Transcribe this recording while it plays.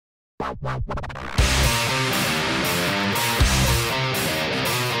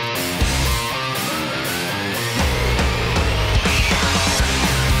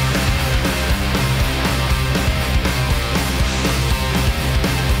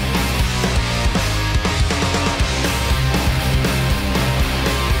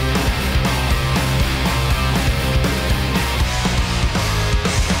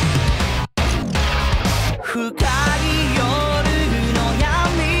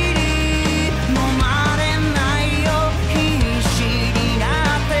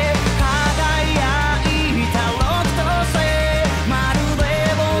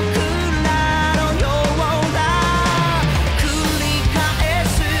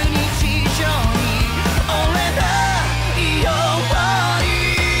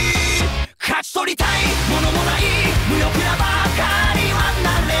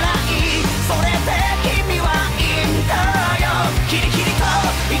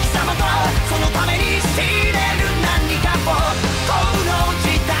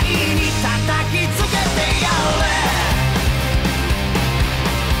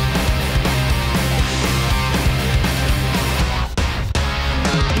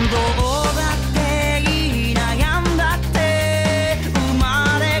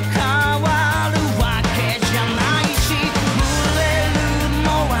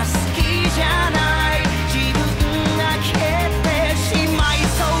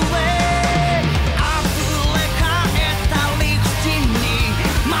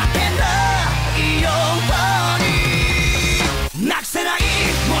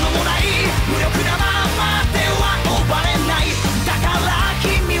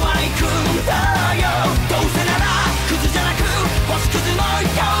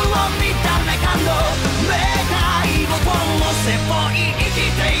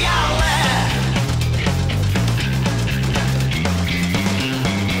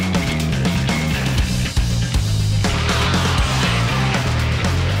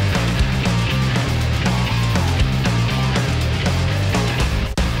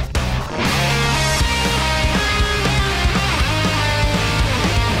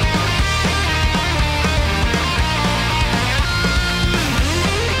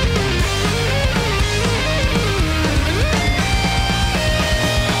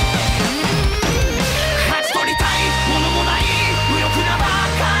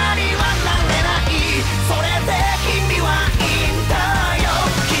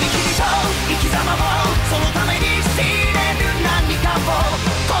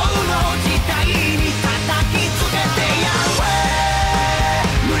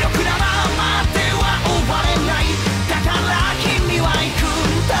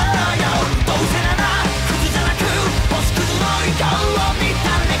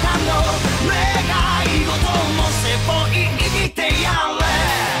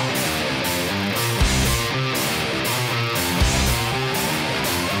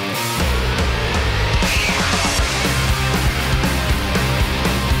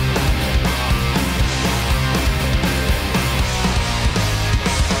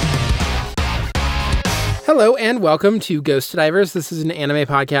Hello and welcome to Ghost Divers. This is an anime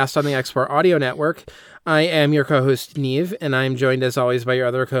podcast on the Export Audio Network. I am your co-host, Neve, and I'm joined as always by your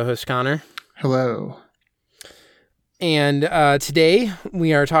other co-host, Connor. Hello. And today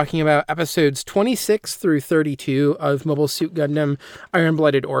we are talking about episodes 26 through 32 of Mobile Suit Gundam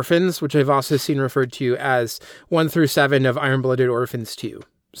Iron-Blooded Orphans, which I've also seen referred to as 1 through 7 of Iron-Blooded Orphans 2.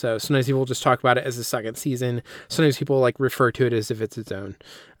 So sometimes people just talk about it as the second season. Sometimes people refer to it as if it's its own.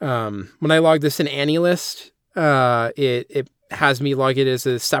 When I log this in AniList, it has me log it as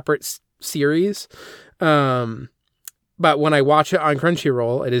a separate series. But when I watch it on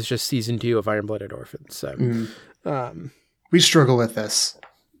Crunchyroll, it is just season 2 of Iron-Blooded Orphans. So, we struggle with this.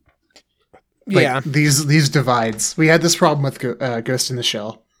 Yeah. These divides. We had this problem with Ghost in the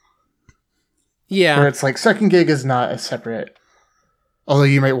Shell. Yeah. Where it's like second gig is not a separate, although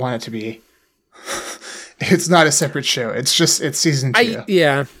you might want it to be. It's not a separent show. It's season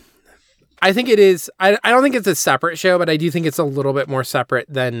 2. I think it is. I don't think it's a separate show, but I do think it's a little bit more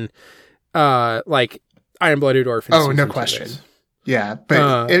separate than Iron-Blooded Orphans. Oh, no question. Yeah,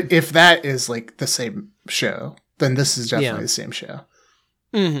 but if that is the same show, then this is definitely the same show.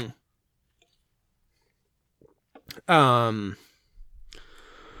 Mm-hmm.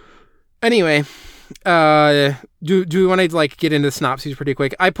 Anyway, do we want to get into synopses pretty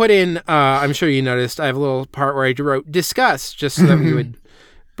quick? I put in, I'm sure you noticed, I have a little part where I wrote discuss just so that we would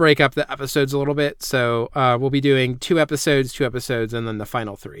break up the episodes a little bit. So we'll be doing 2 episodes, and then the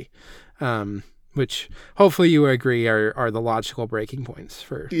final 3, which hopefully you agree are the logical breaking points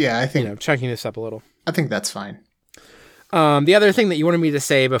for, I think, chunking this up a little. I think that's fine. The other thing that you wanted me to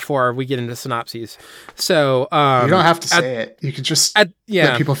say before we get into synopses. So you don't have to say it. You can just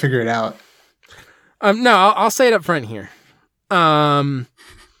let people figure it out. No, I'll say it up front here.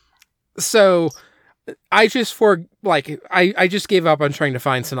 So I just I just gave up on trying to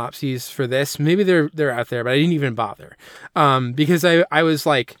find synopses for this. Maybe they're out there, but I didn't even bother. Because I was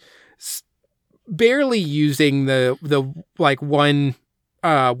like barely using the like one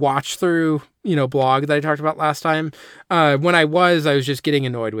watch through, blog that I talked about last time. When I was just getting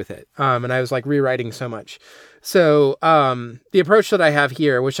annoyed with it. And I was like rewriting so much. So the approach that I have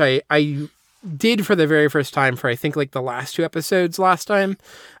here, which I did for the very first time for I think like the last 2 episodes last time.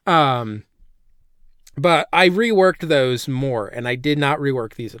 But I reworked those more, and I did not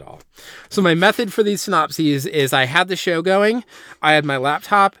rework these at all. So my method for these synopses is I had the show going. I had my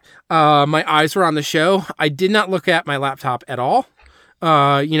laptop. My eyes were on the show. I did not look at my laptop at all.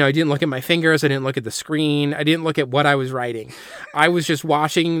 I didn't look at my fingers. I didn't look at the screen. I didn't look at what I was writing. I was just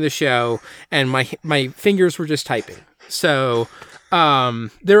watching the show, and my fingers were just typing. So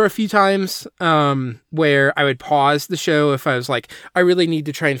there were a few times where I would pause the show if I was like, I really need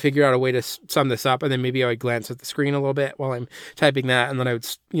to try and figure out a way to sum this up, and then maybe I would glance at the screen a little bit while I'm typing that, and then I would,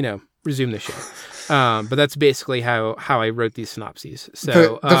 resume the show. But that's basically how I wrote these synopses.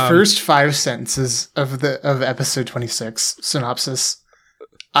 So the first 5 sentences of episode 26 synopsis,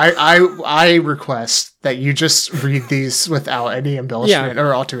 I request that you just read these without any embellishment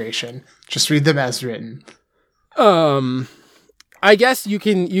or alteration. Just read them as written. I guess you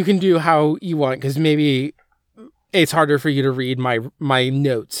can do how you want, because maybe it's harder for you to read my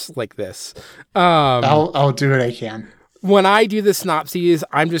notes like this. I'll do what I can. When I do the synopses,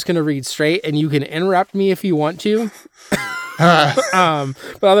 I'm just going to read straight, and you can interrupt me if you want to.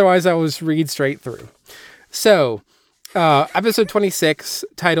 But otherwise, I will just read straight through. So, episode 26,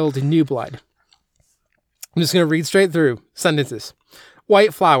 titled New Blood. I'm just going to read straight through sentences.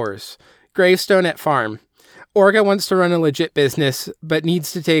 White flowers. Gravestone at farm. Orga wants to run a legit business, but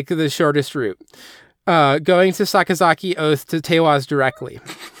needs to take the shortest route. Going to Sakazaki Oath to Teiwaz directly.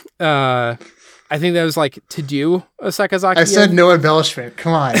 I think that was like to do a Sakazaki I said Oath. No embellishment.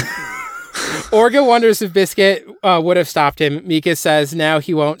 Come on. Orga wonders if Biscuit would have stopped him. Mika says now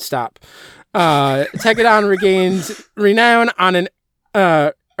he won't stop. Tekadon regains renown on an...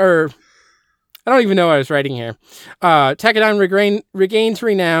 I don't even know what I was writing here. Tekadon regains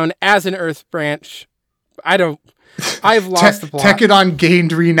renown as an Earth branch. I've lost the plot. Tekadon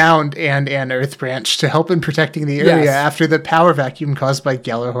gained renown and an Earth branch to help in protecting the area after the power vacuum caused by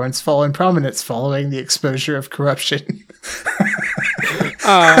Gjallarhorn's fall in prominence following the exposure of corruption.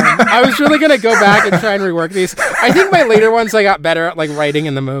 I was really going to go back and try and rework these. I think my later ones I got better at like writing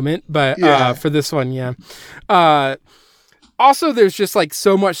in the moment, but for this one, also, there's just like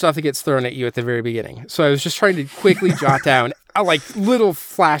so much stuff that gets thrown at you at the very beginning. So I was just trying to quickly jot down like little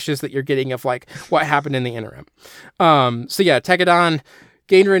flashes that you're getting of like what happened in the interim. Tekadon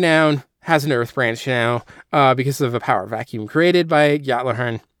gained renown, has an Earth branch now because of a power vacuum created by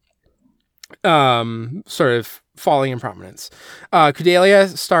Gjallarhorn, sort of falling in prominence.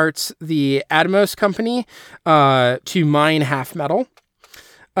 Kudelia starts the Atmos company to mine half metal.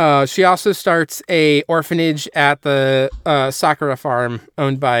 She also starts a orphanage at the Sakura farm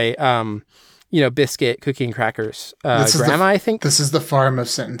owned by, Biscuit Cooking Crackers. Grandma, I think. This is the farm of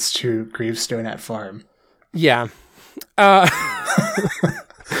Sentence to Gravestone at Farm. Yeah. Then,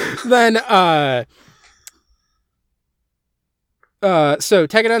 so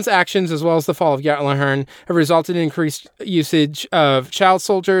Tekadon's actions, as well as the fall of Gjallarhorn, have resulted in increased usage of child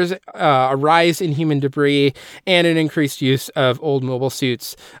soldiers, a rise in human debris, and an increased use of old mobile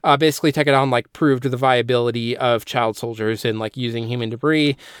suits. Basically, Tekadon proved the viability of child soldiers in using human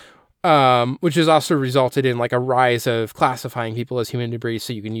debris, which has also resulted in a rise of classifying people as human debris,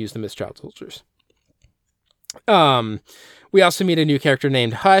 so you can use them as child soldiers. We also meet a new character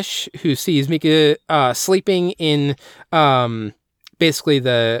named Hush, who sees Mika sleeping in basically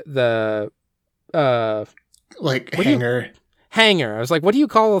the hangar. Hangar. I was like, what do you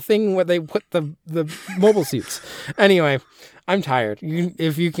call a thing where they put the mobile suits? Anyway, I'm tired.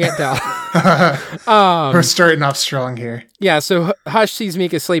 If you can't tell. We're starting off strong here. Yeah, so Hush sees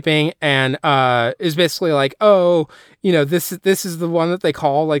Mika sleeping and is basically like, this is the one that they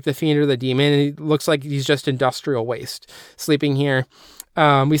call the fiend or the demon, and he looks like he's just industrial waste sleeping here.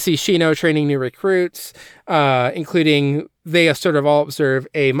 We see Shino training new recruits, including they sort of all observe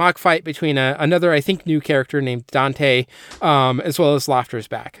a mock fight between another, I think, new character named Dante, as well as Laughter's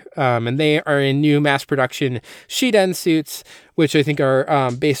back. And they are in new mass production Shiden suits, which I think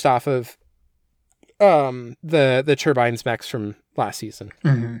are based off of the turbine specs from last season.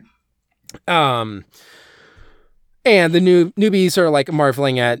 Mm-hmm. And the newbies are like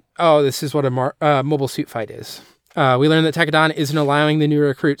marveling at, oh, this is what a mobile suit fight is. We learn that Tekadon isn't allowing the new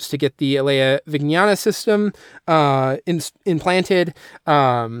recruits to get the Alea Vignana system implanted.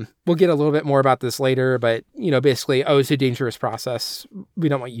 We'll get a little bit more about this later, but, basically, it's a dangerous process. We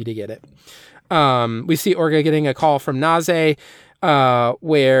don't want you to get it. We see Orga getting a call from Naze,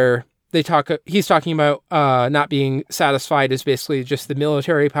 where he's talking about not being satisfied as basically just the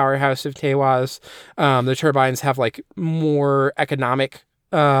military powerhouse of Tewaz. The turbines have like more economic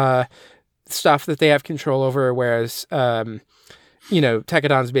stuff that they have control over, whereas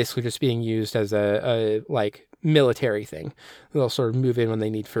Tekadon's basically just being used as a like military thing. They'll sort of move in when they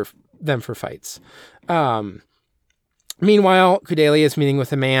need for fights. Meanwhile, Kudelia is meeting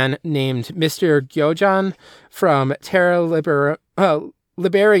with a man named Mr. Gyojan from Terra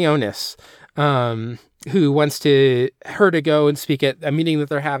Liberionis, who wants her to go and speak at a meeting that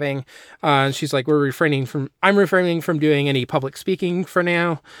they're having. And she's like, I'm refraining from doing any public speaking for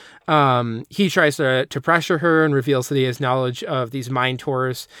now. He tries to pressure her and reveals that he has knowledge of these mine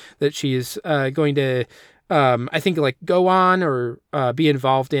tours that she's going to, I think, like go on or be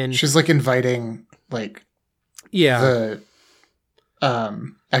involved in. She's like inviting the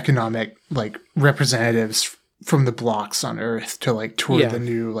economic like representatives from the blocks on Earth to like tour the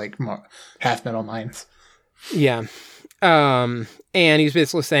new like half metal mines. Yeah. And he's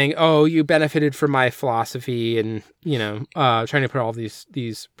basically saying, oh, you benefited from my philosophy and, trying to put all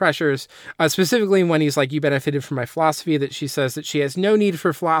these pressures, specifically when he's like, you benefited from my philosophy, that she says that she has no need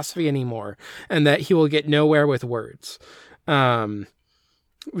for philosophy anymore and that he will get nowhere with words.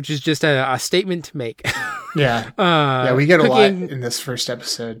 Which is just a statement to make. Yeah. We get a lot in this first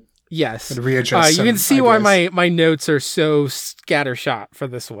episode. Yes. You can see why my notes are so scattershot for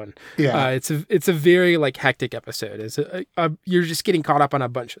this one. Yeah. It's a very like hectic episode. You're just getting caught up on a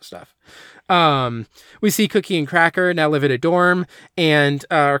bunch of stuff. We see Cookie and Cracker now live at a dorm and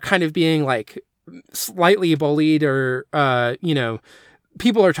are kind of being like slightly bullied or,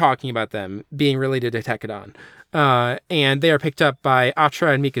 people are talking about them being related to Tekadon. And they are picked up by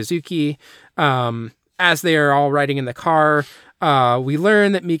Atra and Mikazuki. As they are all riding in the car, we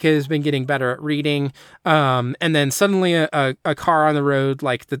learn that Mika has been getting better at reading. And then suddenly a car on the road,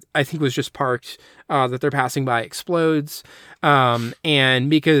 like that I think was just parked, that they're passing by, explodes. And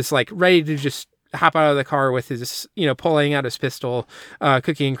Mika is like ready to just hop out of the car with his, pulling out his pistol.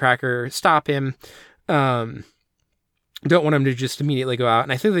 Cookie and Cracker stop him. Don't want him to just immediately go out.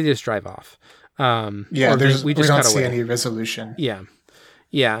 And I think they just drive off. We don't see any resolution. Yeah.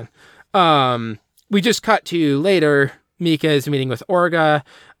 We just cut to later. Mika is meeting with Orga,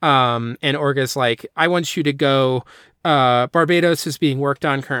 and Orga's like, I want you to go. Barbados is being worked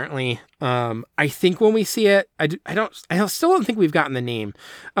on currently. I think when we see it, I still don't think we've gotten the name,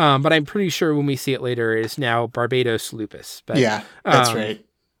 but I'm pretty sure when we see it later, it is now Barbados Lupus. But, yeah, that's right.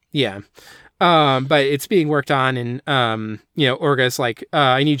 Yeah. But it's being worked on, and, Orga's like,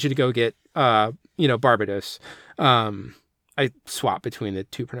 I need you to go get, Barbados. I swap between the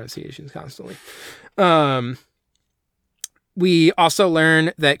two pronunciations constantly. We also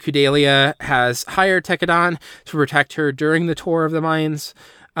learn that Kudelia has hired Tekadon to protect her during the tour of the mines.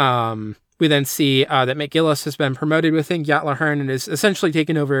 We then see that McGillis has been promoted within Gatlahearn and is essentially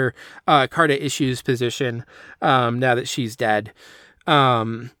taken over Carta Issue's position now that she's dead.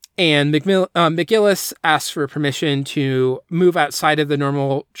 And McGillis asks for permission to move outside of the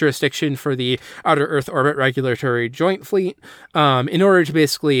normal jurisdiction for the Outer Earth Orbit Regulatory Joint Fleet in order to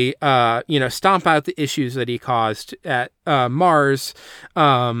basically, stomp out the issues that he caused at Mars.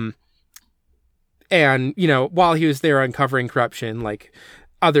 And, while he was there uncovering corruption, like,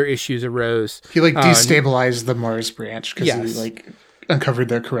 other issues arose. He, destabilized the Mars branch because he, uncovered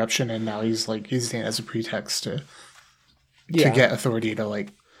their corruption, and now he's using it as a pretext to get authority to,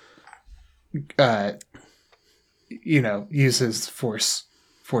 use his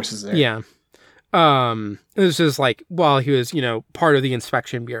forces there. Yeah. This is while he was, part of the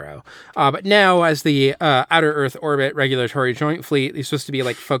inspection bureau. But now as the Outer Earth Orbit Regulatory Joint Fleet, he's supposed to be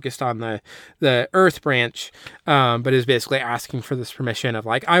focused on the Earth branch, but is basically asking for this permission of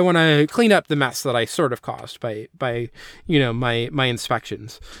I want to clean up the mess that I sort of caused by my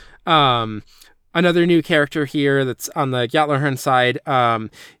inspections. Another new character here that's on the Gatlahearn side,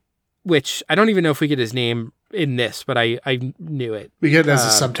 which I don't even know if we get his name in this, but I knew it. We get it as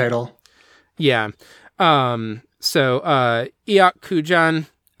a subtitle. Yeah. So Iok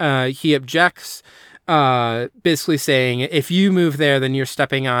Kujan, he objects basically saying if you move there, then you're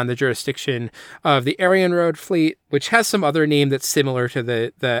stepping on the jurisdiction of the Aryan Road Fleet, which has some other name that's similar to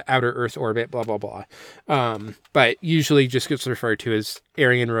the Outer Earth Orbit, blah, blah, blah. But usually just gets referred to as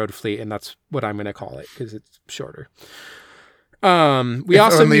Aryan Road Fleet, and that's what I'm going to call it because it's shorter. We if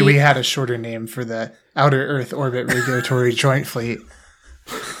also only we had a shorter name for the Outer Earth Orbit Regulatory Joint Fleet.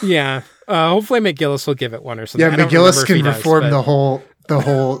 Yeah. Hopefully McGillis will give it one or something. Yeah, McGillis can reform the whole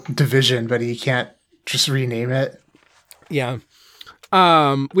division, but he can't just rename it. Yeah.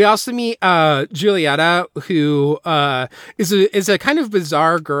 We also meet Julieta, who is a kind of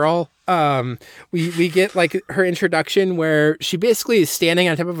bizarre girl. We get like her introduction where she basically is standing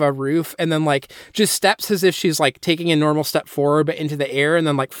on top of a roof and then like just steps as if she's like taking a normal step forward but into the air and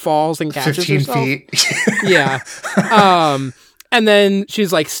then like falls and catches 15 herself. feet. Yeah. And then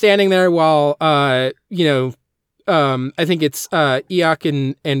she's like standing there while I think it's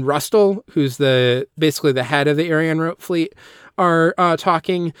Eok and Rustle, who's basically the head of the Aryan Road Fleet, are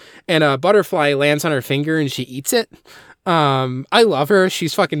talking, and a butterfly lands on her finger and she eats it. I love her.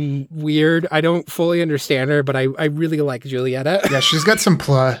 She's fucking weird. I don't fully understand her, but I really like Julieta. Yeah, she's got some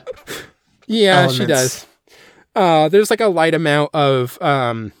Yeah, elements. she does. There's like a light amount of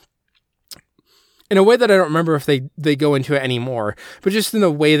in a way that I don't remember if they go into it anymore, but just in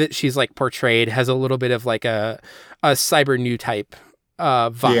the way that she's like portrayed has a little bit of like a cyber new type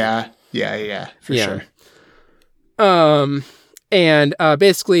vibe. Yeah, for sure. And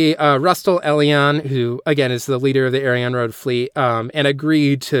basically Rustle Elion, who again is the leader of the Aryan Road Fleet, and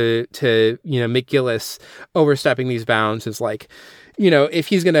agreed to McGillis overstepping these bounds, is like, if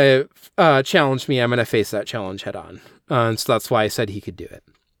he's gonna challenge me, I'm gonna face that challenge head on. And so that's why I said he could do it.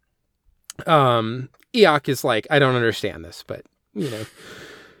 Eok is like, I don't understand this, but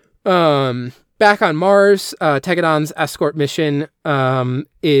back on Mars, Tegadon's escort mission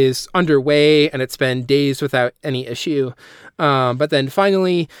is underway, and it's been days without any issue. But then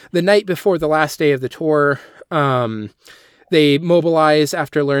finally, the night before the last day of the tour, they mobilize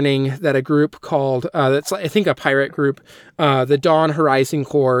after learning that a group called, that's I think a pirate group, the Dawn Horizon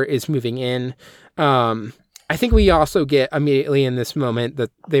Corps, is moving in. I think we also get immediately in this moment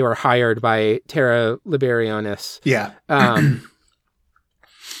that they were hired by Terra Liberionis. Yeah.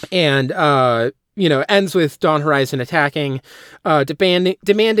 And ends with Dawn Horizon attacking,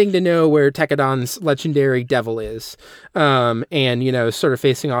 demanding to know where Tekadon's legendary devil is, and sort of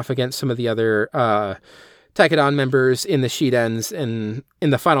facing off against some of the other Tekadon members in the Shidens. And in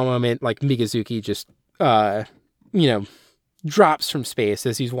the final moment, like Mikazuki just drops from space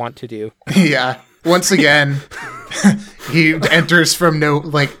as he's wont to do. Yeah. Once again, he enters from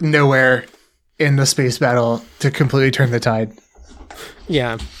nowhere in the space battle to completely turn the tide.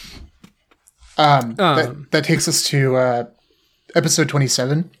 Yeah. That takes us to episode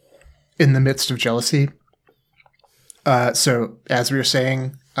 27, In the Midst of Jealousy. So, as we were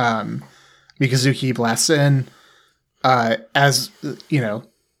saying, Mikazuki blasts in. As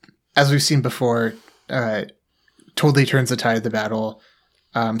we've seen before, totally turns the tide of the battle,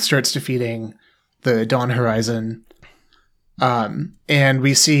 starts defeating the Dawn Horizon. And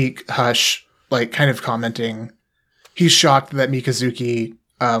we see Hush, like, kind of commenting. He's shocked that Mikazuki,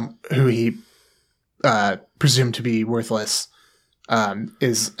 who he presumed to be worthless,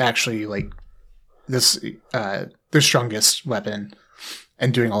 is actually, like, this their strongest weapon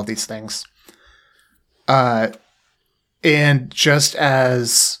and doing all these things. And just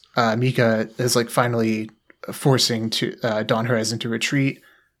as Mika is, like, finally forcing Dawn Horizon to retreat,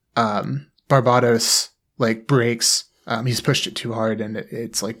 Barbados, like, breaks. He's pushed it too hard and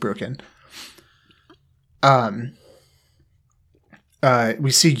it's like broken. We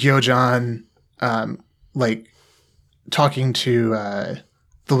see Gyojan, like, talking to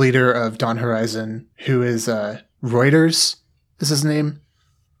the leader of Dawn Horizon, who is Reuters is his name.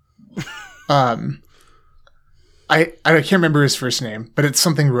 I can't remember his first name, but it's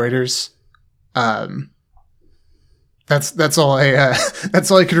something Reuters. That's all I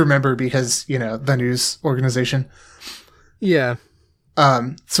could remember because, the news organization. Yeah.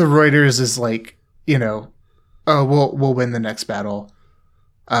 So Reuters is like, we'll win the next battle.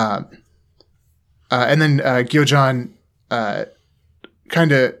 And then Gyojan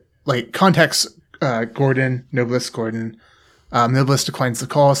kind of like contacts Gordon, Noblest Gordon. Noblest declines the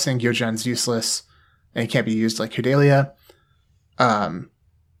call, saying Gyojan's useless and can't be used like Cordelia.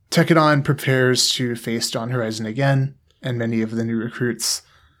 Tekadon prepares to face Dawn Horizon again, and many of the new recruits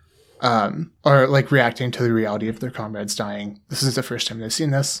are, like, reacting to the reality of their comrades dying. This is the first time they've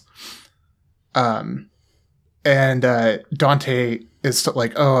seen this. And Dante is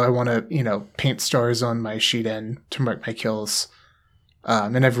like, I want to, paint stars on my Shiden to mark my kills.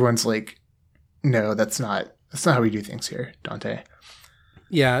 And everyone's like, no, that's not how we do things here, Dante.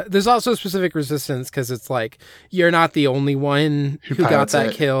 Yeah, there's also specific resistance because it's like you're not the only one who got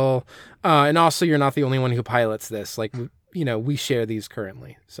that kill, and also you're not the only one who pilots this. Like, we share these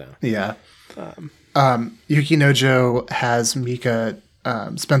currently. So yeah, Yuki Nojo has Mika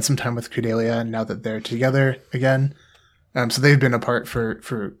spend some time with Kudelia now that they're together again. So they've been apart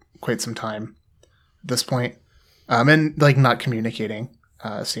for quite some time at this point, and like not communicating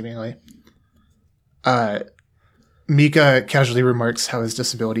seemingly. Mika casually remarks how his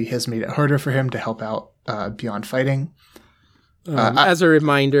disability has made it harder for him to help out beyond fighting. As a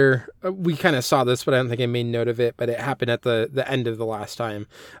reminder, we kind of saw this, but I don't think I made note of it, but it happened at the end of the last time.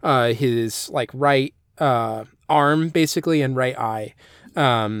 His like right arm basically and right eye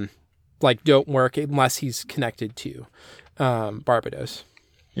like don't work unless he's connected to Barbados.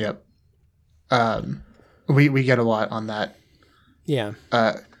 Yep. We get a lot on that. Yeah.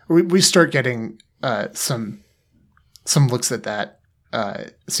 We start getting some looks at that.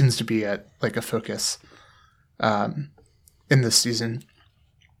 Seems to be a focus in this season.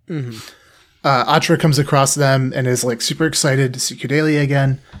 Mm-hmm. Atra comes across them and is like super excited to see Kudelia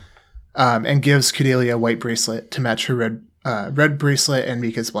again, and gives Kudelia a white bracelet to match her red bracelet and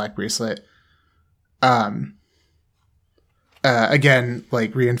Mika's black bracelet. Again,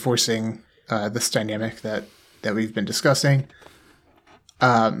 like reinforcing this dynamic that we've been discussing.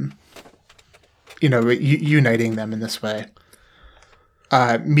 Uniting them in this way.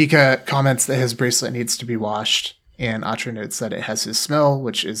 Mika comments that his bracelet needs to be washed, and Atra notes that it has his smell,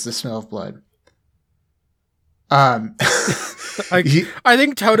 which is the smell of blood. I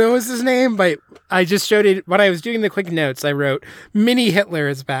think Toto is his name, but I just showed it when I was doing the quick notes. I wrote, Mini Hitler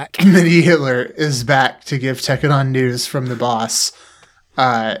is back. Mini Hitler is back to give Tekkadan news from the boss,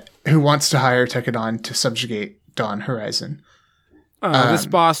 who wants to hire Tekkadan to subjugate Dawn Horizon. This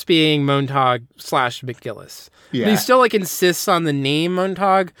boss being Montag / McGillis. Yeah. He still insists on the name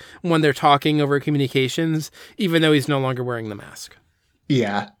Montag when they're talking over communications, even though he's no longer wearing the mask.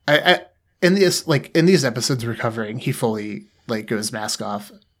 Yeah. In these episodes we're covering, he fully goes mask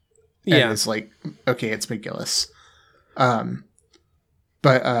off. And is like, okay, it's McGillis.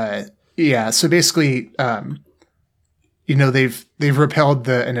 So basically, they've repelled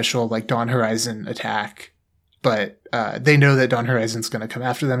the initial Dawn Horizon attack. But they know that Dawn Horizon's going to come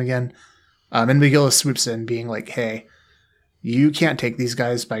after them again. And McGillis swoops in being like, hey, you can't take these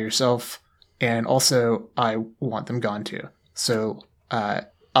guys by yourself. And also, I want them gone too. So I'll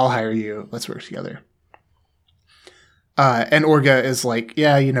hire you. Let's work together. And Orga is like,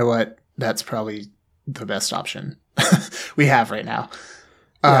 yeah, you know what? That's probably the best option we have right now.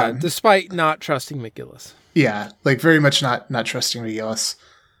 Despite not trusting McGillis. Yeah, very much not trusting McGillis.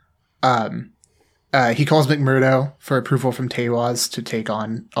 He calls McMurdo for approval from Teiwaz to take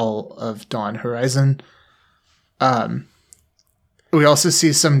on all of Dawn Horizon. We also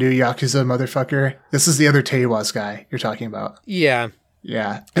see some new Yakuza motherfucker. This is the other Teiwaz guy you're talking about. Yeah.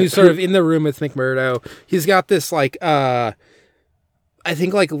 Yeah. He's sort of in the room with McMurdo. He's got this, I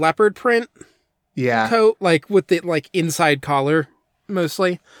think, leopard print coat, with the, inside collar,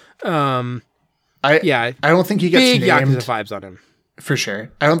 mostly. I don't think he gets big named. Yakuza vibes on him. For sure.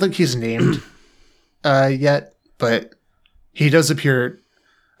 I don't think he's named yet, but he does appear.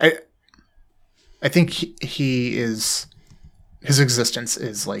 I think he is. His existence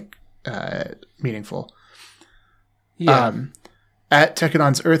is meaningful. Yeah. At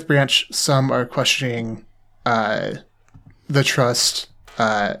Tekkadan's Earth branch, some are questioning the trust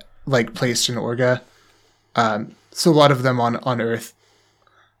placed in Orga. So a lot of them on Earth.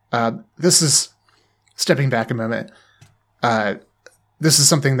 This is stepping back a moment. This is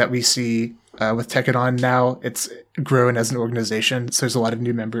something that we see with Tekkadan now. It's grown as an organization, so there's a lot of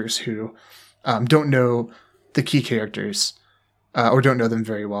new members who don't know the key characters or don't know them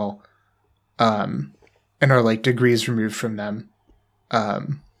very well, and are degrees removed from them.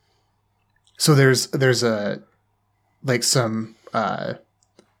 So there's a some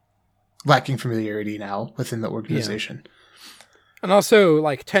lacking familiarity now within the organization. Yeah. And also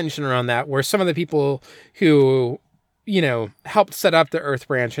tension around that, where some of the people who helped set up the Earth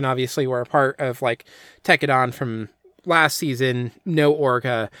branch and obviously were a part of Tekkadan from last season, know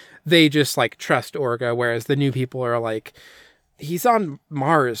Orga. They just trust Orga, whereas the new people are he's on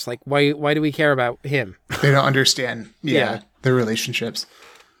Mars. Why do we care about him? They don't understand. Yeah. The relationships.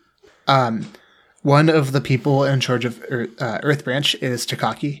 One of the people in charge of Earth branch is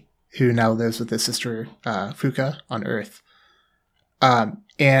Takaki, who now lives with his sister Fuka on Earth.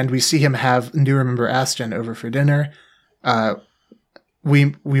 And we see him have new member Aston over for dinner.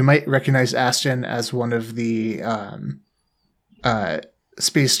 We might recognize Aston as one of the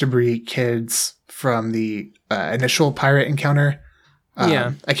space debris kids from the initial pirate encounter.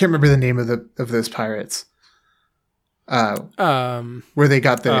 I can't remember the name of those pirates. Where they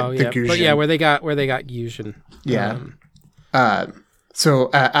got the Gujin. But yeah, where they got Gujin. Yeah.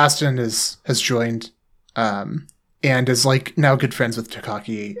 So Aston has joined, and is like now good friends with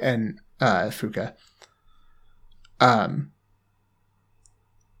Takaki and Fuka.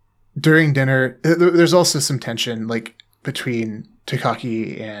 During dinner, there's also some tension like between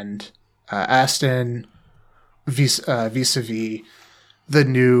Takaki and Aston vis-a-vis the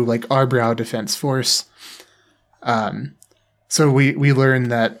new like Arbrow Defense Force. So we learn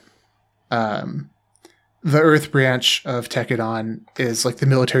that the Earth branch of Tekadon is like the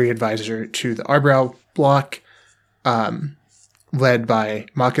military advisor to the Arbrow bloc, led by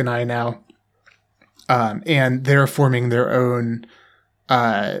Makanai now. And they're forming their own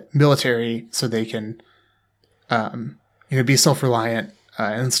military so they can be self-reliant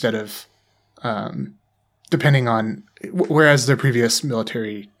instead of depending on, whereas their previous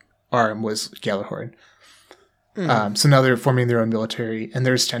military arm was Galahorn. So now they're forming their own military, and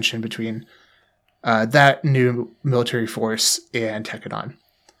there's tension between that new military force and Tekadon.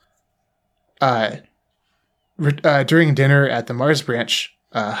 During dinner at the Mars branch,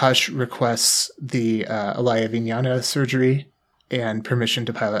 Hush requests the Alaya Vignana surgery and permission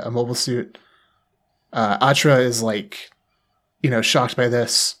to pilot a mobile suit. Atra is like, shocked by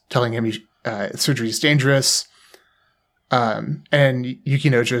this, telling him surgery is dangerous. And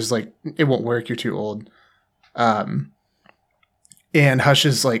Yukinojo is like, it won't work, you're too old. And Hush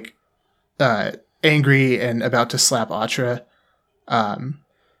is like angry and about to slap Atra. And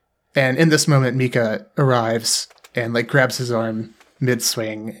in this moment, Mika arrives and like grabs his arm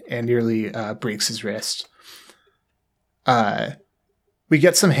mid-swing and nearly breaks his wrist. We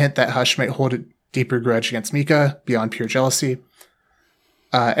get some hint that Hush might hold a deeper grudge against Mika beyond pure jealousy.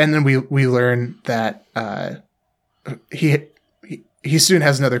 And then we learn that he soon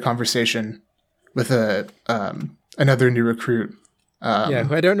has another conversation with another new recruit. Who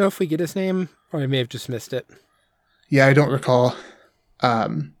I don't know if we get his name, or I may have just missed it. Yeah, I don't recall.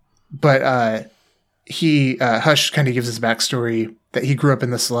 But Hush kind of gives his backstory that he grew up in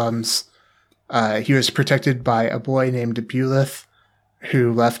the slums. He was protected by a boy named Bulith,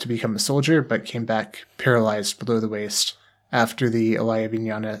 who left to become a soldier, but came back paralyzed below the waist after the Alaya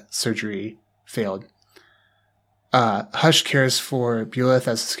Vignana surgery failed. Hush cares for Bulith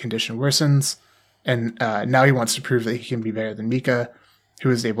as his condition worsens, and now he wants to prove that he can be better than Mika, who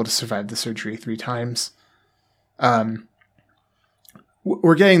was able to survive the surgery 3 times.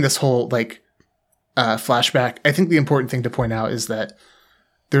 We're getting this whole flashback. I think the important thing to point out is that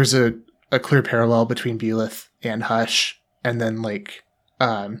there's a clear parallel between Bulith and Hush, and then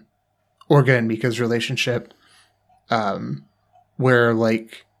Orga and Mika's relationship, where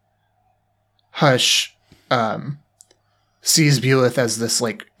Hush sees Bulith as this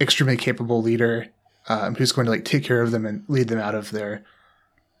extremely capable leader who's going to take care of them and lead them out of their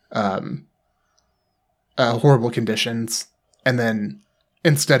horrible conditions, and then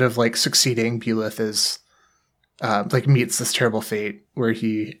instead of succeeding, Bulith is meets this terrible fate where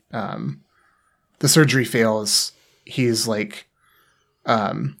he the surgery fails. He's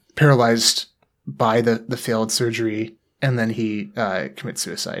paralyzed by the failed surgery, and then he commits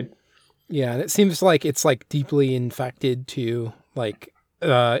suicide. Yeah, and it seems like it's deeply infected to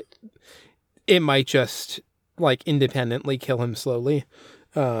it might just independently kill him slowly.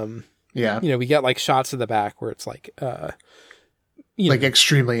 Yeah. We get shots of the back where it's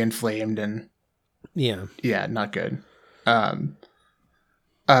extremely inflamed and not good. And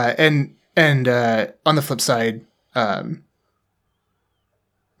on the flip side,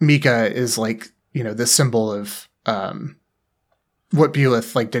 Mika is the symbol of what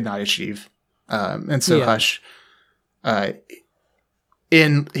Bulith did not achieve. And so Hush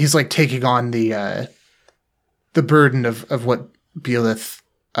he's taking on the burden of what Bulith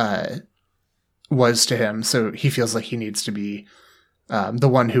was to him. So he feels like he needs to be the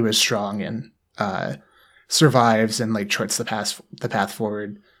one who is strong and survives and charts the path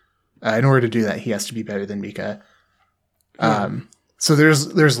forward. In order to do that, he has to be better than Mika. So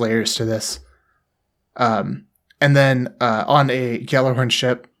there's layers to this. And then on a Galahorn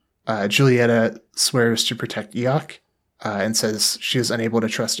ship, Julieta swears to protect Eok and says she is unable to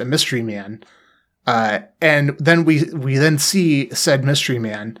trust a mystery man. And then we then see said mystery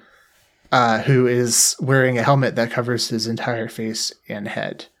man who is wearing a helmet that covers his entire face and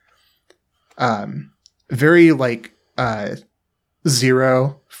head. Very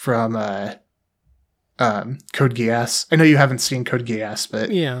Zero from Code Geass. I know you haven't seen Code Geass,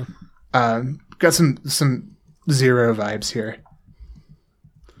 but got some Zero vibes here.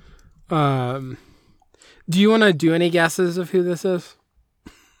 Do you want to do any guesses of who this is?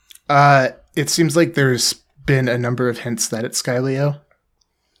 It seems like there's been a number of hints that it's Skyleo.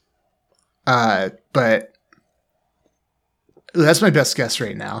 But that's my best guess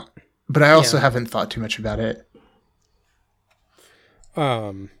right now. But I also haven't thought too much about it.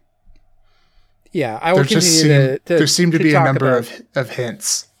 Yeah, I will continue to there seem to be a number of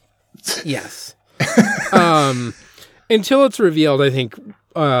hints. Yes. Until it's revealed, I think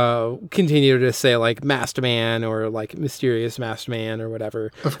continue to say like masked man or like mysterious masked man or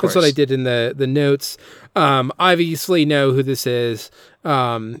whatever. Of course. That's what I did in the notes. Obviously know who this is.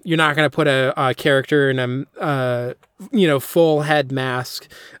 You're not going to put a character in a full head mask.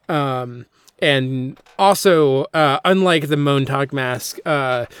 And also, unlike the Montag mask,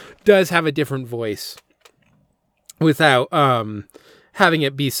 does have a different voice without having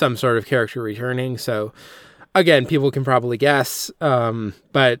it be some sort of character returning. So again, people can probably guess,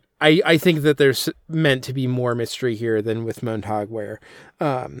 but I think that there's meant to be more mystery here than with Montag, where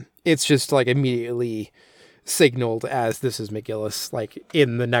it's just like immediately signaled as this is McGillis, like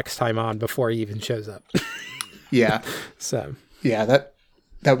in the next time on before he even shows up. Yeah. So yeah,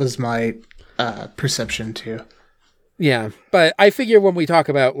 that was my perception too. Yeah, but I figure when we talk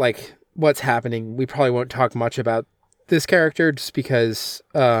about like what's happening, we probably won't talk much about this character just because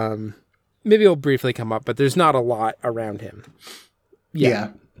maybe it'll briefly come up, but there's not a lot around him. Yeah.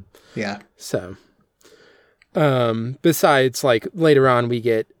 So, besides, like later on, we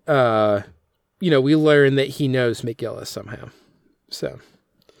get, we learn that he knows McGillis somehow. So,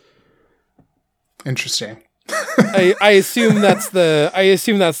 interesting. I assume that's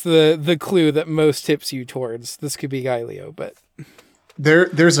the clue that most tips you towards this could be Gaelio, but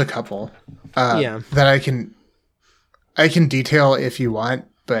there's a couple, that I can detail if you want,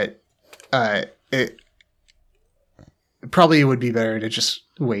 but it probably would be better to just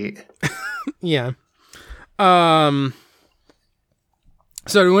wait. Yeah. So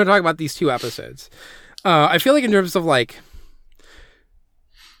we want to talk about these two episodes. I feel like in terms of like,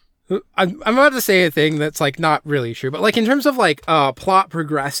 I'm about to say a thing that's like not really true, but like in terms of like plot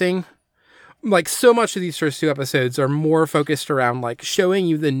progressing, like so much of these first two episodes are more focused around like showing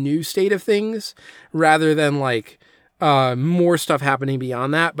you the new state of things rather than like more stuff happening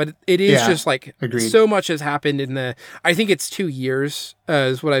beyond that. But it is just like agreed. So much has happened in I think it's 2 years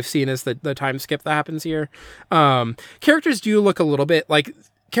is what I've seen as the time skip that happens here. Characters do look a little bit like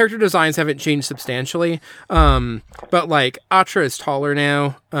character designs haven't changed substantially. But like Atra is taller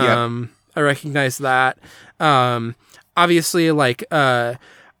now. I recognize that. Obviously like,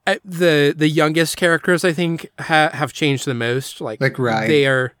 the youngest characters I think have changed the most. Like Ride. They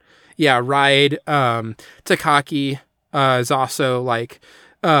are, Ride, Takaki, is also like,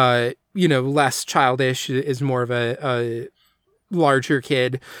 less childish, is more of a larger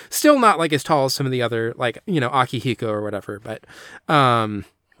kid, still not like as tall as some of the other, like, Akihiko or whatever, but,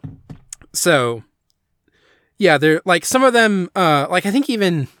 so yeah, they're like some of them, like I think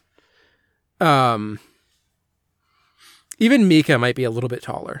even Mika might be a little bit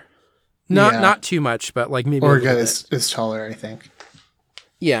taller, not too much, but like maybe Orga is taller, I think.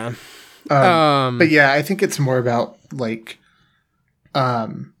 Yeah. But yeah, I think it's more about like,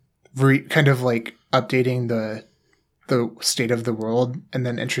 kind of like updating the state of the world and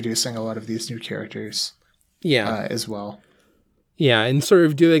then introducing a lot of these new characters. As well. Yeah. And sort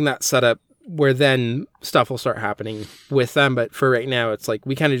of doing that setup where then stuff will start happening with them. But for right now, it's like,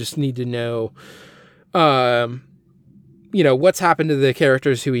 we kind of just need to know, what's happened to the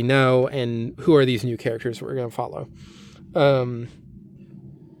characters who we know and who are these new characters we're going to follow.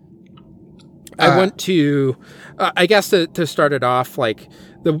 I want to, I guess to start it off, like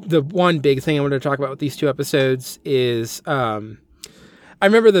the one big thing I want to talk about with these two episodes is, I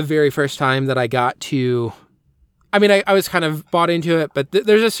remember the very first time that I got to, I was kind of bought into it, but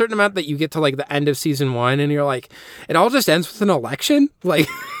there's a certain amount that you get to like the end of season 1 and you're like, it all just ends with an election. Like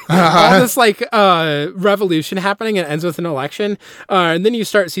all this like, revolution happening and ends with an election. And then you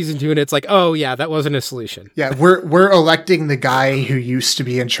start season 2 and it's like, oh yeah, that wasn't a solution. Yeah. We're electing the guy who used to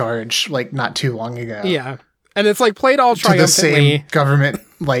be in charge, like not too long ago. Yeah. And it's like played all triumphantly. To the same government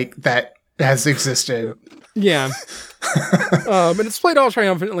like that has existed. Yeah. And it's played all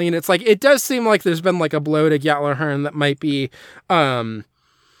triumphantly, and it's like, it does seem like there's been like a blow to Gjallarhorn that might be, in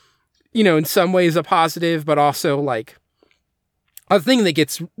some ways a positive, but also like a thing that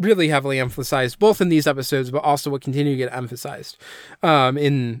gets really heavily emphasized, both in these episodes, but also will continue to get emphasized,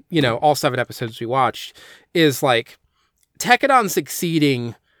 in, all 7 episodes we watched, is like Tekadon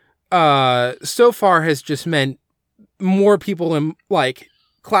succeeding, so far has just meant more people in like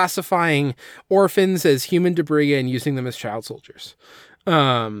classifying orphans as human debris and using them as child soldiers.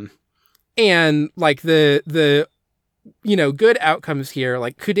 And like the good outcomes here,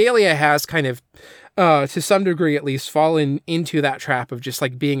 like Kudelia has kind of to some degree at least fallen into that trap of just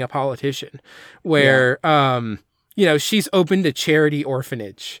like being a politician where she's opened a charity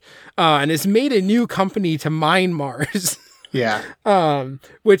orphanage and has made a new company to mine Mars. Yeah.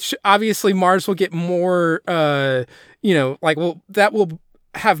 Which obviously Mars will get more that will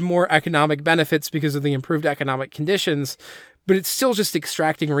have more economic benefits because of the improved economic conditions, but it's still just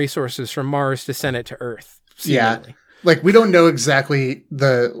extracting resources from Mars to send it to Earth. Seemingly. Yeah. Like, we don't know exactly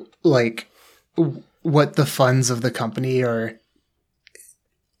what the funds of the company are.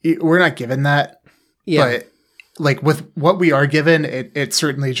 We're not given that. Yeah. But like with what we are given, it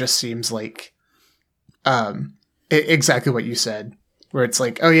certainly just seems like exactly what you said, where it's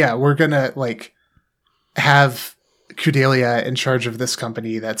like, oh yeah, we're going to like have Kudelia in charge of this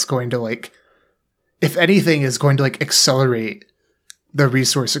company that's going to like, if anything, is going to like accelerate the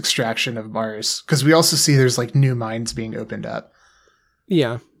resource extraction of Mars. Because we also see there's like new mines being opened up.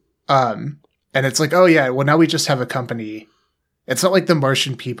 Yeah. And it's like, oh yeah, well now we just have a company. It's not like the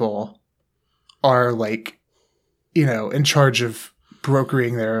Martian people are like, in charge of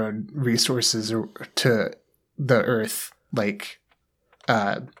brokering their own resources or to the Earth, like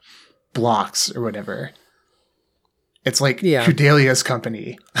blocks or whatever. It's like Kudelia's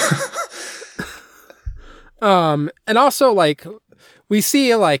company. And also like we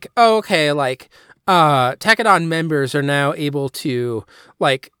see like, oh, okay, like Tekadon members are now able to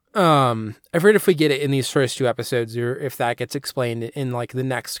like I forget if we get it in these first two episodes or if that gets explained in like the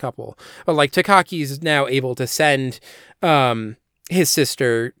next couple. But like Takaki's now able to send his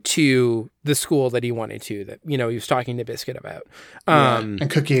sister to the school that he wanted to, that he was talking to Biscuit about. And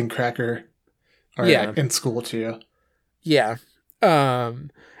Cookie and Cracker are in school too. Yeah.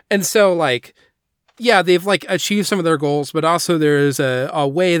 And so like they've like achieved some of their goals, but also there's a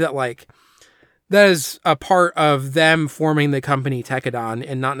way that like that is a part of them forming the company Tekadon,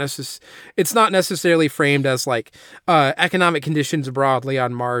 and it's not necessarily framed as like economic conditions broadly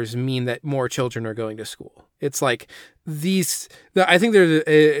on Mars mean that more children are going to school. It's like I think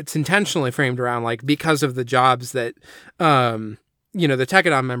it's intentionally framed around like because of the jobs that the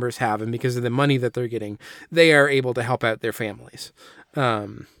Tekadon members have, and because of the money that they're getting, they are able to help out their families. But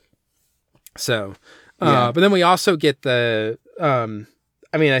then we also get the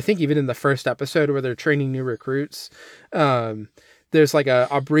I think even in the first episode where they're training new recruits, there's like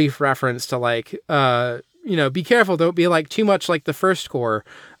a brief reference to like, be careful, don't be like too much like the First Corps,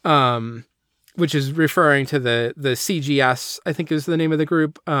 which is referring to the CGS, I think is the name of the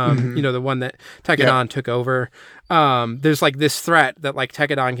group, the one that Tekadon took over. There's like this threat that like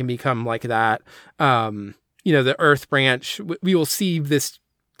Tekadon can become like that. The Earth branch, we will see this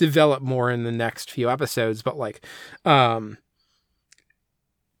develop more in the next few episodes, but like,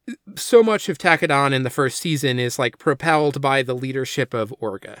 so much of Tekadon in the first season is like propelled by the leadership of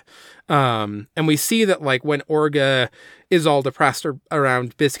Orga. And we see that like when Orga is all depressed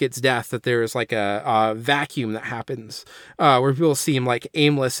around Biscuit's death, that there is like a vacuum that happens where people seem like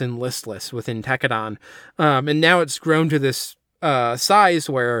aimless and listless within Tekadon. And now it's grown to this size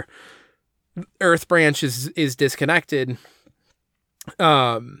where Earth Branch is disconnected.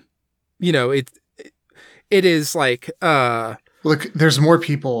 It is like look, there's more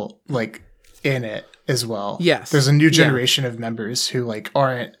people like in it as well. Yes. There's a new generation of members who like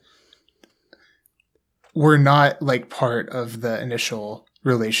were not like part of the initial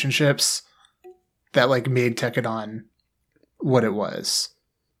relationships that like made Tekadon what it was.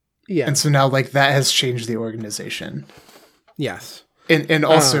 Yeah. And so now like that has changed the organization. Yes. And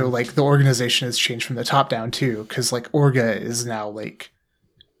also like the organization has changed from the top down too, because like Orga is now like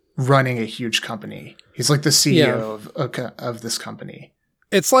running a huge company. He's like the CEO of this company.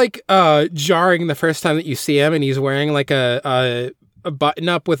 It's like jarring the first time that you see him, and he's wearing like a button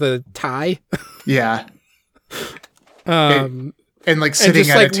up with a tie. Yeah. And like sitting and just,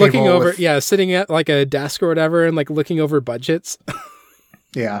 at like, a table looking over, sitting at like a desk or whatever, and like looking over budgets.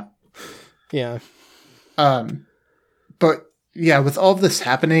 Yeah. Yeah. But yeah, with all of this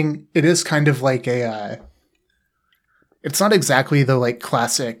happening, it is kind of like it's not exactly the like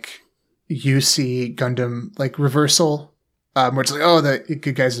classic UC Gundam like reversal, where it's like, oh, the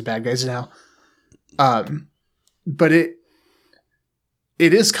good guys are bad guys now. But it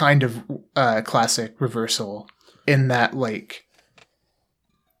is kind of a classic reversal in that like,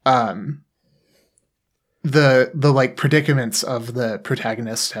 the like predicaments of the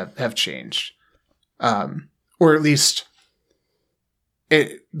protagonists have changed, or at least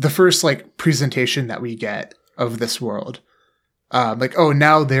the first like presentation that we get of this world, like, oh,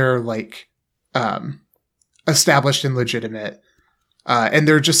 now they're like established and legitimate, And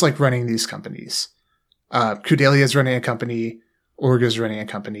they're just like running these companies. Kudelia is running a company. Org is running a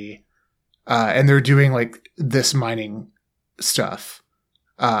company. And they're doing like this mining stuff.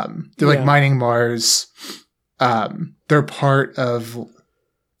 They're like mining Mars. They're part of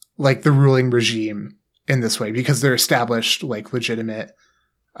like the ruling regime in this way because they're established, like legitimate.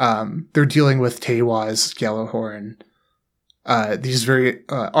 They're dealing with Tewas, Gjallarhorn, these very,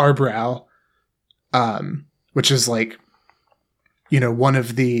 Arbrow, which is like, one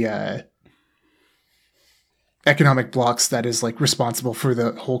of the, economic blocks that is like responsible for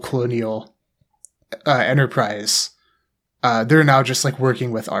the whole colonial, enterprise. They're now just like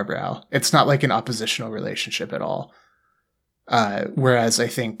working with Arbrow. It's not like an oppositional relationship at all. Whereas I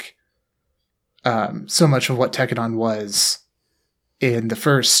think, so much of what Tekkadan was in the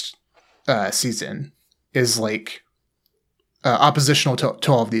first, season is like, oppositional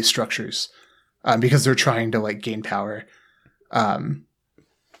to all of these structures, because they're trying to like gain power,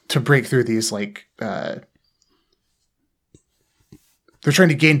 to break through these like, they're trying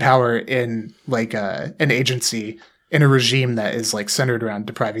to gain power in like an agency in a regime that is like centered around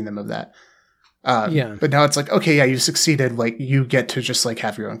depriving them of that. But now it's like, okay, yeah, you succeeded. Like you get to just like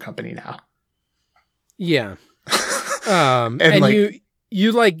have your own company now. Yeah. And like,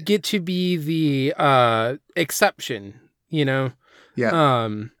 you like get to be the exception, Yeah.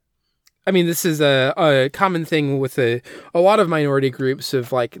 I mean, this is a common thing with a lot of minority groups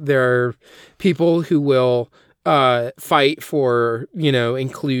of like, there are people who will fight for,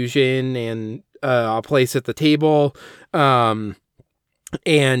 inclusion and a place at the table,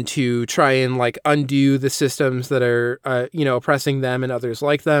 and to try and like undo the systems that are, oppressing them and others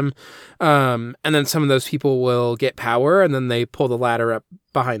like them. And then some of those people will get power and then they pull the ladder up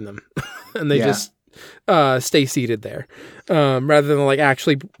behind them and they just stay seated there. Rather than like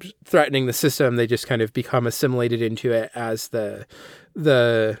actually threatening the system, they just kind of become assimilated into it as the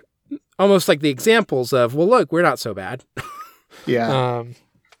almost like the examples of, well, look, we're not so bad. Yeah.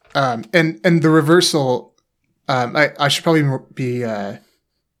 And the reversal, I should probably be,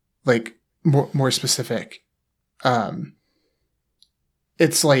 like more specific.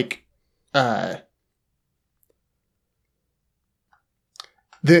 It's like,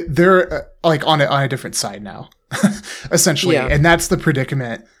 they're like on a different side now, essentially. Yeah. And that's the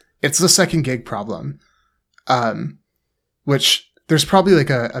predicament. It's the second gig problem. Which there's probably like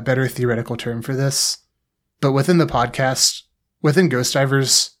a better theoretical term for this, but within the podcast, within Ghost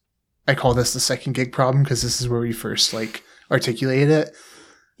Divers, I call this the second gig problem because this is where we first like articulated it.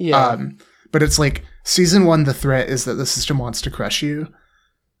 Yeah. But it's like season 1, the threat is that the system wants to crush you.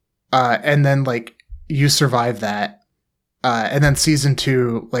 And then like you survive that. And then season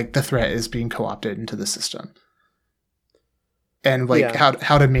 2, like the threat is being co-opted into the system. And like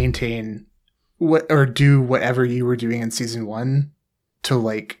how to maintain what or do whatever you were doing in season 1 to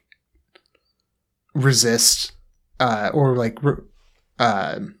like resist or like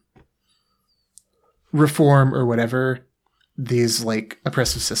reform or whatever these like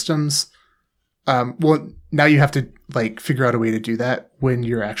oppressive systems. Well, now you have to like figure out a way to do that when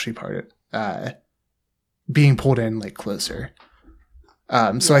you're actually part of being pulled in like closer.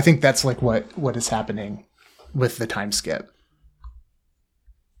 So I think that's like what is happening with the time skip.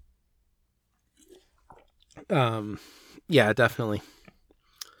 Yeah, definitely.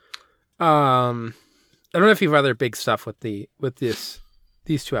 I don't know if you've other big stuff with these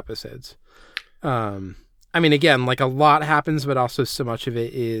 2 episodes. I mean, again, like a lot happens, but also so much of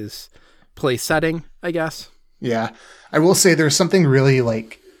it is place setting, I guess. Yeah. I will say there's something really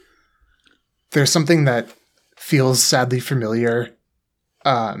like, there's something that feels sadly familiar,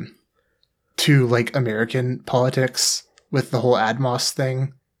 to like American politics with the whole Admos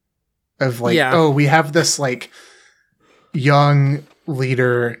thing of like, oh, we have this like young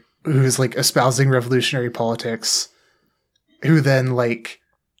leader who's like espousing revolutionary politics who then like,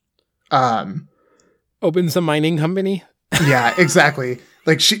 opens a mining company. Yeah, exactly.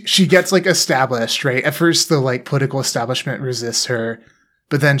 Like she gets like established, right? At first the like political establishment resists her,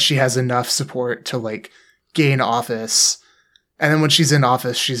 but then she has enough support to like gain office. And then when she's in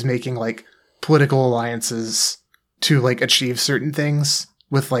office, she's making like political alliances to like achieve certain things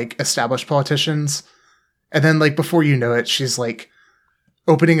with like established politicians. And then like before you know it, she's like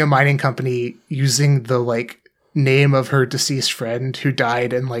opening a mining company using the like name of her deceased friend who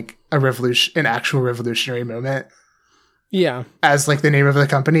died in like an actual revolutionary moment. Yeah. As like the name of the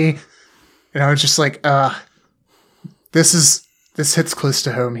company. And I was just like, this hits close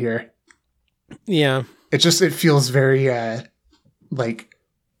to home here. Yeah. It feels very, like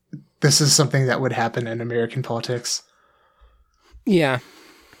this is something that would happen in American politics. Yeah.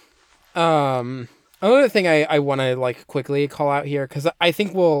 And Another thing I want to like quickly call out here, because I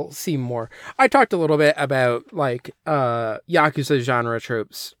think we'll see more. I talked a little bit about like Yakuza genre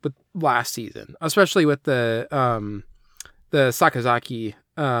tropes with last season, especially with the Sakazaki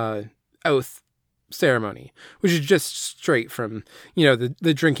oath ceremony, which is just straight from, you know,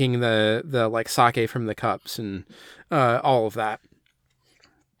 the drinking the like sake from the cups and all of that.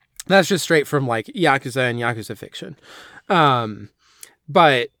 That's just straight from like Yakuza and Yakuza fiction.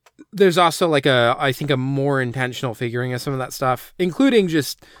 But there's also like I think a more intentional figuring of some of that stuff, including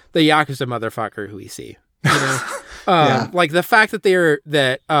just the Yakuza motherfucker who we see. You know? Like the fact that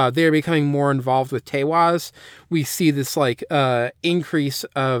they're becoming more involved with Teiwas, we see this like increase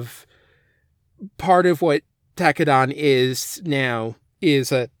of part of what Tekadon is now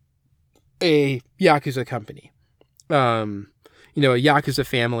is a Yakuza company. You know, a Yakuza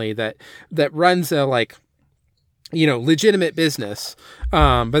family that runs a like, you know, legitimate business,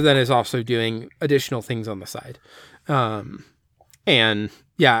 but then is also doing additional things on the side. And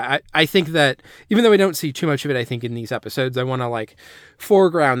yeah, I think that even though we don't see too much of it, I think in these episodes, I want to like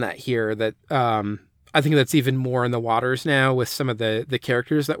foreground that here, that I think that's even more in the waters now with some of the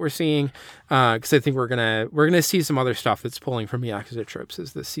characters that we're seeing. Cause I think we're going to see some other stuff that's pulling from Yakuza tropes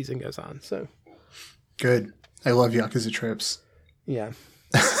as this season goes on. So good. I love Yakuza tropes. Yeah.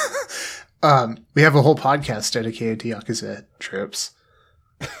 We have a whole podcast dedicated to Yakuza tropes.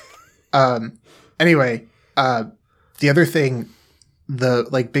 Anyway, the other thing, the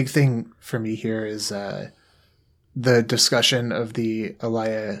like big thing for me here is the discussion of the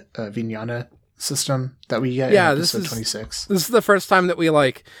Alaya Vignana system that we get in episode 26. This is the first time that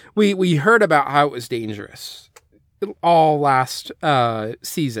we heard about how it was dangerous all last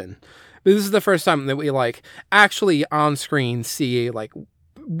season. But this is the first time that we like actually on screen see like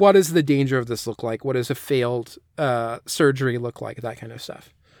what does the danger of this look like? What does a failed surgery look like? That kind of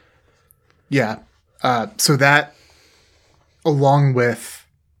stuff. Yeah. So that, along with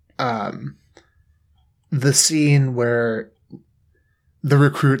the scene where the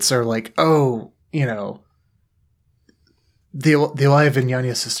recruits are like, oh, you know, the Elia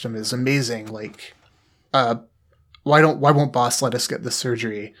Vignana system is amazing. Like, why won't boss let us get this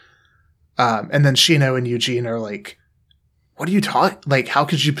surgery? And then Shino and Eugene are like, what are you talking? Like, how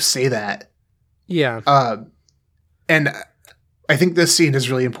could you say that? Yeah. And I think this scene is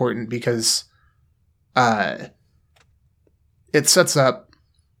really important because it sets up,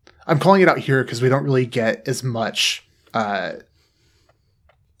 I'm calling it out here because we don't really get as much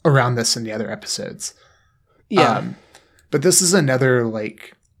around this in the other episodes. Yeah. But this is another,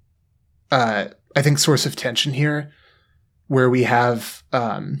 like, I think source of tension here where we have,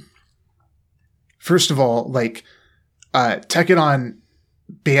 first of all, like, Tekadon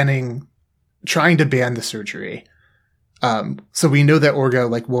trying to ban the surgery. So we know that Orga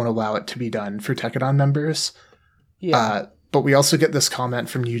like won't allow it to be done for Tekadon members. Yeah. But we also get this comment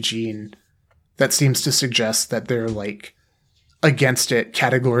from Eugene that seems to suggest that they're like against it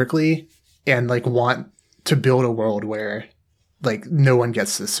categorically and like want to build a world where like no one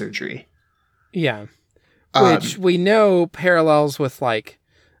gets this surgery. Yeah. Which we know parallels with like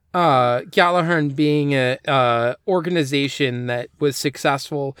Gallagher being a organization that was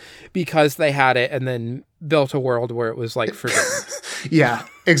successful because they had it and then built a world where it was like forbidden. Yeah,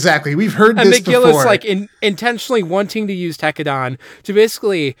 exactly. We've heard and this McGill before. Is like intentionally wanting to use Tekadon to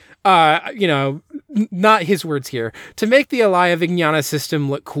basically, you know, not his words here, to make the Alaya Vignana system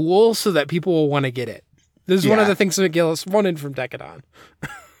look cool so that people will want to get it. This is one of the things McGillis wanted from Tekadon.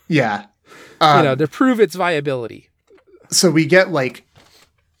 Yeah. You know, to prove its viability. So we get like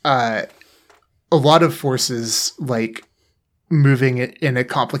a lot of forces like moving it in a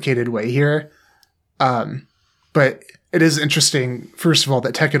complicated way here. But it is interesting, first of all,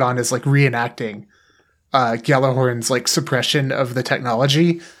 that Tekadon is like reenacting Gjallarhorn's like suppression of the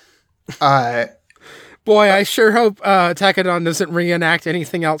technology. Boy, I sure hope Tekadon doesn't reenact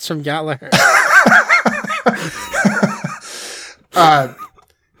anything else from Gallagher.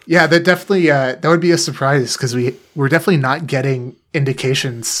 Yeah, that definitely that would be a surprise because we're definitely not getting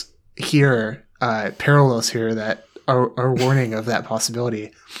indications here, parallels here that are warning of that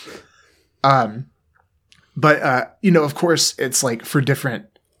possibility. But you know, of course, it's like for different.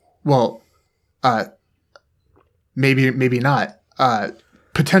 Well, maybe not.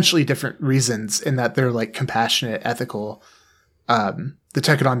 Potentially different reasons in that they're like compassionate, ethical. The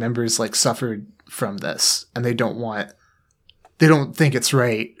Tekadon members like suffered from this, and they don't think it's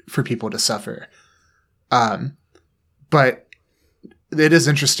right for people to suffer. But it is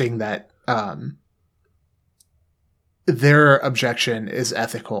interesting that their objection is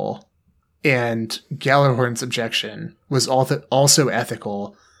ethical, and Gjallarhorn's objection was also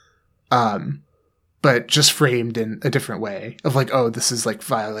ethical. but just framed in a different way of like, oh, this is like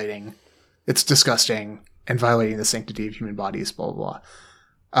it's disgusting and violating the sanctity of human bodies, blah, blah,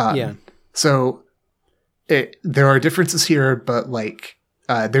 blah. So there are differences here, but like,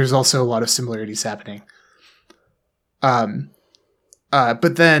 there's also a lot of similarities happening.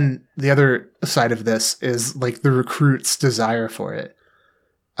 But then the other side of this is like the recruit's desire for it.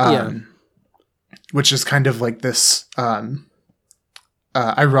 Which is kind of like this,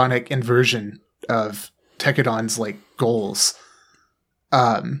 ironic inversion of Tekadon's like goals.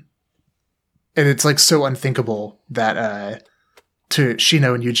 And it's like so unthinkable that, to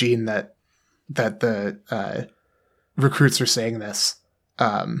Shino and Eugene that the, recruits are saying this,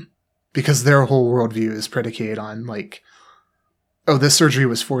 because their whole worldview is predicated on like, oh, this surgery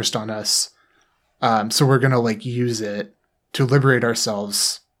was forced on us. So we're going to like use it to liberate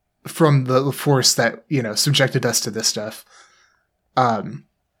ourselves from the force that, subjected us to this stuff.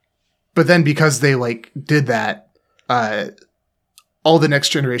 But then because they like did that, all the next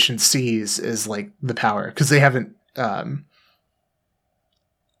generation sees is like the power, because they haven't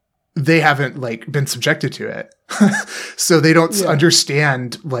like been subjected to it. So they don't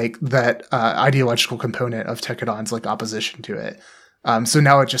understand like that ideological component of Tekadon's like opposition to it. So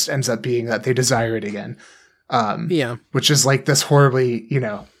now it just ends up being that they desire it again. Which is like this horribly,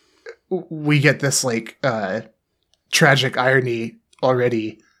 we get this like tragic irony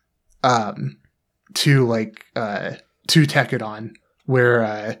already to like to Tekadon,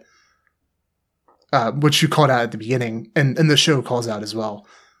 where which you called out at the beginning, and the show calls out as well.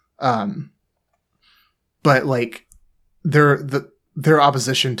 But like their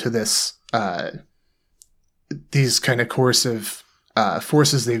opposition to this these kind of coercive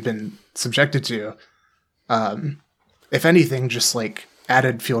forces they've been subjected to, if anything, just like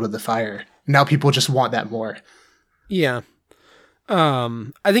added fuel to the fire. Now people just want that more. I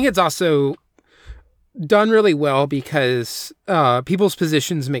think it's also done really well because people's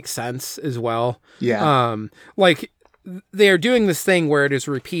positions make sense as well. Like they are doing this thing where it is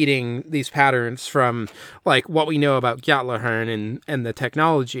repeating these patterns from like what we know about Gyatlahern and the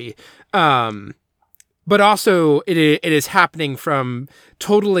technology. But also it is happening from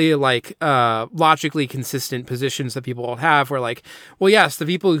totally like logically consistent positions that people will have, where like, well, yes, the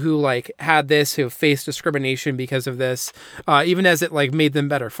people who like had this, who faced discrimination because of this, even as it like made them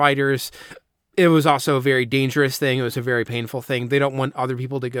better fighters, it was also a very dangerous thing. It was a very painful thing. They don't want other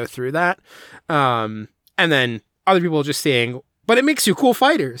people to go through that. And then other people just saying, but it makes you cool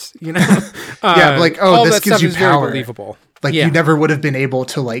fighters, like, oh, this gives you power. Very believable. Like you never would have been able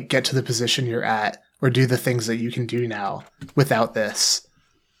to like get to the position you're at or do the things that you can do now without this.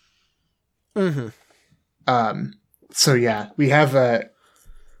 So yeah, we have a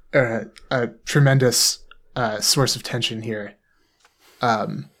tremendous source of tension here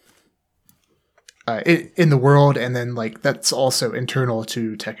in the world, and then like that's also internal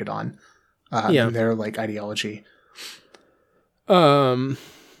to Tekadon and their like ideology.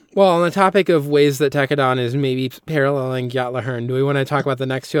 Well, on the topic of ways that Tekadon is maybe paralleling Gyatlahern, do we want to talk about the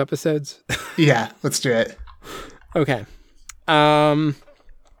next two episodes? Yeah, let's do it. Okay.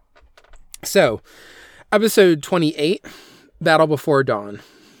 So, episode 28, Battle Before Dawn.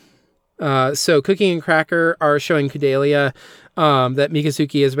 So Cookie and Cracker are showing Kudelia that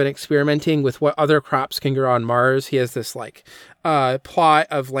Mikazuki has been experimenting with what other crops can grow on Mars. He has this like plot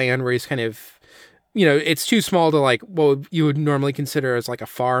of land where he's kind of, it's too small to like what you would normally consider as like a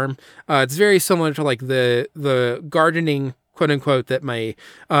farm. It's very similar to like the gardening, quote unquote, that my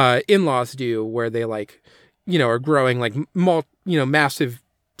in-laws do, where they like, are growing like massive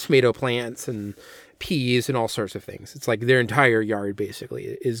tomato plants and peas and all sorts of things. It's like their entire yard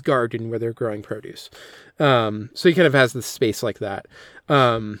basically is garden where they're growing produce. So he kind of has this space like that.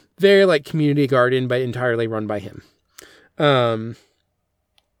 Very like community garden, but entirely run by him.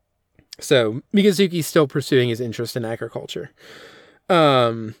 So Mikazuki's still pursuing his interest in agriculture.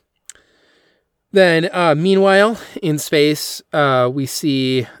 Then, meanwhile, in space, we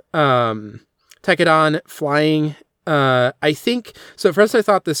see Tekadon flying. I think, so at first I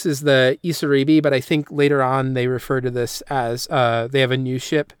thought this is the Isaribi, but I think later on they refer to this as, they have a new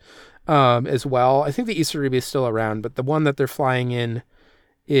ship as well. I think the Isaribi is still around, but the one that they're flying in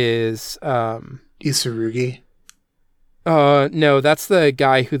is... Isarugi? No, that's the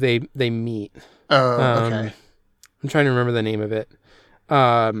guy who they meet. Oh, okay. I'm trying to remember the name of it.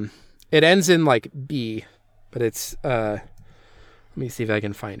 It ends in like B, but it's let me see if I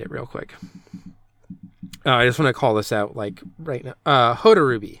can find it real quick. I just want to call this out like right now.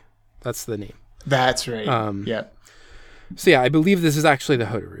 Hodarubi. That's the name. That's right. Yep. So yeah, I believe this is actually the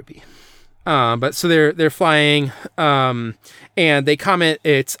Hodarubi. But so they're flying, and they comment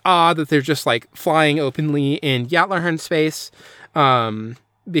it's odd that they're just like flying openly in Gatlerhorn space,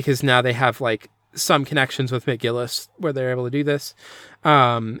 because now they have like some connections with McGillis where they're able to do this.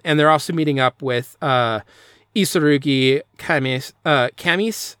 And they're also meeting up with Isurugi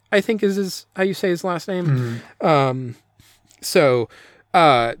Kamis, I think is how you say his last name. So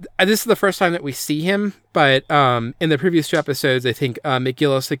this is the first time that we see him, but in the previous 2 episodes, I think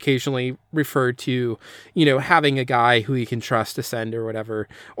McGillis occasionally referred to, having a guy who he can trust to send or whatever.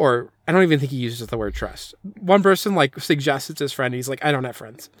 Or I don't even think he uses the word trust. One person like suggests it's his friend. He's like, I don't have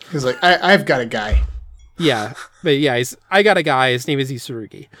friends. He's like, I've got a guy. Yeah, but yeah, I got a guy. His name is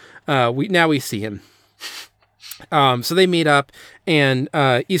Isurugi. We see him. So they meet up, and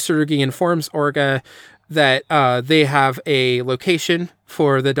Isurugi informs Orga that they have a location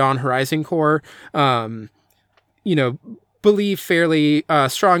for the Dawn Horizon Corps. Believe fairly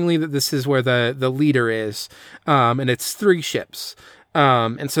strongly that this is where the leader is, and it's 3 ships.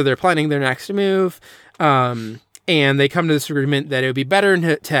 And so they're planning their next move, and they come to this agreement that it would be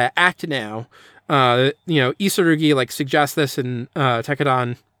better to act now. Isurugi like suggests this, and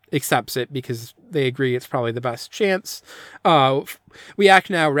Tekadon accepts it because they agree it's probably the best chance. We act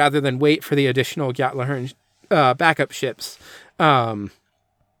now rather than wait for the additional Gatlerhorn backup ships.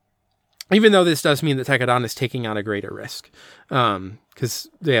 Even though this does mean that Tekadon is taking on a greater risk, because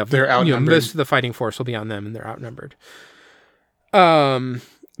they're outnumbered. Most of the fighting force will be on them, and they're outnumbered.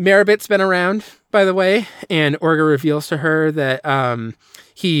 Meribit's been around, by the way, and Orga reveals to her that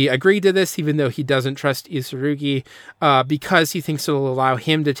he agreed to this, even though he doesn't trust Isurugi, because he thinks it'll allow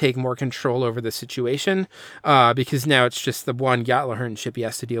him to take more control over the situation, because now it's just the one Gatlerhorn ship he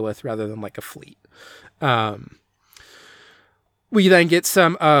has to deal with rather than like a fleet. We then get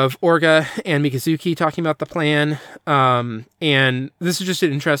some of Orga and Mikazuki talking about the plan, and this is just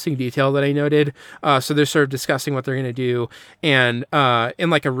an interesting detail that I noted. So they're sort of discussing what they're going to do, and in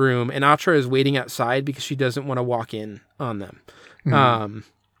like a room, and Atra is waiting outside because she doesn't want to walk in on them.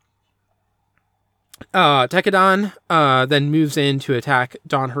 Tekadon then moves in to attack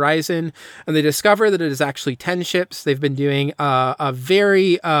Dawn Horizon, and they discover that it is actually 10 ships. They've been doing a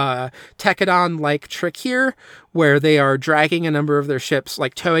very Tekadon-like trick here, where they are dragging a number of their ships,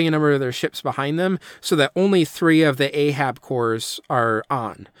 like towing a number of their ships behind them, so that only 3 of the Ahab cores are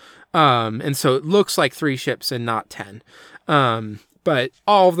on. And so it looks like 3 ships and not 10. But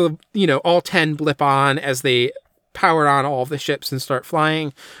all 10 blip on as they power on all of the ships and start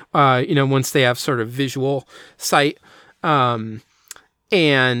flying, once they have sort of visual sight. And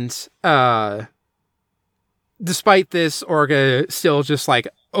despite this, Orga still just like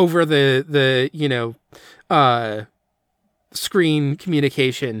over the screen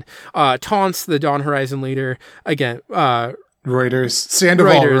communication, taunts the Dawn Horizon leader again. Reuters.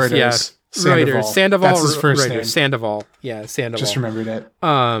 Sandoval Reuters. Yeah. Sandoval. Sandoval. That's his first Reuters. name. Sandoval. Yeah, Sandoval. Just remembered it.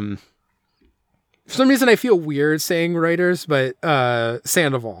 For some reason, I feel weird saying Reuters, but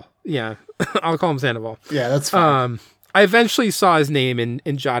Sandoval. Yeah, I'll call him Sandoval. Yeah, that's fine. I eventually saw his name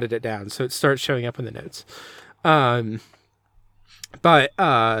and jotted it down, so it starts showing up in the notes. After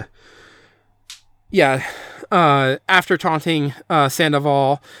taunting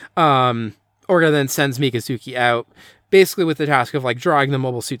Sandoval, Orga then sends Mikazuki out, basically with the task of like drawing the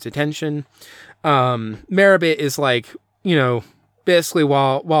mobile suit's attention. Meribit is like, basically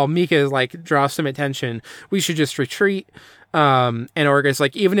while Mika like draws some attention, we should just retreat. And Orga's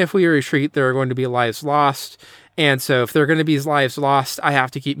like, even if we retreat, there are going to be lives lost. And so if there are going to be lives lost, I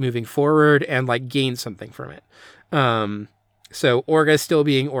have to keep moving forward and like gain something from it. So Orga still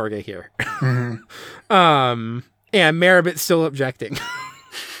being Orga here. And Meribit's still objecting.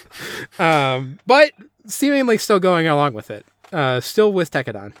 But seemingly still going along with it. Still with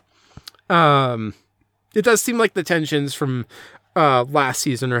Tekadon. It does seem like the tensions from last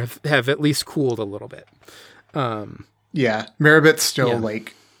season have at least cooled a little bit. Yeah, Meribit still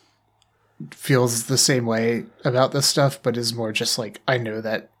like feels the same way about this stuff, but is more just like, I know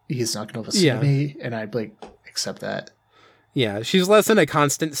that he's not going to listen to me, and I'd like accept that. Yeah, she's less in a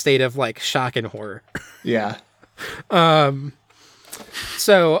constant state of like shock and horror. Yeah.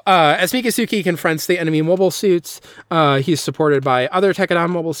 So as Mikazuki confronts the enemy mobile suits, he's supported by other Tekadon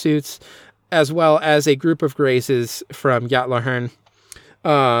mobile suits, as well as a group of Graces from Gatlerhorn.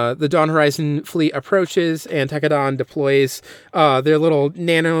 The Dawn Horizon fleet approaches, and Tekadon deploys their little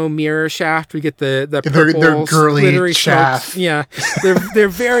nano mirror shaft. We get the purple, their girly shaft. Smokes. Yeah, they're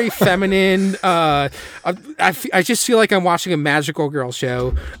very feminine. I just feel like I'm watching a magical girl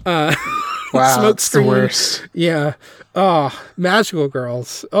show. Wow, that's the worst. Yeah. Oh, magical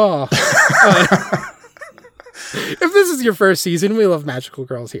girls. Oh. If this is your first season, we love magical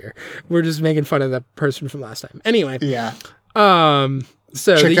girls here. We're just making fun of the person from last time. Anyway. Yeah.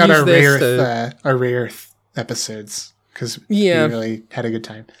 So check out our rare episodes because we really had a good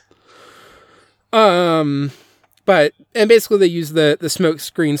time. But basically they use the smoke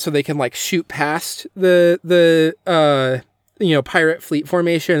screen so they can like shoot past the pirate fleet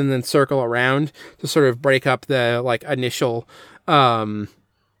formation and then circle around to sort of break up the like initial arrangement.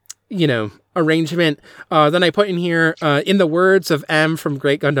 Then I put in here in the words of M from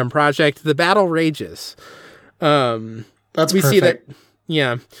Great Gundam Project, the battle rages. That's we perfect. see that.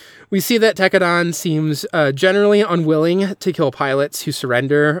 Yeah. We see that Tekadon seems generally unwilling to kill pilots who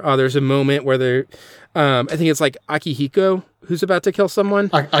surrender. There's a moment where they're, I think it's like Akihiko who's about to kill someone.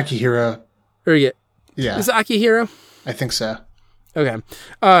 Akihiro. Yeah. Is it Akihiro? I think so. Okay.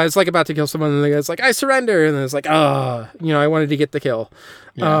 It's like about to kill someone and the guy's like, I surrender. And then it's like, I wanted to get the kill.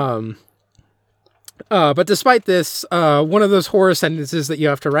 Yeah. But despite this, one of those horror sentences that you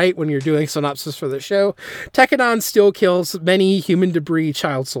have to write when you're doing synopsis for the show, Tekadon still kills many human debris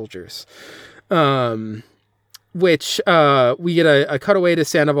child soldiers. Which we get a cutaway to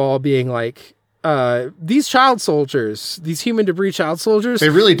Sandoval being like, these child soldiers, these human debris child soldiers, they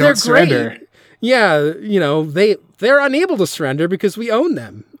really don't surrender. Great. Yeah, they're unable to surrender because we own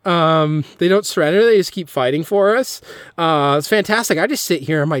them. They don't surrender. They just keep fighting for us. It's fantastic. I just sit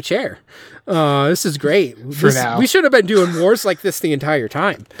here in my chair. This is great. Now. We should have been doing wars like this the entire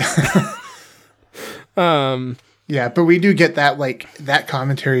time. Yeah, but we do get that, like, that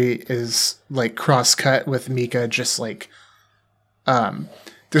commentary is, like, cross-cut with Mika just, like,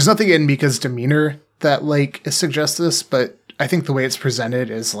 there's nothing in Mika's demeanor that, like, suggests this, but I think the way it's presented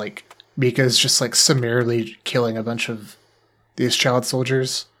is, like, Mika's just, like, summarily killing a bunch of these child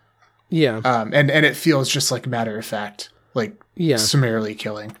soldiers. Yeah. And it feels just, like, matter of fact, like, summarily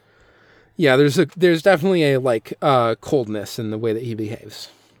killing. Yeah, there's definitely a, like, coldness in the way that he behaves.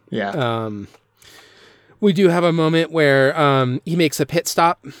 Yeah. We do have a moment where he makes a pit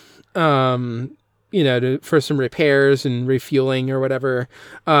stop, for some repairs and refueling or whatever.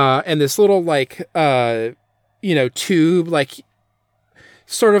 And this little, like, tube, like,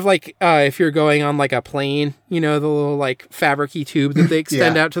 sort of like if you're going on, like, a plane, the little, like, fabric-y tube that they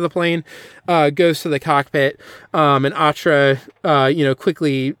extend out to the plane, goes to the cockpit. And Atra,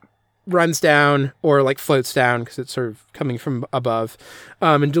 quickly runs down or like floats down because it's sort of coming from above,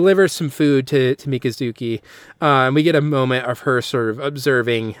 and delivers some food to Mikazuki. And we get a moment of her sort of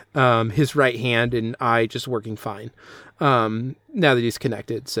observing his right hand and eye just working fine now that he's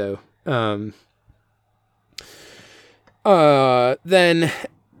connected. So then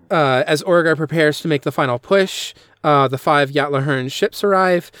as Orga prepares to make the final push, the 5 Yatlahern ships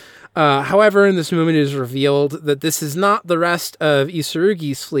arrive. However, in this moment it is revealed that this is not the rest of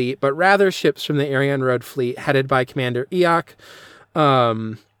Isurugi's fleet, but rather ships from the Ariane Road fleet headed by Commander Iok.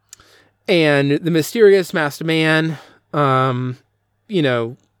 And the mysterious masked man,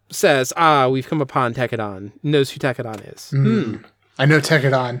 says, we've come upon Tekadon, knows who Tekadon is. I know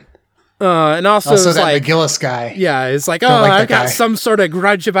Tekadon. And also that like, McGillis guy. Yeah, it's like, I've got some sort of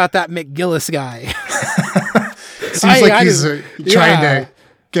grudge about that McGillis guy. Seems like he's trying to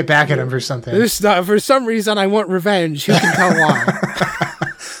get back at him for something. For some reason, I want revenge. Who can tell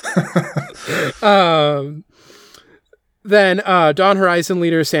why? Then Dawn Horizon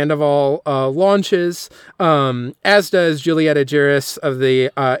leader Sandoval launches, as does Julieta Juris of the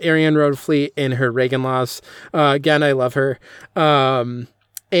Ariane Road fleet in her Reagan Laws. Again, I love her.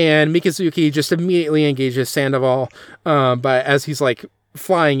 And Mikazuki just immediately engages Sandoval, but as he's like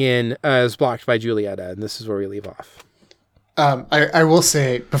flying in, is blocked by Julieta, and this is where we leave off. I will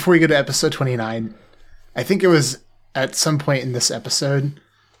say, before we go to episode 29, I think it was at some point in this episode,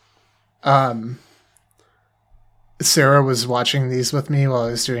 Sarah was watching these with me while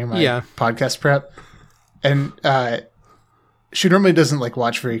I was doing my podcast prep. And she normally doesn't like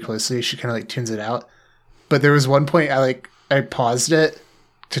watch very closely. She kind of like tunes it out. But there was one point I paused it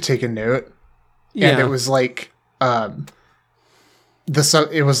to take a note. Yeah. And it was like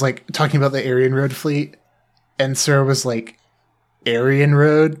it was like talking about the Ariane Road fleet. And Sarah was like, Ariane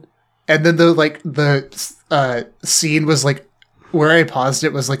Road? And then the scene was like, where I paused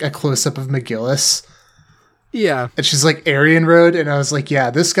it was like a close-up of McGillis. Yeah. And she's like, Ariane Road? And I was like,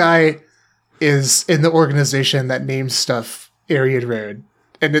 yeah, this guy is in the organization that names stuff Ariane Road.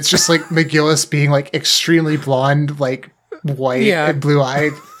 And it's just like McGillis being like extremely blonde, like white and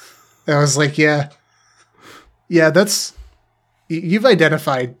blue-eyed. And I was like, yeah, that's... You've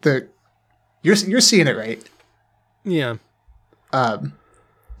identified you're seeing it right. Yeah.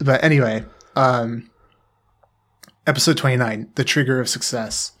 But anyway, episode 29, The Trigger of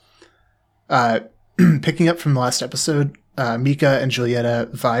Success. picking up from the last episode, Mika and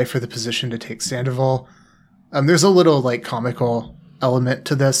Julieta vie for the position to take Sandoval. There's a little like comical element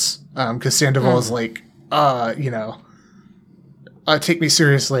to this, because Sandoval is like, take me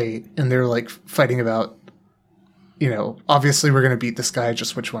seriously, and they're like fighting about, obviously we're gonna beat this guy.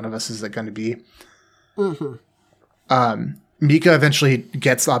 Just which one of us is it going to be? Mika eventually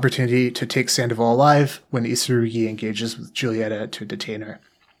gets the opportunity to take Sandoval alive when Isurugi engages with Julieta to detain her.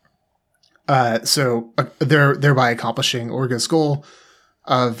 So thereby accomplishing Orga's goal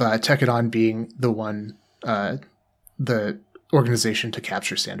of Tekadon being the one, the organization to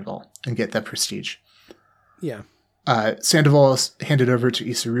capture Sandoval and get that prestige. Yeah. Sandoval is handed over to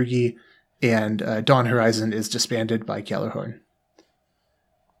Isurugi, and Dawn Horizon is disbanded by Gjallarhorn.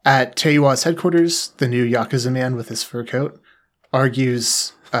 At Teiwa's headquarters, the new Yakuza man with his fur coat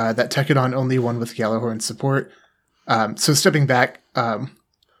argues that Tekadon only won with Gjallarhorn's support. So stepping back,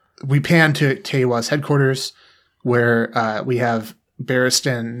 we pan to Teiwa's headquarters, where we have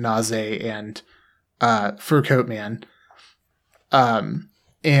Barristan, Naze, and Fur Coat Man. And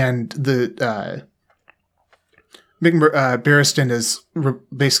the Barristan is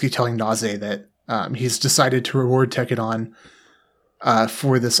basically telling Naze that he's decided to reward Tekadon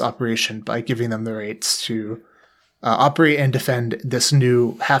for this operation by giving them the rights to operate and defend this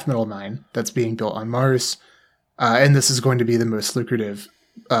new half-metal mine that's being built on Mars. And this is going to be the most lucrative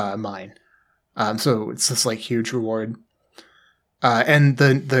mine. So it's this like huge reward. And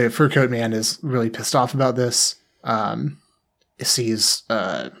the Fur Coat Man is really pissed off about this. Sees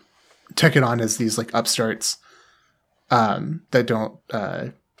Tekadon as these like upstarts that don't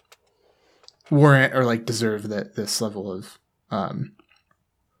warrant or like deserve this level of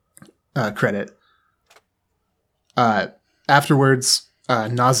credit. Afterwards,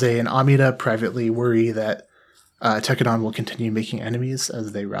 Naze and Amida privately worry that Tekadon will continue making enemies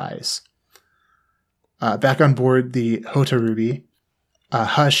as they rise. Back on board the Hota Ruby,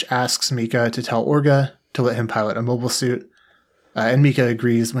 Hush asks Mika to tell Orga to let him pilot a mobile suit, and Mika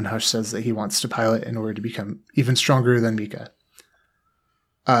agrees when Hush says that he wants to pilot in order to become even stronger than Mika.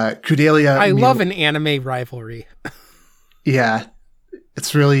 Kudelia... I love an anime rivalry. Yeah.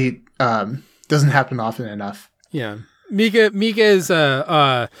 It's really... doesn't happen often enough. Yeah. Mika is...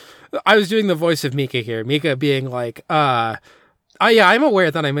 I was doing the voice of Mika here. Mika being like, yeah, I'm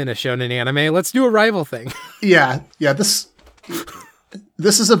aware that I'm in a shonen anime. Let's do a rival thing. Yeah. This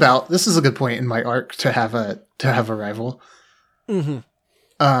is a good point in my arc to have a rival. Mm-hmm.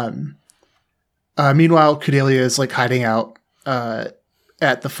 Meanwhile, Kudelia is like hiding out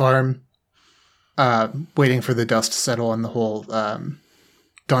at the farm, waiting for the dust to settle on the whole Dawn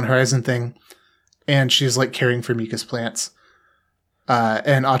Horizon thing, and she's like caring for Mika's plants.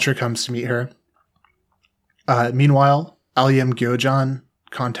 And Atra comes to meet her. Meanwhile, Aliam Gyojan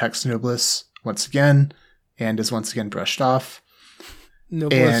contacts Nobliss once again and is once again brushed off.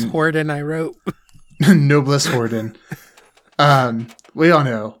 Nobliss Horden, I wrote. Nobliss Horden. We all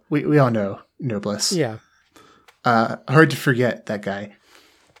know. We all know Nobliss. Yeah. Hard to forget that guy.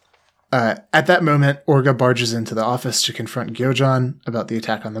 At that moment, Orga barges into the office to confront Gyojan about the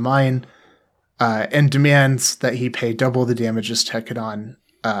attack on the mine, and demands that he pay double the damages Tekadon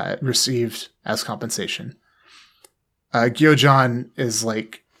received as compensation. Gyojan is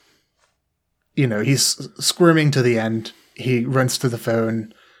like, he's squirming to the end. He runs to the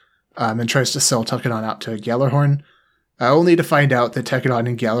phone and tries to sell Tekadon out to Gjallarhorn, only to find out that Tekadon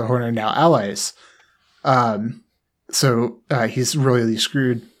and Gjallarhorn are now allies. So he's royally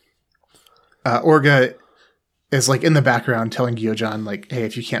screwed. Orga is like in the background telling Gyojan like, hey,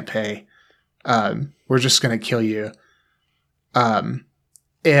 if you can't pay, we're just going to kill you. And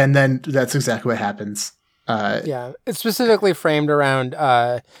then that's exactly what happens. Yeah, it's specifically framed around,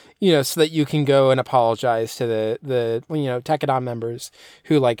 so that you can go and apologize to the Tekadon members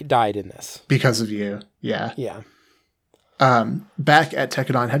who like died in this. Because of you. Yeah. Yeah. Back at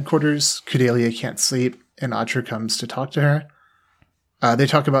Tekadon headquarters, Kudelia can't sleep and Atra comes to talk to her. They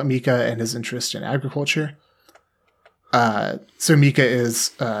talk about Mika and his interest in agriculture. So Mika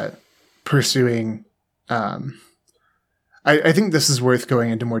is pursuing... I think this is worth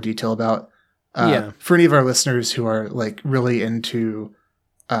going into more detail about. For any of our listeners who are like really into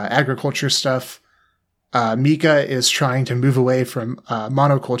agriculture stuff, Mika is trying to move away from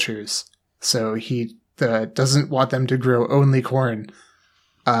monocultures. So he doesn't want them to grow only corn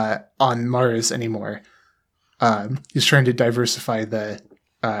on Mars anymore. He's trying to diversify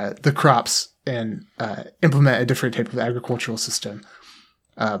the crops and implement a different type of agricultural system.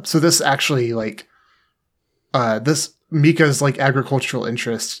 So this actually like this Mika's like agricultural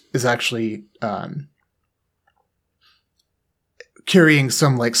interest is actually carrying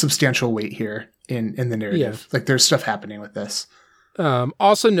some like substantial weight here in the narrative. Like there's stuff happening with this.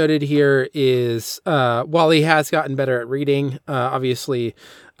 Also noted here is while he has gotten better at reading, obviously,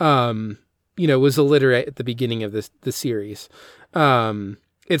 was illiterate at the beginning of the series.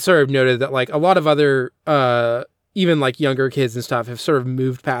 It's sort of noted that like a lot of other even like younger kids and stuff have sort of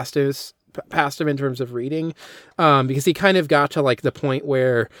moved past him in terms of reading, because he kind of got to like the point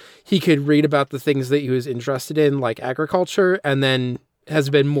where he could read about the things that he was interested in, like agriculture, and then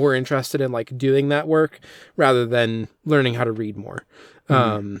has been more interested in like doing that work rather than learning how to read more.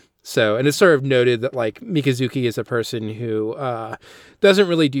 And it's sort of noted that like Mikazuki is a person who doesn't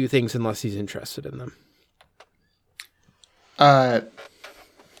really do things unless he's interested in them.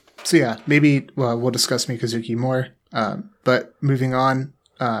 So yeah, maybe we'll discuss Mikazuki more. But moving on,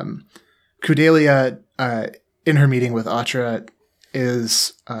 Kudelia, in her meeting with Atra,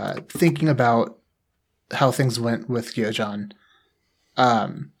 is thinking about how things went with Gyojan.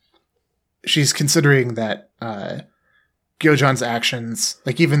 She's considering that Gyojan's actions,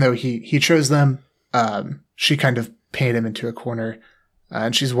 like even though he chose them, she kind of painted him into a corner,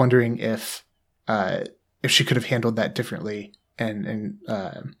 and she's wondering if she could have handled that differently and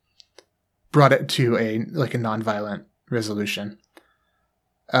brought it to a nonviolent resolution.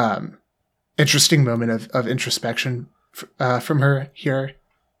 Interesting moment of introspection from her here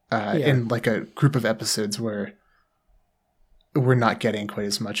in like a group of episodes where we're not getting quite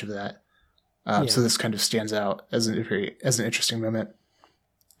as much of that. So this kind of stands out as an interesting moment.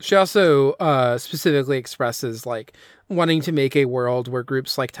 She also specifically expresses like wanting to make a world where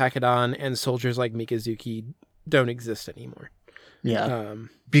groups like Takadon and soldiers like Mikazuki don't exist anymore. Yeah.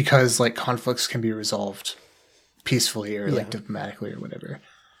 Because like conflicts can be resolved peacefully or like diplomatically or whatever.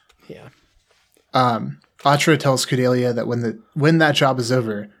 Yeah. Atra tells Kudelia that when that job is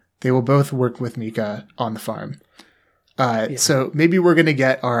over, they will both work with Mika on the farm. So maybe we're going to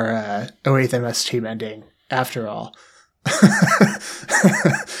get our 08th MS team ending after all.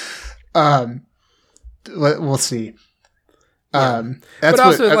 We'll see. But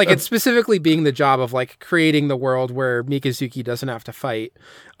also, it's specifically being the job of like creating the world where Mikazuki doesn't have to fight.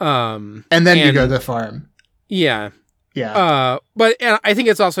 And then you go to the farm. Yeah. Yeah. But I think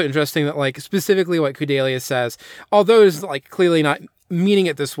it's also interesting that like specifically what Kudelia says, although it's like clearly not meaning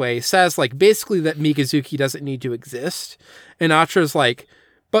it this way, says like basically that Mikazuki doesn't need to exist. And Atra's like,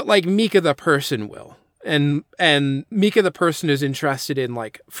 but like Mika the person will. And Mika the person is interested in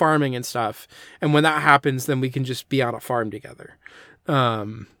like farming and stuff. And when that happens, then we can just be on a farm together.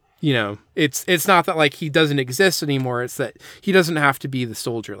 It's not that like he doesn't exist anymore. It's that he doesn't have to be the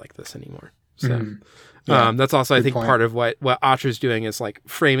soldier like this anymore. So that's also, I think, point. Part of what Atra's doing is like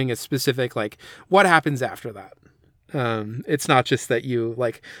framing a specific, like what happens after that. It's not just that you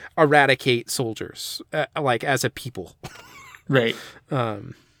like eradicate soldiers like as a people. Right.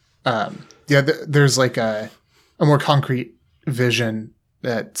 There's like a more concrete vision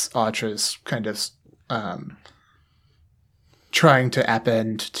that Atra's kind of trying to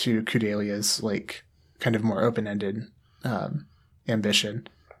append to Kudelia's like kind of more open-ended ambition.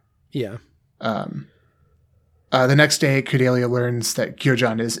 Yeah. The next day, Kudelia learns that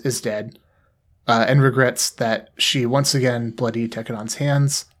Gyojan is dead, and regrets that she once again bloodied Tekadon's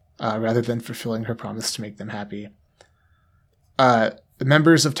hands rather than fulfilling her promise to make them happy. The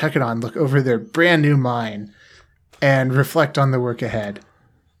members of Tekadon look over their brand new mine and reflect on the work ahead.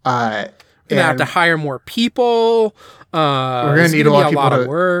 We're gonna have to hire more people. We're gonna need a lot of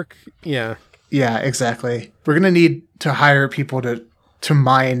work. Yeah. Yeah, exactly. We're gonna need to hire people to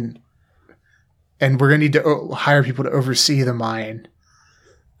mine, and we're gonna need to hire people to oversee the mine.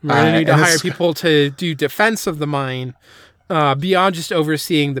 We're gonna need to hire people to do defense of the mine, beyond just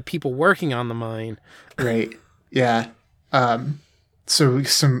overseeing the people working on the mine. Right. Yeah. So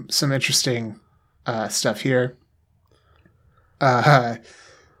some interesting stuff here.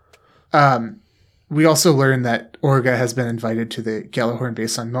 We also learn that Orga has been invited to the Gjallarhorn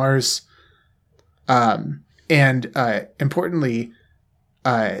base on Mars. And importantly,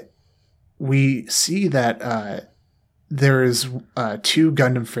 we see that there is 2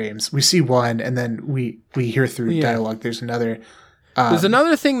 Gundam frames. We see one, and then we hear through dialogue there's another. There's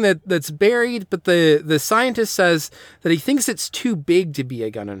another thing that's buried, but the scientist says that he thinks it's too big to be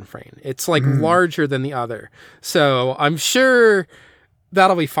a Gundam frame. It's like larger than the other. So I'm sure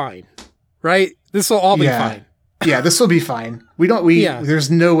that'll be fine, right? This will all be fine. Yeah, this will be fine.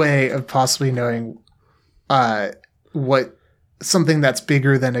 There's no way of possibly knowing what something that's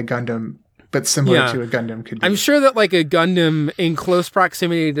bigger than a Gundam but similar to a Gundam could be. I'm sure that like a Gundam in close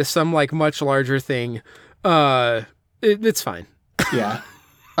proximity to some like much larger thing, it's fine. Yeah.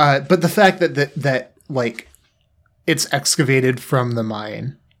 But the fact that like it's excavated from the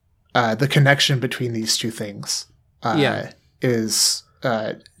mine, the connection between these two things is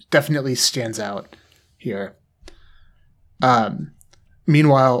definitely stands out here.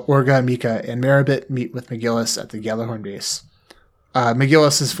 Meanwhile, Orga, Mika, and Maribit meet with McGillis at the Gjallarhorn base.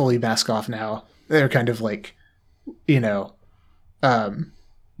 McGillis is fully mask off now. They're kind of like,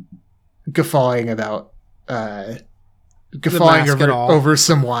 guffawing about over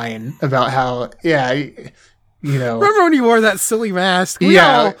some wine about how Remember when you wore that silly mask? We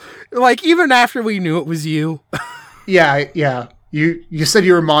all, like, even after we knew it was you. Yeah. You said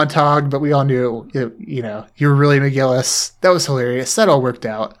you were Montag, but we all knew you were really McGillis. That was hilarious. That all worked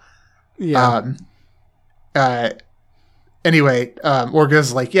out. Yeah. Anyway,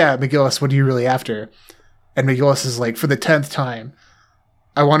 Orga's like, yeah, McGillis, what are you really after? And McGillis is like, for the 10th time,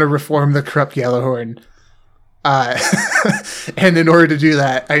 I want to reform the corrupt Gjallarhorn. And in order to do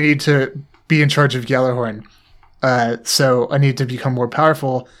that, I need to be in charge of Gjallarhorn. So I need to become more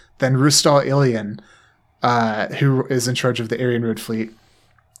powerful than Rustal Alien, who is in charge of the Aryan Road fleet.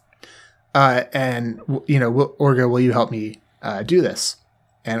 And Orga, will you help me do this?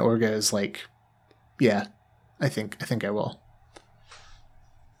 And Orga is like, yeah, I think I will.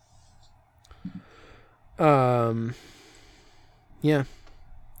 Yeah.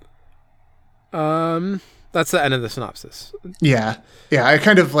 That's the end of the synopsis. Yeah. I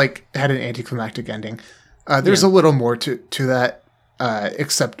kind of like had an anticlimactic ending. There's a little more to that,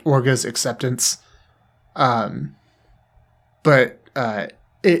 except Orga's acceptance. But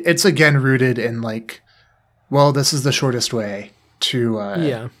it's again rooted in like, well, this is the shortest way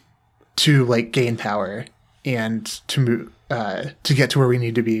to like gain power and to move to get to where we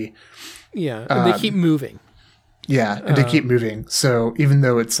need to be. Yeah, and they keep moving. Yeah, and to keep moving. So even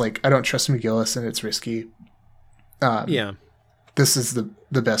though it's like I don't trust McGillis and it's risky, this is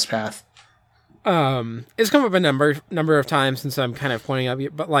the best path. It's come up a number of times since I'm kind of pointing out,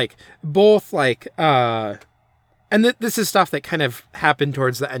 but like both like and this is stuff that kind of happened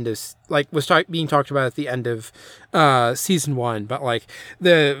towards the end of being talked about at the end of season 1, but like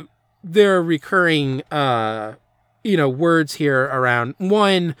there are recurring words here around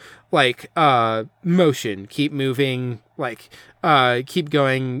one, like motion, keep moving, like keep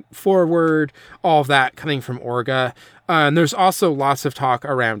going forward, all of that coming from Orga. And there's also lots of talk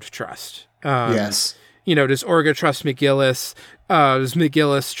around trust. Yes. Does Orga trust McGillis? Does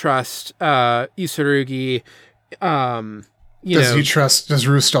McGillis trust Isurugi? Does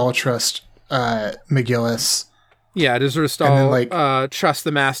Rustal trust McGillis? Yeah, does Rustal trust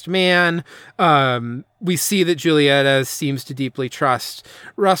the masked man? We see that Julieta seems to deeply trust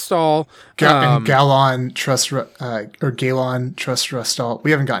Rustal. And Galon trusts Galon trusts Rustal.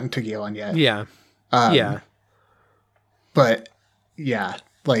 We haven't gotten to Galon yet. Yeah. But yeah,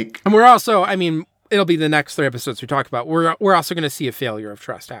 like, and we're also, it'll be the next 3 episodes we talk about. We're also going to see a failure of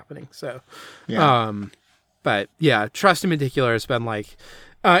trust happening. So, but yeah, trust in particular has been like,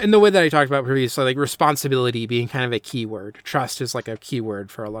 in the way that I talked about previously, like responsibility being kind of a key word. Trust is like a key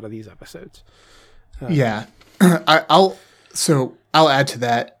word for a lot of these episodes. I'll add to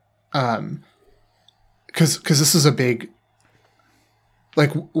that. Cause this is a big,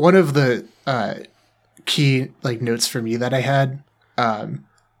 like one of the, key like notes for me that I had. The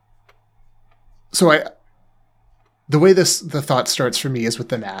way the thought starts for me is with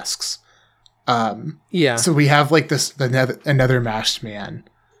the masks. So we have like another masked man,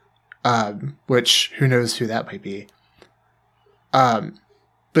 which who knows who that might be. But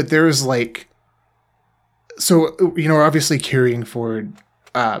there's like, we're obviously carrying forward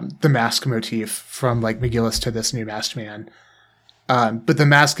the mask motif from like McGillis to this new masked man. But the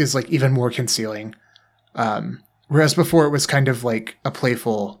mask is like even more concealing. Whereas before it was kind of like a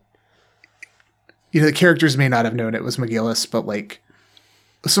playful, the characters may not have known it was McGillis, but like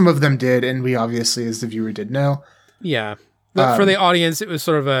some of them did. And we obviously, as the viewer, did know. Yeah. But for the audience, it was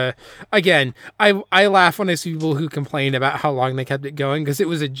sort of again, I laugh when I see people who complain about how long they kept it going because it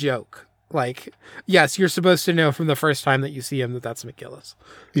was a joke. Like, yes, you're supposed to know from the first time that you see him that that's McGillis.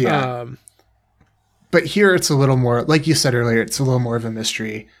 Yeah. But here it's a little more, like you said earlier, it's a little more of a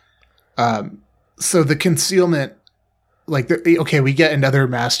mystery. So the concealment, like, we get another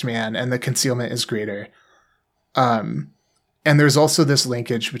masked man and the concealment is greater. And there's also this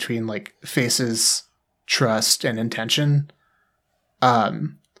linkage between like Face's trust and intention.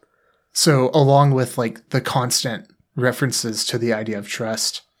 So along with like the constant references to the idea of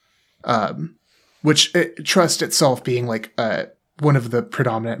trust, trust itself being like one of the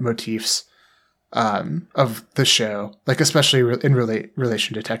predominant motifs of the show, like especially in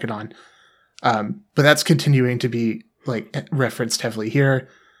relation to Tekkadan. But that's continuing to be like referenced heavily here.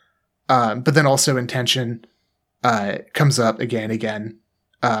 But then also intention comes up again and again.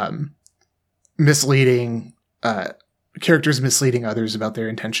 misleading characters misleading others about their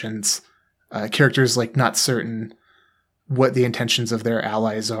intentions, characters like not certain what the intentions of their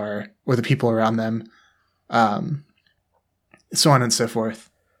allies are or the people around them, so on and so forth.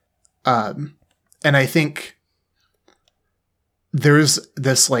 And I think there's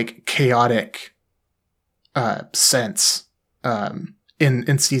this like chaotic sense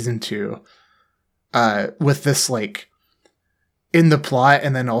in season 2 with this like in the plot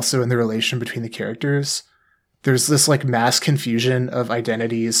and then also in the relation between the characters. There's this like mass confusion of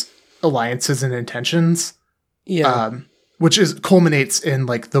identities, alliances, and intentions. Yeah. Which culminates in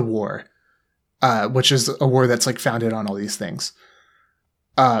like the war, which is a war that's like founded on all these things.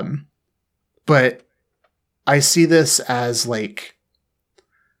 But I see this as like,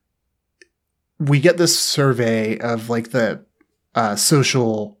 we get this survey of like the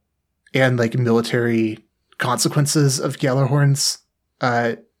social and like military consequences of Gjallarhorn's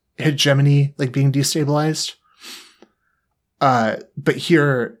hegemony, like being destabilized. But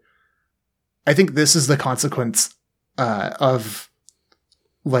here, I think this is the consequence of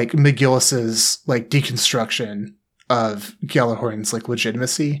like McGillis's like deconstruction of Gjallarhorn's like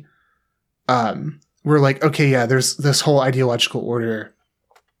legitimacy. We're like, okay, yeah, there's this whole ideological order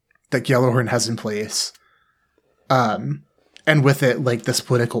that Gjallarhorn has in place. And with it, like this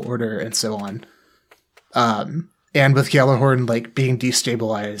political order and so on. And with Gjallarhorn like being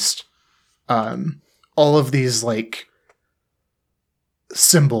destabilized, all of these like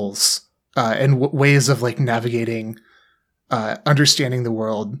symbols and ways of like navigating, understanding the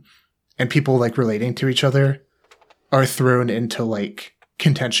world and people like relating to each other are thrown into like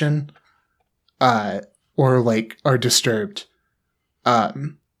contention, or like are disturbed.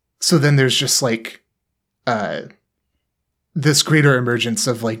 So then there's just like, this greater emergence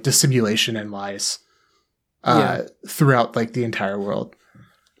of like dissimulation and lies, throughout like the entire world,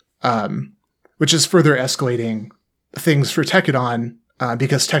 which is further escalating things for Tekkadan,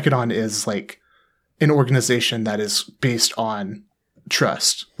 because Tekkadan is like an organization that is based on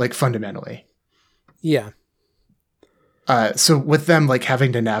trust, like fundamentally. Yeah. So with them like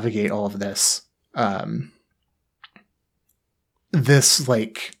having to navigate all of this, this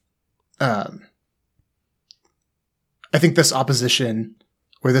like, I think this opposition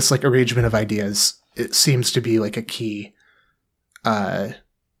or this like arrangement of ideas, it seems to be like a key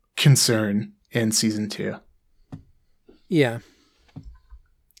concern in season 2. Yeah.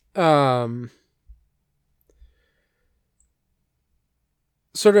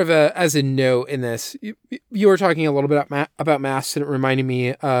 Sort of as a note in this, you were talking a little bit about masks, and it reminded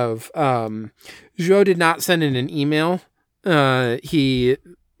me of Zhou did not send in an email. He,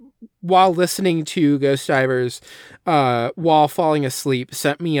 while listening to Ghost Divers, while falling asleep,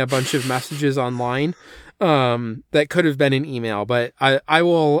 sent me a bunch of messages online that could have been an email, but I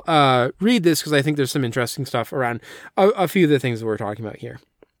will read this because I think there's some interesting stuff around a few of the things that we're talking about here.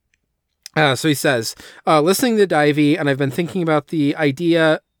 So he says, listening to Divey, and I've been thinking about the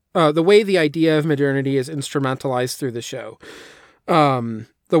way the idea of modernity is instrumentalized through the show. The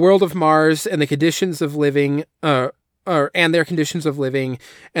world of Mars and the conditions of living, and their conditions of living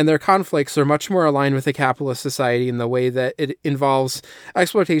and their conflicts are much more aligned with a capitalist society in the way that it involves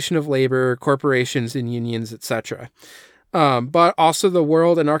exploitation of labor, corporations, and unions, etc. But also the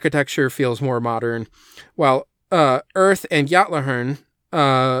world and architecture feels more modern, while Earth and Gjallarhorn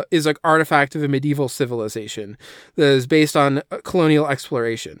is an artifact of a medieval civilization that is based on colonial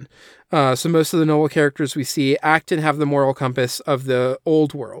exploration. So most of the noble characters we see act and have the moral compass of the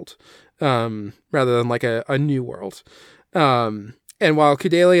old world, rather than like a new world. And while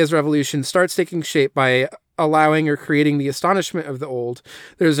Kudelia's revolution starts taking shape by allowing or creating the astonishment of the old,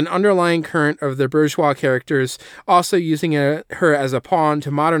 there's an underlying current of the bourgeois characters also using her as a pawn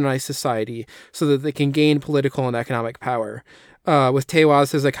to modernize society so that they can gain political and economic power. With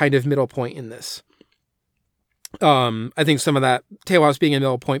Teiwaz as a kind of middle point in this. I think some of that, Teiwaz being a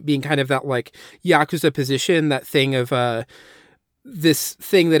middle point, being kind of that like Yakuza position, that thing of this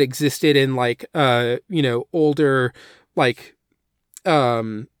thing that existed in like older, like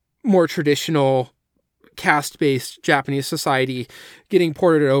more traditional caste-based Japanese society getting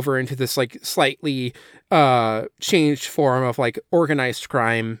ported over into this like slightly changed form of like organized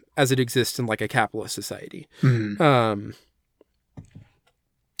crime as it exists in like a capitalist society. Mm-hmm.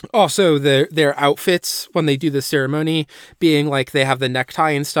 Also, their outfits when they do the ceremony being like they have the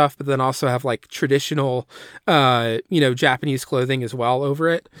necktie and stuff, but then also have like traditional, Japanese clothing as well over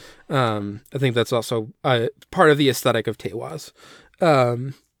it. I think that's also part of the aesthetic of Teiwaz.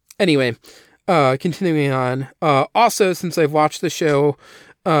 Anyway, continuing on. Also, since I've watched the show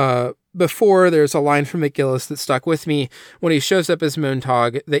before, there's a line from McGillis that stuck with me when he shows up as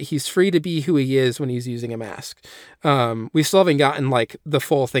Montag, that he's free to be who he is when he's using a mask. We still haven't gotten like the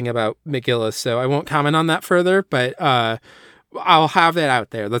full thing about McGillis, so I won't comment on that further, but I'll have that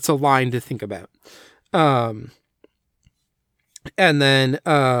out there. That's a line to think about. And then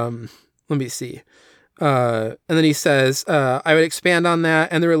let me see. And then he says, I would expand on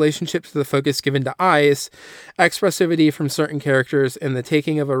that and the relationship to the focus given to eyes, expressivity from certain characters, and the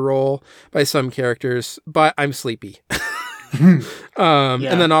taking of a role by some characters, but I'm sleepy. And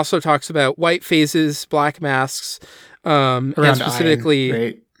then also talks about white phases, black masks, and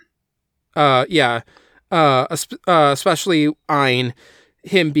specifically, Ein, right? Especially Ein,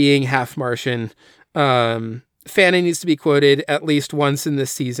 him being half Martian. Fanning needs to be quoted at least once in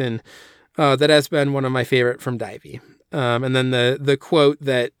this season. That has been one of my favorite from Divey. And then the quote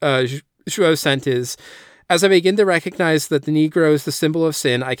that Zhuo sent is, as I begin to recognize that the Negro is the symbol of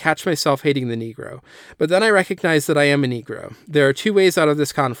sin, I catch myself hating the Negro. But then I recognize that I am a Negro. There are two ways out of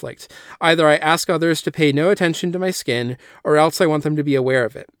this conflict. Either I ask others to pay no attention to my skin, or else I want them to be aware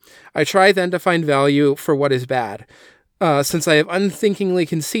of it. I try then to find value for what is bad. Since I have unthinkingly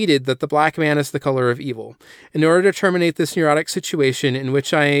conceded that the black man is the color of evil. In order to terminate this neurotic situation in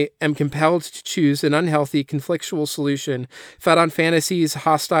which I am compelled to choose an unhealthy, conflictual solution fed on fantasies,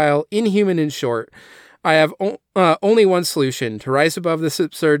 hostile, inhuman, in short, I have only one solution: to rise above this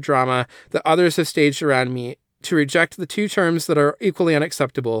absurd drama that others have staged around me, to reject the two terms that are equally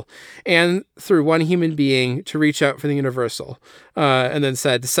unacceptable, and through one human being to reach out for the universal. And then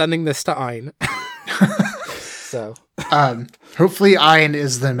said, sending this to Ein. So... hopefully Ein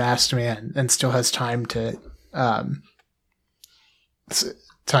is the masked man and still has time to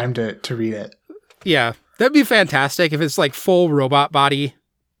read it. Yeah, that'd be fantastic if it's like full robot body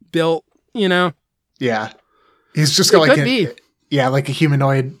built, you know? Yeah. He's just got like a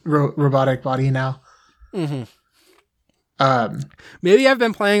humanoid robotic body now. Mm-hmm. Maybe I've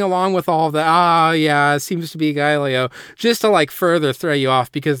been playing along with all of the, it seems to be Galileo, just to like further throw you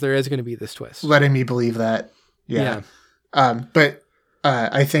off because there is going to be this twist. Letting me believe that. Yeah. But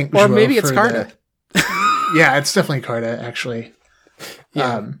I think... Or maybe it's Carta. Yeah, it's definitely Carta, actually.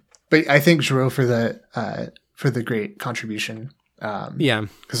 Yeah. But I think Giroux for the great contribution.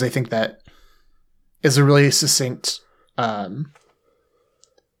 Because I think that is a really succinct, other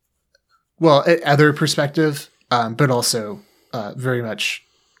perspective, but also very much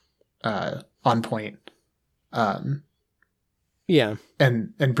on point. And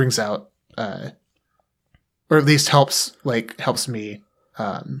brings out... or at least helps me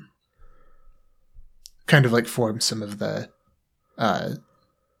kind of like form some of the tie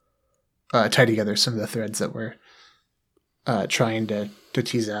together some of the threads that we're trying to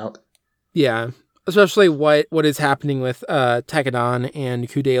tease out. Yeah, especially what is happening with Tekadon and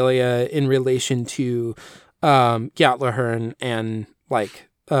Kudelia in relation to Gatlahern and like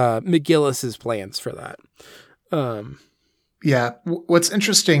McGillis's plans for that. What's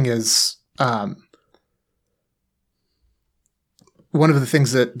interesting is one of the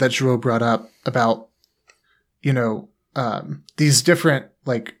things that Giroux brought up about, these different,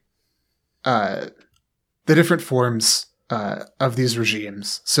 the different forms of these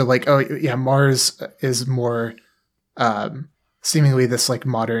regimes. So, Mars is more seemingly this,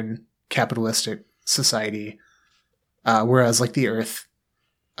 modern capitalistic society, whereas, the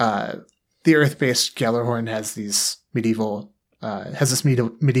Earth-based Gjallarhorn has these medieval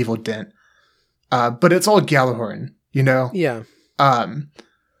dent. But it's all Gjallarhorn, Yeah.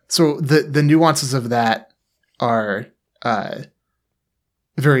 So the nuances of that are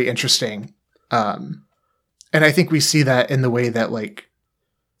very interesting. And I think we see that in the way that now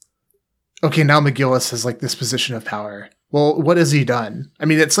McGillis has this position of power. Well, what has he done? I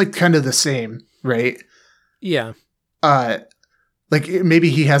mean, it's kind of the same, right? Yeah. Maybe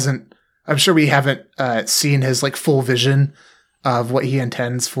he hasn't, I'm sure we haven't seen his full vision of what he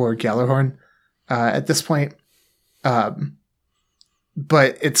intends for Gjallarhorn at this point.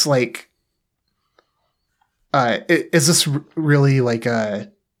 But it's is this really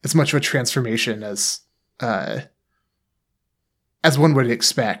as much of a transformation as one would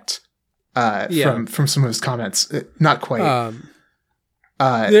expect from some of his comments? Not quite.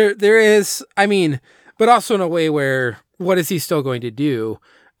 There is, but also in a way where what is he still going to do?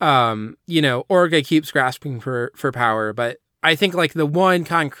 Orga keeps grasping for power, but I think the one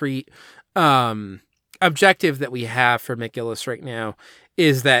concrete objective that we have for McGillis right now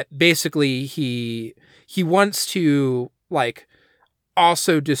is that basically he wants to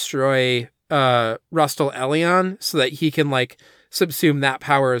also destroy Rustal Elion so that he can subsume that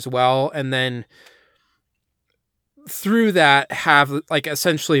power as well, and then through that have like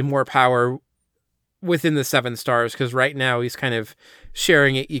essentially more power within the 7 stars, because right now he's kind of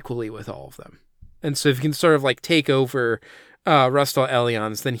sharing it equally with all of them. And so if you can sort of like take over Rustal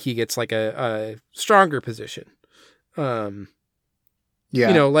Elion's, then he gets like a stronger position. Yeah.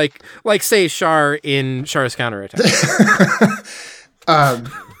 You know, like say Char in Char's counterattack.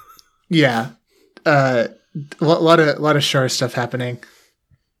 Yeah. A lot of Char stuff happening.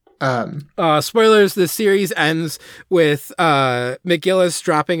 Spoilers, the series ends with McGillis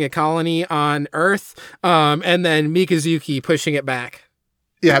dropping a colony on Earth, and then Mikazuki pushing it back.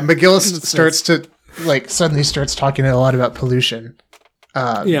 Yeah, McGillis suddenly starts talking a lot about pollution.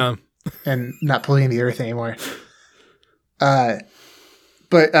 Yeah. And not polluting the Earth anymore. But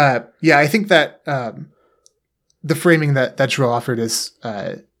I think that the framing that Drill offered is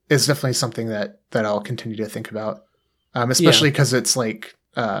definitely something that I'll continue to think about, especially because it's like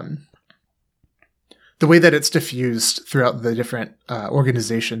the way that it's diffused throughout the different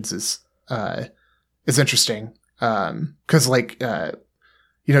organizations is interesting. Because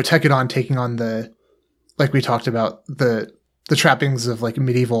Tekadon taking on like we talked about, the trappings of like a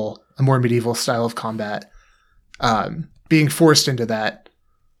more medieval style of combat, being forced into that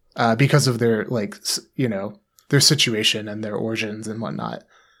because of their their situation and their origins and whatnot.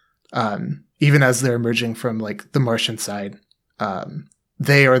 Even as they're emerging from like the Martian side,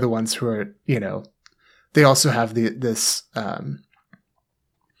 they are the ones who are, they also have these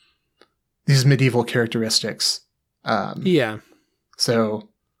medieval characteristics. So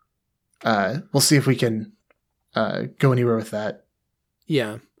we'll see if we can go anywhere with that.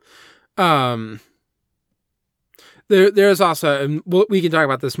 Yeah. There's also, and we can talk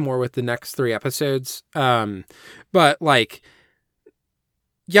about this more with the next 3 episodes. But like,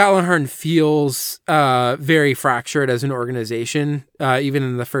 Gjallarhorn feels very fractured as an organization, even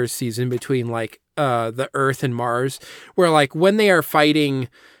in the first season between like the Earth and Mars, where like when they are fighting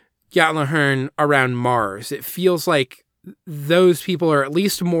Gjallarhorn around Mars, it feels like those people are at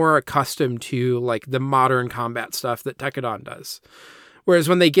least more accustomed to like the modern combat stuff that Tekadon does. Whereas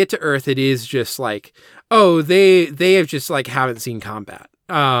when they get to Earth, it is just like, oh, they have just like haven't seen combat.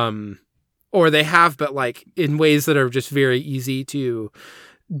 Or they have, but like in ways that are just very easy to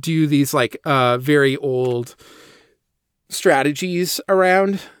do these like very old strategies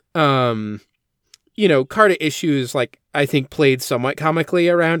around. Carta Issues, like, I think played somewhat comically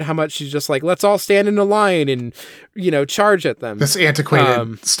around how much she's just like, let's all stand in a line and, charge at them. This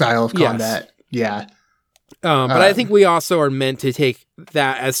antiquated style of combat. Yes. Yeah. But I think we also are meant to take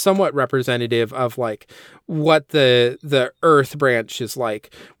that as somewhat representative of like what the Earth branch is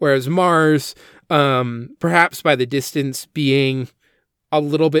like. Whereas Mars, perhaps by the distance being a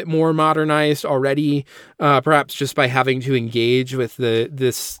little bit more modernized already, perhaps just by having to engage with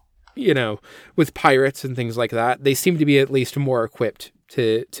with pirates and things like that, they seem to be at least more equipped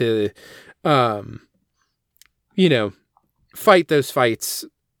to fight those fights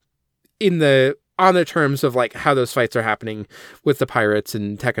on the terms of like how those fights are happening with the pirates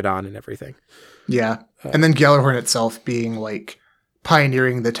and Tekadon and everything. Yeah. And then Gjallarhorn itself being like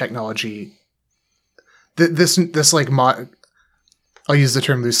pioneering the technology. This like I'll use the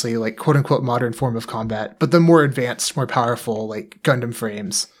term loosely, like quote unquote modern form of combat, but the more advanced, more powerful, like Gundam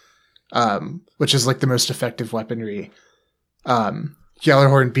frames, which is like the most effective weaponry.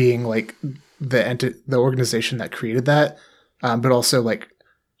 Gjallarhorn being like the organization that created that, but also like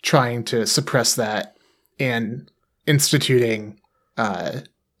trying to suppress that and instituting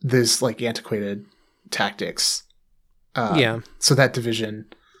these like antiquated tactics. So that division,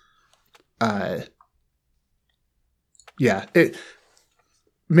 it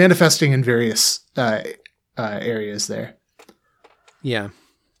manifesting in various areas there. Yeah.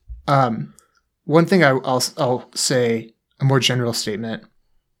 One thing I'll say, a more general statement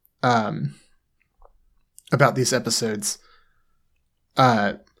about these episodes.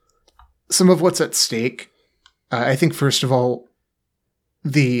 Some of what's at stake, I think, first of all,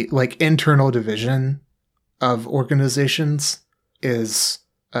 the like internal division of organizations is,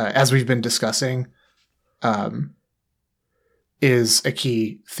 as we've been discussing, is a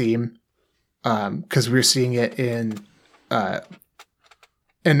key theme, because we're seeing it in, and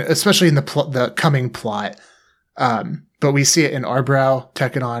especially in the coming plot, but we see it in Arbrow,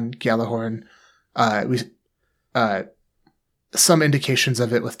 Tekadon, Gjallarhorn, some indications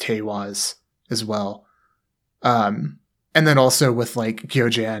of it with Teiwaz as well. And then also with like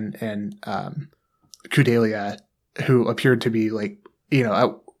Gyojan and Kudelia, who appeared to be like,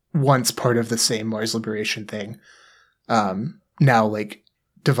 at once part of the same Mars Liberation thing, now like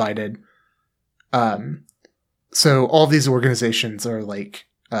divided. So all these organizations are like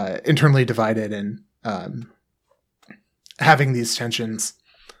internally divided and having these tensions.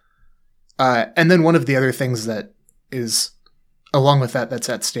 And then one of the other things that is along with that's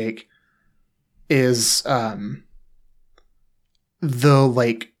at stake is the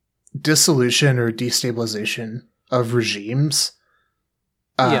like dissolution or destabilization of regimes.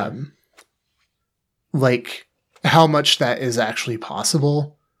 Like how much that is actually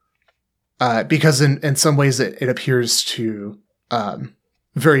possible. Because in some ways it appears to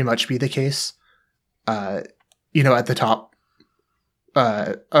very much be the case. You know, at the top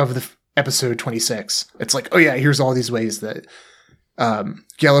of the episode 26, it's like, oh yeah, here's all these ways that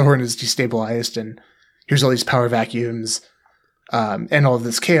Gjallarhorn is destabilized, and here's all these power vacuums, and all of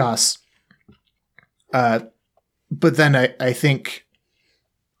this chaos. But then I think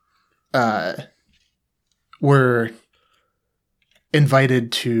we're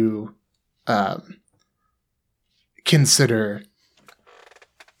invited to consider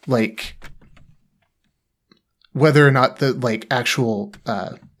like whether or not the like actual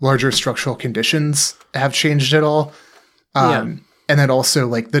larger structural conditions have changed at all. And then also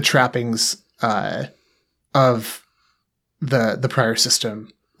like the trappings of the prior system,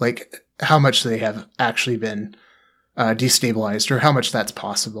 like how much they have actually been destabilized, or how much that's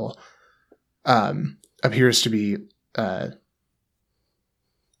possible, appears to be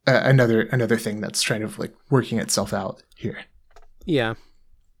another thing that's kind of like working itself out here. Yeah.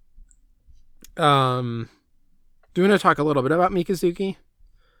 Do you want to talk a little bit about Mikazuki?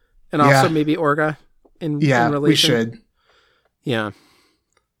 And also maybe Orga in relation? We should. Yeah.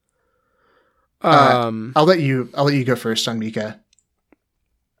 I'll let you go first on Mika.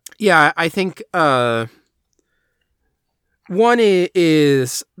 Yeah, I think one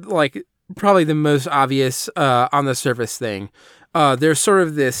is like probably the most obvious on the surface thing. There's sort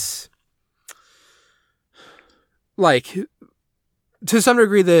of this like, to some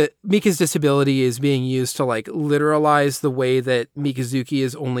degree, the Mika's disability is being used to like literalize the way that Mikazuki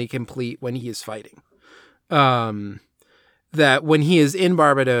is only complete when he is fighting. That when he is in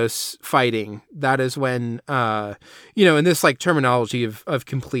Barbados fighting, that is when, you know, and this like terminology of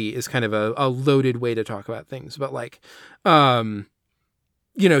complete is kind of a loaded way to talk about things, but like, you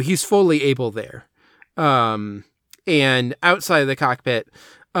know, he's fully able there. And outside of the cockpit,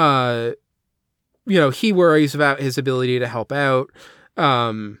 you know, he worries about his ability to help out.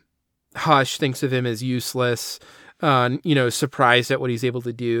 Hush thinks of him as useless, you know, surprised at what he's able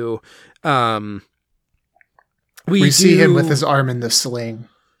to do. We see him with his arm in the sling.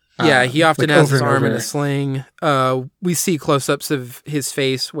 Yeah, he often like has his arm in the sling. We see close-ups of his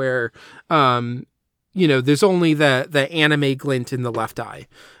face where, you know, there's only the anime glint in the left eye.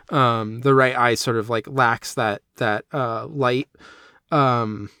 The right eye sort of like lacks that light.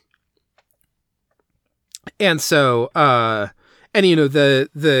 And so, and you know,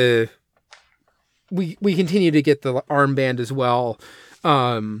 we continue to get the armband as well,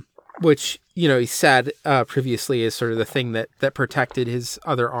 which, you know, he said previously is sort of the thing that protected his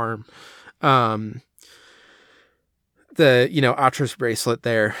other arm. The, you know, Atros bracelet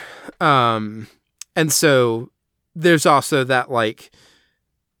there. And so there's also that like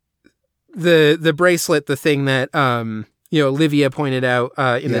the bracelet, the thing that, you know, Olivia pointed out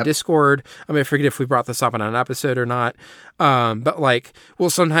in the Discord. I mean, I forget if we brought this up on an episode or not. But like, we'll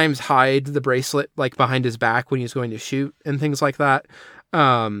sometimes hide the bracelet like behind his back when he's going to shoot and things like that.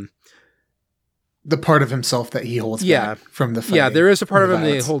 The part of himself that he holds back from the fighting. Yeah, there is a part of him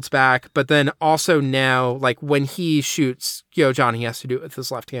that he holds back, but then also now, like when he shoots Gyo-John, he has to do it with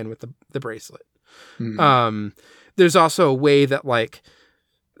his left hand with the bracelet. There's also a way that like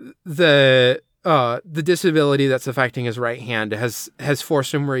the disability that's affecting his right hand has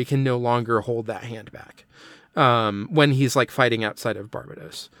forced him where he can no longer hold that hand back when he's like fighting outside of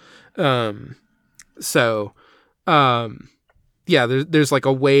Barbados. Yeah, there's like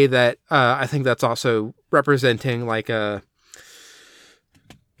a way that I think that's also representing like an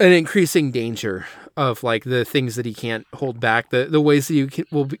increasing danger of like the things that he can't hold back, the ways that you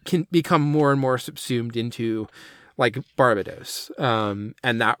can become more and more subsumed into like Barbados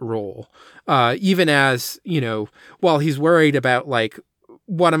and that role. Even as, you know, while he's worried about like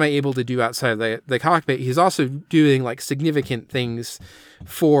what am I able to do outside of the cockpit, he's also doing like significant things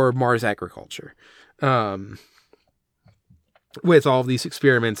for Mars agriculture. With all of these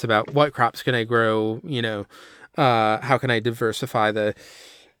experiments about what crops can I grow, you know, how can I diversify the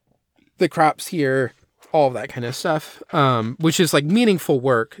crops here, all of that kind of stuff, which is like meaningful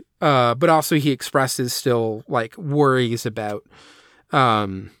work. But also he expresses still like worries about,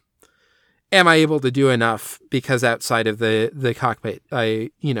 am I able to do enough? Because outside of the cockpit, I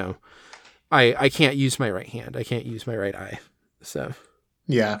can't use my right hand. I can't use my right eye. So,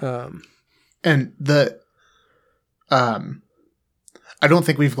 yeah. And I don't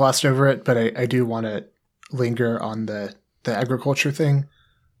think we've glossed over it, but I do want to linger on the agriculture thing.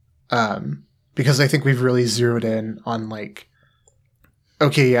 Because I think we've really zeroed in on like,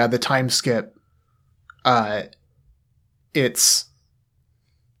 okay, yeah, the time skip,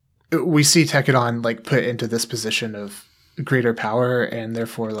 we see Tekadon like put into this position of greater power and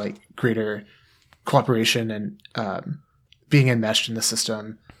therefore like greater cooperation and being enmeshed in the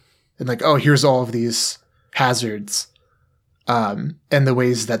system, and like, oh, here's all of these hazards, and the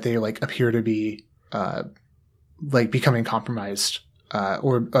ways that they like appear to be like becoming compromised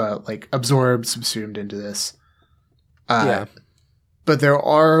or like absorbed, subsumed into this. Yeah. But there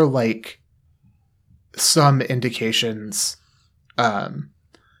are like some indications. I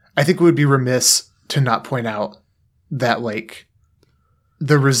think it would be remiss to not point out that like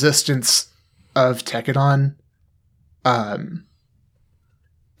the resistance of Tekadon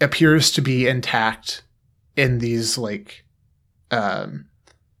appears to be intact in these like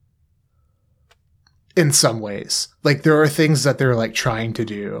in some ways. Like there are things that they're like trying to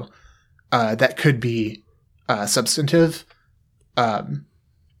do that could be substantive.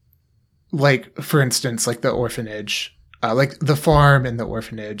 Like for instance, like the orphanage, like the farm and the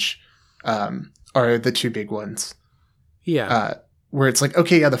orphanage are the two big ones. Yeah. Where it's like,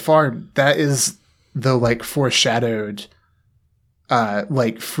 okay, yeah, the farm, that is the like foreshadowed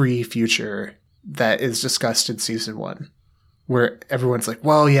like free future that is discussed in season 1, where everyone's like,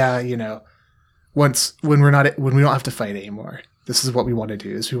 well, yeah, you know, when we don't have to fight anymore, this is what we want to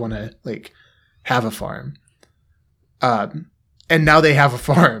do, is we want to like have a farm. And now they have a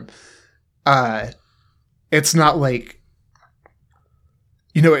farm. It's not like,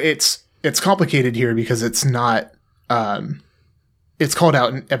 you know, it's complicated here because it's not, it's called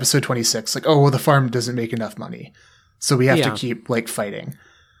out in episode 26, like, oh, well, the farm doesn't make enough money, so we have to keep like fighting.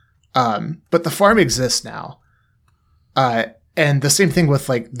 But the farm exists now. And the same thing with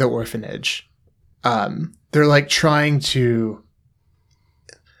like the orphanage. They're like trying to,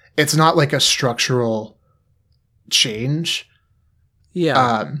 it's not like a structural change.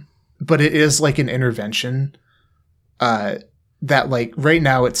 Yeah. But it is like an intervention, that like right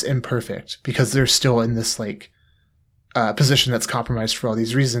now it's imperfect because they're still in this like, position that's compromised for all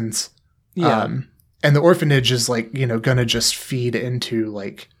these reasons. Yeah. And the orphanage is like, you know, gonna just feed into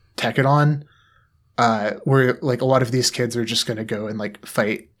like Tekadon, where like a lot of these kids are just gonna go and like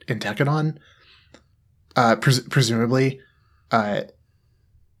fight in Tekadon, presumably.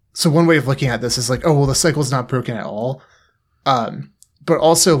 So one way of looking at this is like, oh, well, the cycle's not broken at all. But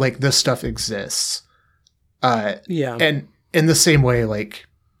also like this stuff exists. Yeah. And in the same way, like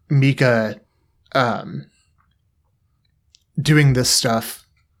Mika, doing this stuff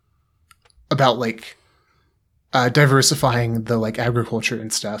about like diversifying the like agriculture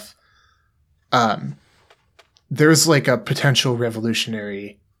and stuff, there's like a potential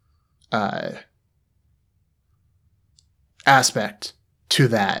revolutionary aspect to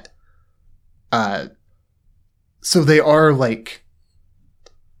that. So they are like,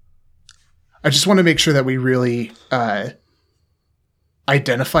 I just want to make sure that we really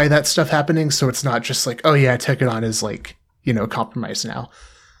identify that stuff happening, so it's not just like, oh yeah, Tekadon is like, you know, compromised now.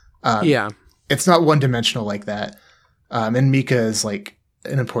 Yeah. It's not one-dimensional like that. And Mika is like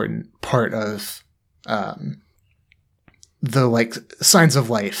an important part of the like signs of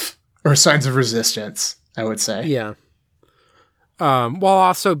life or signs of resistance, I would say. Yeah. While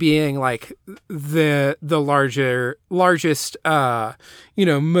also being like the largest, you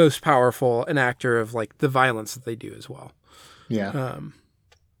know, most powerful enactor of like the violence that they do as well. Yeah.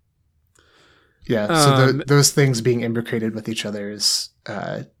 So those things being imbricated with each other is,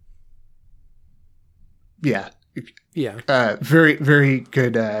 very, very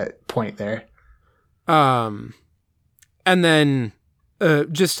good point there. And then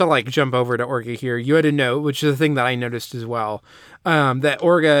just to like jump over to Orga here, you had a note, which is a thing that I noticed as well, that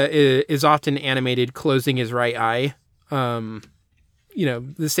Orga is often animated closing his right eye. You know,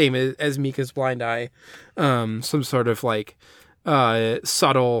 the same as Mika's blind eye. Some sort of like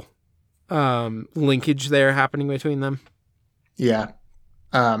subtle linkage there happening between them. Yeah.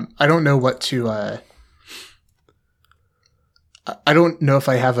 I don't know what to... I don't know if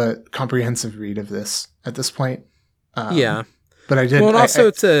I have a comprehensive read of this at this point. Yeah. But I did... Well, and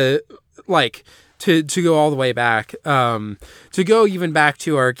also to go all the way back, to go even back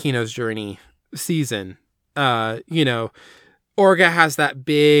to our Kino's Journey season, you know, Orga has that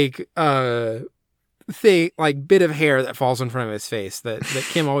big thing, like bit of hair that falls in front of his face that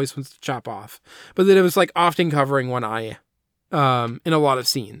Kim always wants to chop off, but that it was like often covering one eye in a lot of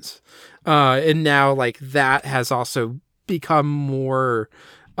scenes. And now like that has also become more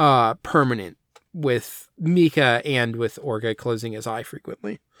permanent with Mika and with Orga closing his eye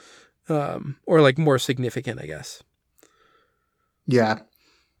frequently. Or like more significant, I guess. Yeah.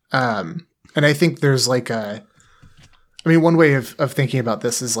 And I think there's like one way of thinking about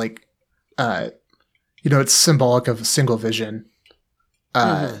this is like, it's symbolic of a single vision,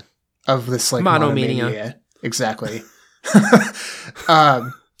 of this like monomania. Exactly.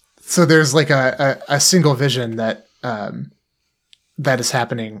 So there's like a single vision that is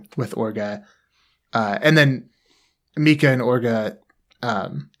happening with Orga, and then Mika and Orga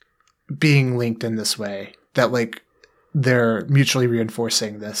being linked in this way, that like they're mutually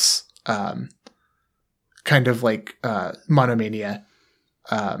reinforcing this kind of like monomania,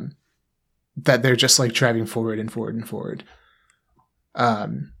 that they're just like driving forward and forward and forward.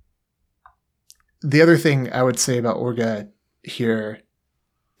 The other thing I would say about Orga here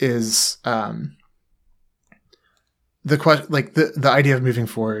is the idea of moving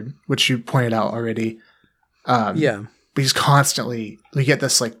forward, which you pointed out already. But he's constantly, we get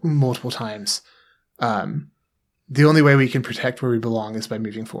this like multiple times. The only way we can protect where we belong is by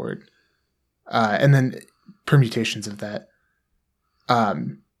moving forward. And then permutations of that.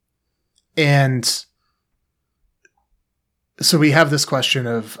 And so we have this question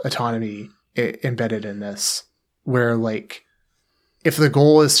of autonomy embedded in this, where like, if the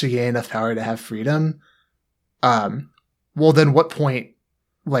goal is to gain enough power to have freedom, well, then what point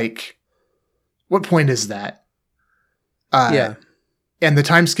is that? And the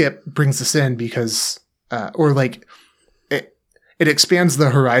time skip brings us in because, it expands the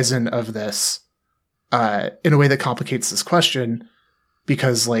horizon of this, in a way that complicates this question,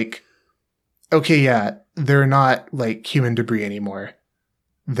 because like, okay, yeah, they're not like human debris anymore.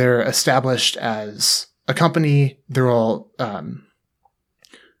 They're established as a company. They're all,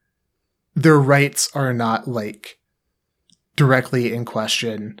 their rights are not like directly in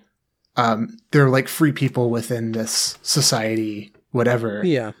question. They're like free people within this society, whatever.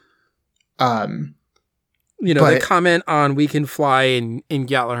 Yeah. They comment on we can fly in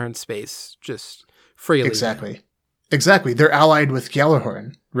Gjallarhorn space just freely. Exactly. They're allied with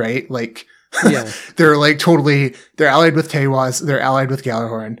Gjallarhorn, right? Like, yeah. they're like they're allied with Tewaz, they're allied with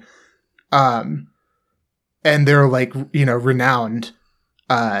Gjallarhorn. And they're like, renowned,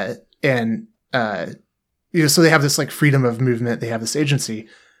 and so they have this like freedom of movement, they have this agency,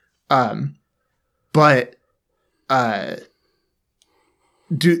 but are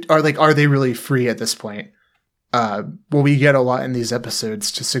they really free at this point? Well, we get a lot in these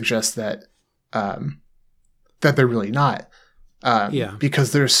episodes to suggest that that they're really not,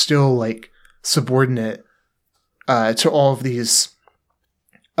 because they're still like subordinate to all of these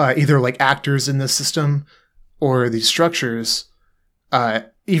either like actors in the system or these structures,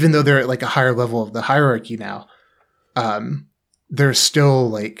 even though they're at like a higher level of the hierarchy now. They're still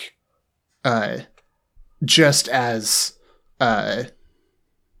like just as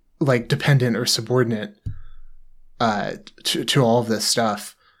like dependent or subordinate to all of this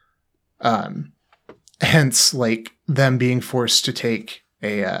stuff. Hence like them being forced to take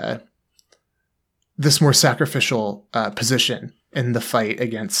this more sacrificial position in the fight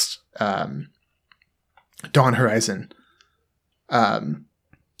against Dawn Horizon. And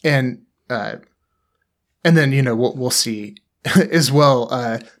then, we'll see as well,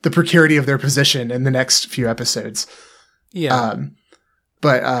 the precarity of their position in the next few episodes. Yeah.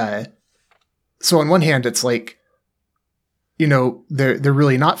 So on one hand, it's like, they're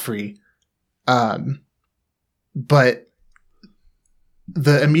really not free. But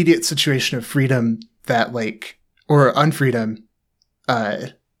the immediate situation of freedom that like, or unfreedom,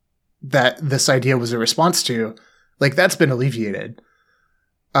 that this idea was a response to, like, that's been alleviated.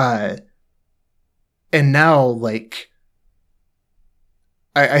 And now, like,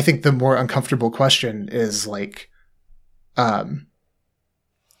 I think the more uncomfortable question is like,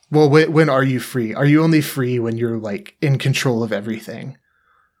 well, when are you free? Are you only free when you're like in control of everything?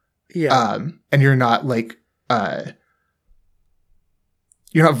 Yeah. And you're not like,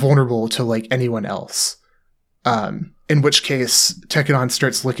 you're not vulnerable to like anyone else. In which case Tekkanon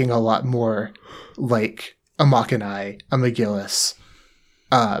starts looking a lot more like a Makanai, a McGillis,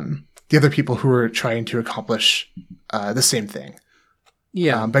 the other people who are trying to accomplish the same thing.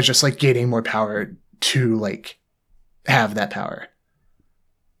 Yeah. By just like gaining more power to like have that power.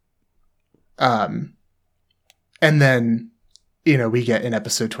 And then, we get in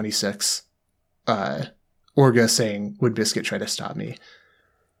episode 26, Orga saying, "Would Biscuit try to stop me?"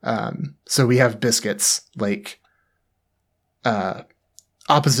 So we have Biscuit's like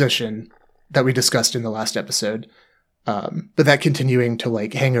opposition that we discussed in the last episode, but that continuing to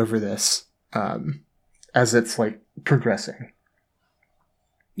like hang over this as it's like progressing.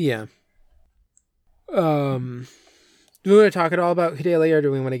 Yeah. Do we want to talk at all about Kudelia, or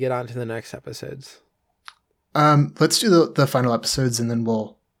do we want to get on to the next episodes? Let's do the final episodes, and then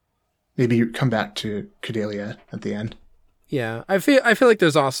we'll maybe come back to Kudelia at the end. Yeah, I feel like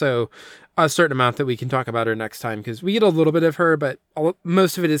there's also a certain amount that we can talk about her next time, because we get a little bit of her, but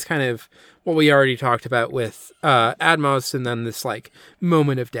most of it is kind of what we already talked about with Atmos, and then this like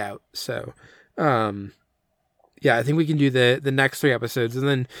moment of doubt. So, yeah, I think we can do the next 3 episodes and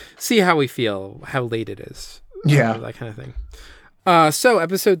then see how we feel, how late it is. Yeah, that kind of thing. So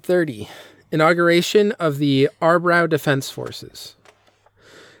episode 30, inauguration of the Arbrow Defense Forces.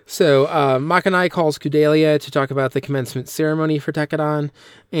 So Makanai calls Kudelia to talk about the commencement ceremony for Tekkadan,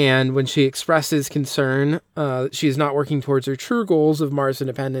 and when she expresses concern she is not working towards her true goals of Mars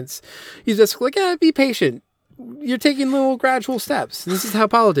independence, he's just like, be patient. You're taking little gradual steps. This is how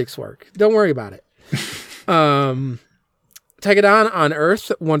politics work. Don't worry about it. Tekkadan on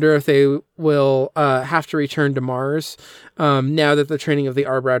Earth wonder if they will have to return to Mars now that the training of the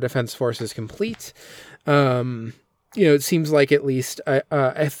Arbrow Defense Force is complete. It seems like at least, I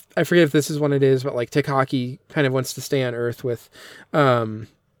forget if this is what it is, but like Takaki kind of wants to stay on Earth with, why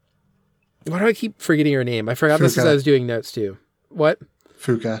do I keep forgetting her name? I forgot Fuka. This as I was doing notes too. What?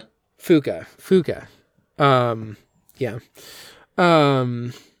 Fuka. Yeah.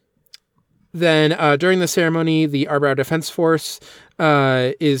 Then during the ceremony, the Arbrow Defense Force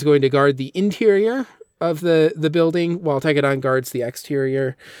is going to guard the interior of the building while Tekkadan guards the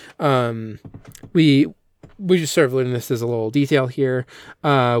exterior. We just sort of learned this as a little detail here.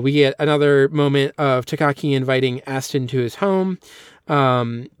 We get another moment of Takaki inviting Aston to his home.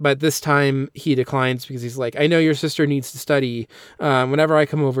 But this time he declines because he's like, I know your sister needs to study. Whenever I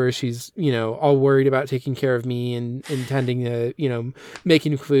come over, she's, all worried about taking care of me and tending to,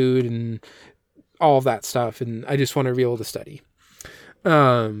 making food and all of that stuff. And I just want her to be able to study.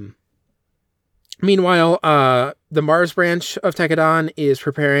 Meanwhile, the Mars branch of Tekkadan is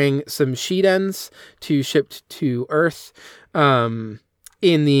preparing some Shidens to ship to Earth.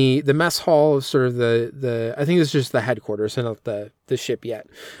 In the mess hall of sort of the I think it's just the headquarters and not the ship yet.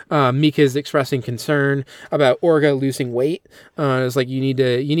 Mika is expressing concern about Orga losing weight. It's like you need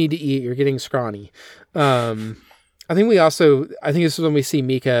to eat. You're getting scrawny. I think this is when we see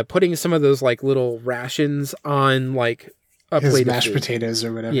Mika putting some of those like little rations on like a his plate mashed of food. Potatoes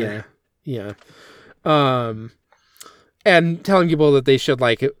or whatever. Yeah. And telling people that they should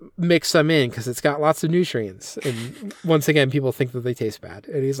like mix them in because it's got lots of nutrients. And once again, people think that they taste bad.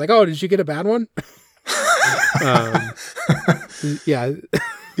 And he's like, "Oh, did you get a bad one?" Yeah.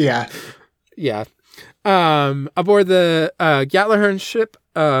 Aboard the Gatlerhorn ship.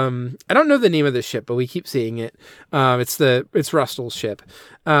 I don't know the name of the ship, but we keep seeing it. It's Rustel's ship.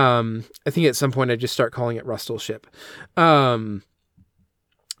 I think at some point I just start calling it Rustel's ship.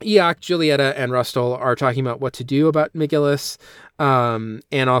 Eok, Julieta, and Rustel are talking about what to do about McGillis,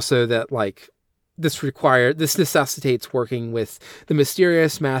 and also that like this necessitates working with the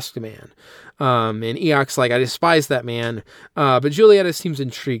mysterious masked man. And Eok's like, I despise that man, but Julieta seems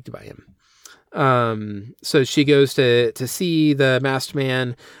intrigued by him. So she goes to see the masked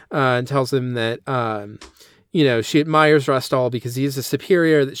man and tells him that she admires Rustal because he is a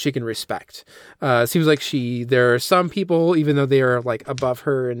superior that she can respect. It seems like there are some people, even though they are like above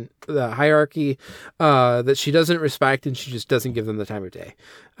her in the hierarchy, that she doesn't respect, and she just doesn't give them the time of day.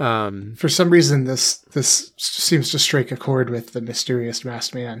 For some reason, this seems to strike a chord with the mysterious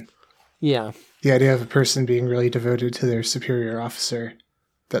masked man. Yeah. The idea of a person being really devoted to their superior officer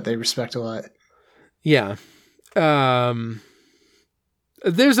that they respect a lot. Yeah. We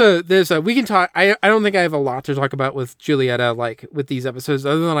can talk. I don't think I have a lot to talk about with Julieta, like with these episodes,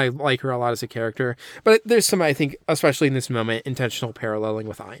 other than I like her a lot as a character. But there's some, I think, especially in this moment, intentional paralleling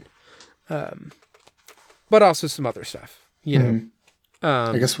with Ein. But also some other stuff,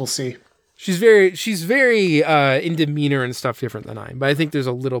 I guess we'll see. She's very in demeanor and stuff different than Ein, but I think there's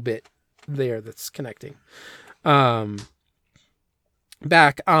a little bit there that's connecting.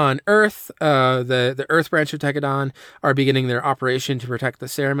 Back on Earth, the Earth branch of Tekkadan are beginning their operation to protect the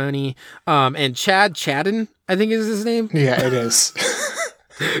ceremony. And Chadden, I think is his name. Yeah, it is.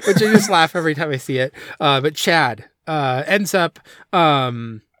 Which I just laugh every time I see it. But Chad ends up,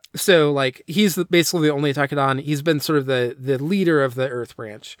 so like he's basically the only Tekkadan. He's been sort of the leader of the Earth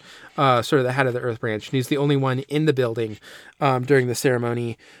branch, sort of the head of the Earth branch. And he's the only one in the building during the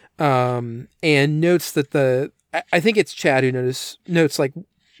ceremony. And notes that I think it's Chad who notes like,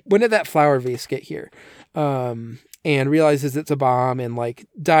 when did that flower vase get here? And realizes it's a bomb and like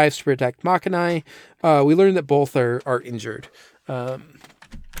dives to protect Makanai. We learn that both are injured. I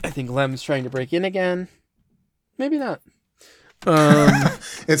think Lem's trying to break in again. Maybe not.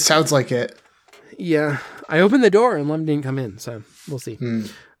 It sounds like it. Yeah. I opened the door and Lem didn't come in, so we'll see.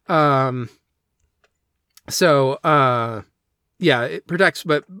 Yeah, it protects,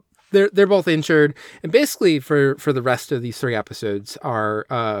 but they're both injured, and basically for the rest of these 3 episodes are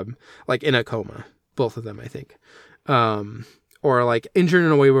like in a coma, both of them, I think, or like injured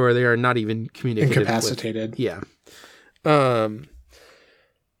in a way where they are not even communicated, incapacitated. Yeah.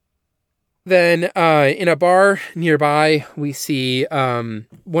 Then in a bar nearby, we see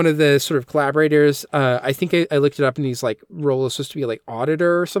one of the sort of collaborators. I think I looked it up, and he's like role is supposed to be like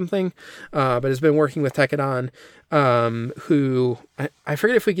auditor or something, but has been working with Tekadon, who I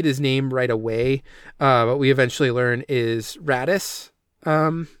forget if we get his name right away, but we eventually learn is Radis,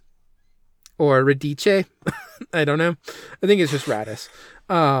 or Radice. I don't know. I think it's just Radis.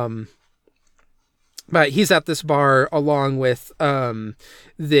 But he's at this bar along with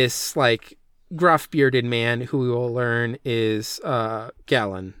this like gruff bearded man who we will learn is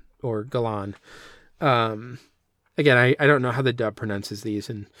Galan or Galan. Again, I don't know how the dub pronounces these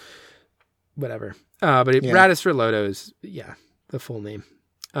and whatever. Radis Relodo is the full name.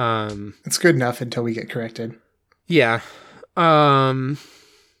 It's good enough until we get corrected. Yeah.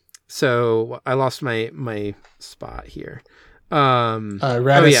 So I lost my spot here.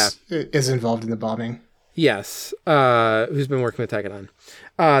 Radis is involved in the bombing. Yes. Who's been working with Tekadon.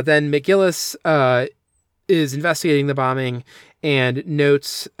 Then McGillis is investigating the bombing and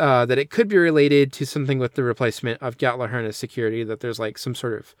notes that it could be related to something with the replacement of Gatlaherna's security, that there's like some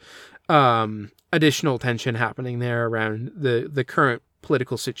sort of additional tension happening there around the current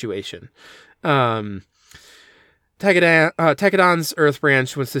political situation. Tekadon's Earth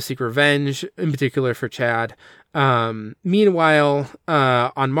Branch wants to seek revenge, in particular for Chad. Meanwhile,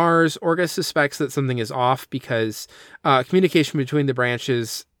 on Mars, Orga suspects that something is off because communication between the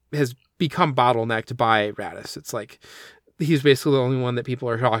branches has become bottlenecked by Radis. It's like he's basically the only one that people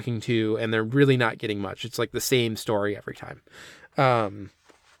are talking to, and they're really not getting much. It's like the same story every time.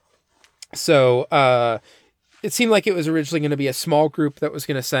 It seemed like it was originally going to be a small group that was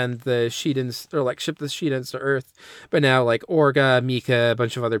going to send the Sheetans, or like ship the Sheetans to Earth. But now like Orga, Mika, a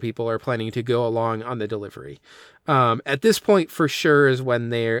bunch of other people are planning to go along on the delivery. At this point, for sure, is when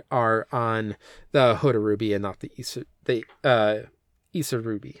they are on the Hodarubi and not the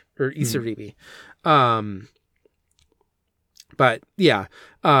Isarubi or Isaribi. But yeah,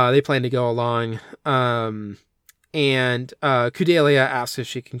 they plan to go along. And Kudelia asks if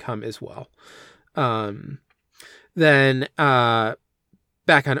she can come as well. Then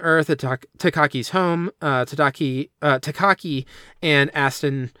back on Earth at Takaki's home, Takaki and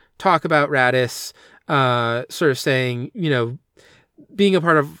Aston talk about Radis, sort of saying, being a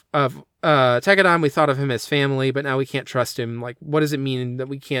part of Tekadon, we thought of him as family, but now we can't trust him. Like, what does it mean that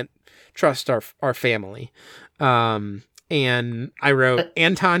we can't trust our family? And I wrote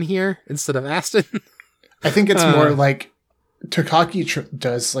Anton here instead of Aston. I think it's more like Takaki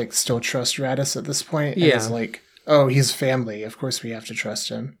does like still trust Radis at this point. And is like, oh, he's family. Of course we have to trust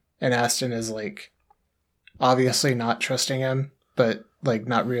him. And Aston is like, obviously not trusting him, but like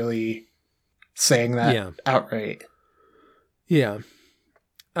not really saying that outright. Yeah.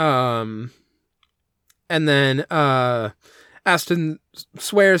 And then Aston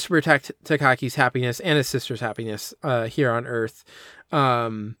swears to protect Takaki's happiness and his sister's happiness here on Earth.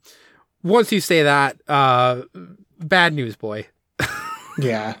 Once you say that, bad news, boy.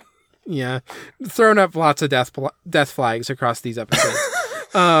 Yeah. Yeah. Thrown up lots of death flags across these episodes.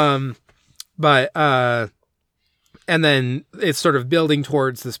 And then it's sort of building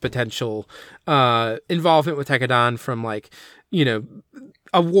towards this potential involvement with Tekadon from like,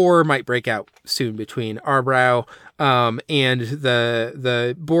 a war might break out soon between Arbrow and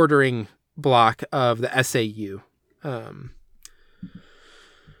the bordering block of the SAU.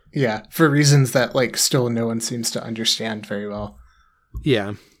 Yeah, for reasons that like still no one seems to understand very well.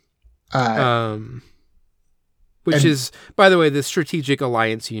 Yeah. Which is, by the way, the Strategic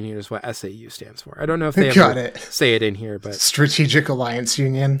Alliance Union is what SAU stands for. I don't know if they ever say it in here, but Strategic Alliance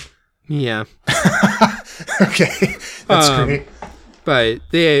Union. Yeah. Okay, that's great. But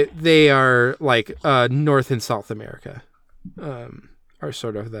they are like North and South America, are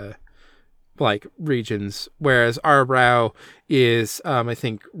sort of the like regions, whereas Arbrow is I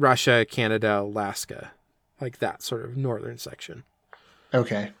think Russia, Canada, Alaska, like that sort of northern section.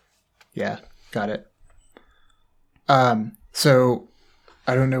 Okay. Yeah, got it. So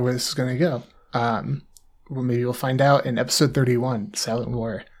I don't know where this is going to go. Well, maybe we'll find out in episode 31, Silent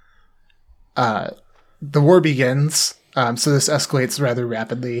War. The war begins. So this escalates rather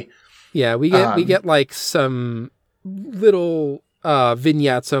rapidly. Yeah, we get like some little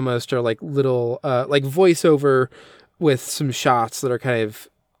vignettes almost, or like little like voiceover with some shots that are kind of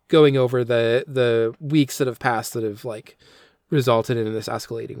going over the weeks that have passed that have like resulted in this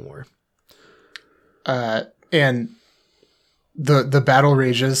escalating war. And the battle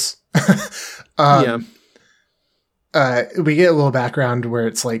rages. We get a little background where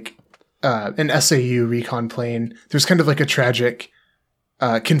it's like an SAU recon plane. There's kind of like a tragic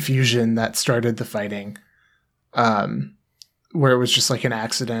confusion that started the fighting, where it was just like an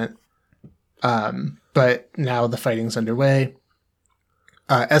accident. But now the fighting's underway.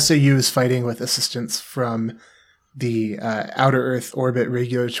 SAU is fighting with assistance from the Outer Earth Orbit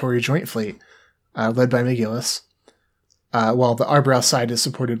Regulatory Joint Fleet, led by McGillis, while the Arbrow side is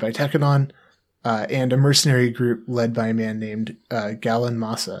supported by Tekkanon, and a mercenary group led by a man named Galen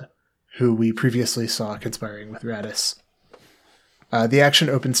Massa, who we previously saw conspiring with Radis. The action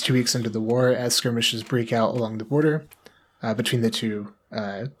opens 2 weeks into the war as skirmishes break out along the border between the two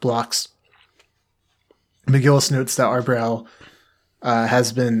blocks. McGillis notes that Arbrow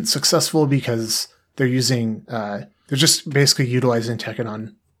has been successful because they're just basically utilizing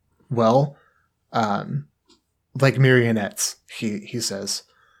Tekkanon well, like marionettes, he says.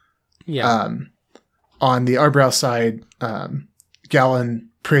 Yeah. On the Arbrow side, Galen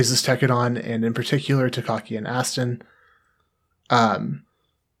praises Tekkanon, and in particular Takaki and Aston.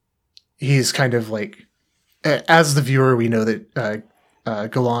 He's kind of like, as the viewer, we know that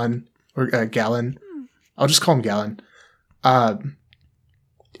Galen, I'll just call him Galen,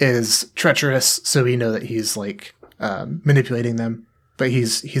 is treacherous, so we know that he's like manipulating them, but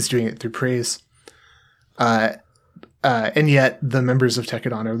he's doing it through praise. And yet the members of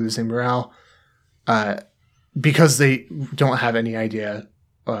Tekkanon are losing morale because they don't have any idea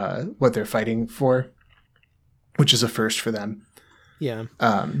what they're fighting for, which is a first for them. Yeah.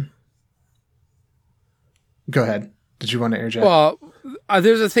 Go ahead. Did you want to interject? Well,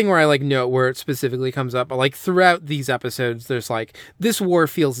 there's a thing where I like note where it specifically comes up, but like throughout these episodes, there's like this war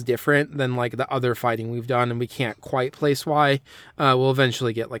feels different than like the other fighting we've done, and we can't quite place why. We'll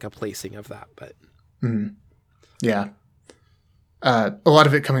eventually get like a placing of that, but yeah, a lot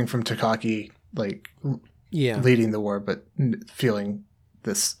of it coming from Takaki, like leading the war, but feeling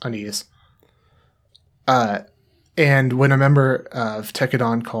this unease. And when a member of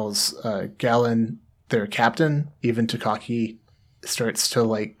Tekkanon calls Galen their captain, even Takaki starts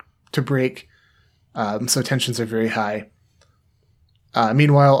to break. So tensions are very high.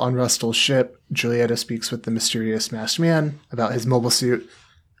 Meanwhile, on Rustel's ship, Julieta speaks with the mysterious masked man about his mobile suit.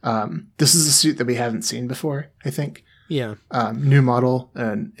 This is a suit that we haven't seen before, I think. Yeah. New model,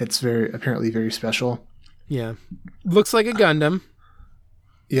 and it's apparently very special. Yeah. Looks like a Gundam.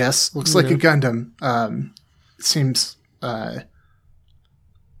 Yes, looks like a Gundam. It seems... well,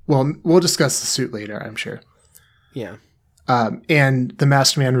 we'll discuss the suit later, I'm sure. Yeah. And the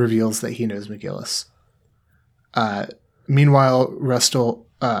masked man reveals that he knows McGillis. Meanwhile, Rustel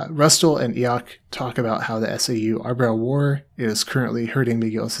and Eok talk about how the SAU Arbrow War is currently hurting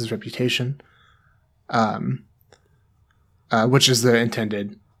McGillis' reputation, which is the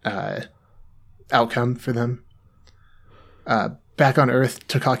intended outcome for them. Back on Earth,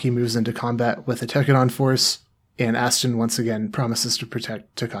 Takaki moves into combat with a Tekkanon force, and Aston once again promises to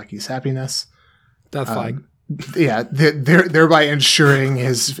protect Takaki's happiness. Death flag. Yeah, thereby ensuring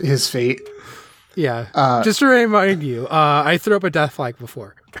his fate. Yeah. Just to remind you, I threw up a death flag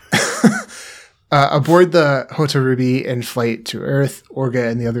before. Aboard the Hotarubi in flight to Earth,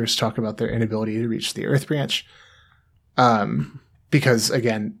 Orga and the others talk about their inability to reach the Earth branch. Because,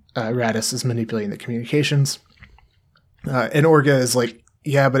 again, Radis is manipulating the communications. And Orga is like,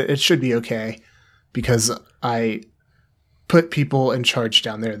 yeah, but it should be okay, because I put people in charge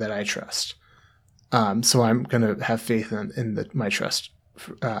down there that I trust. So I'm going to have faith in my trust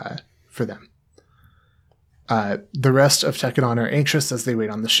for them. The rest of Tekkanon are anxious as they wait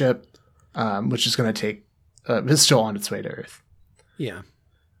on the ship, which is going to take... is still on its way to Earth. Yeah.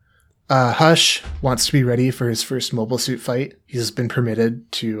 Hush wants to be ready for his first mobile suit fight. He's been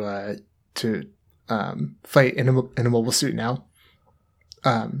permitted to fight in a mobile suit now.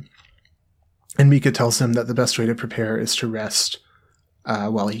 And Mika tells him that the best way to prepare is to rest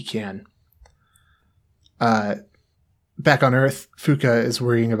while he can. Back on Earth, Fuka is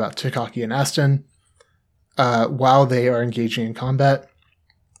worrying about Takaki and Aston while they are engaging in combat.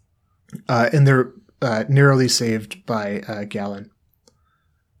 And they're narrowly saved by Galen.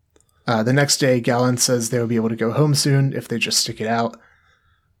 The next day, Galen says they'll be able to go home soon if they just stick it out.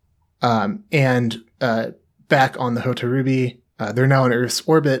 And back on the Hotarubi, they're now in Earth's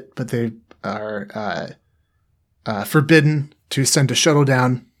orbit, but they are forbidden to send a shuttle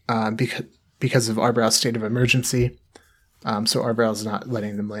down because of Arbrow's state of emergency. So Arbrow's not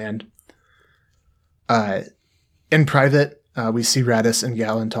letting them land. In private, we see Raditz and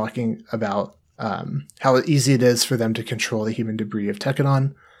Galen talking about how easy it is for them to control the human debris of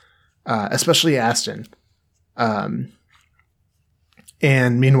Tekkadan, especially Aston. And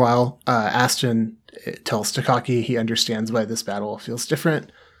meanwhile, Aston tells Takaki he understands why this battle feels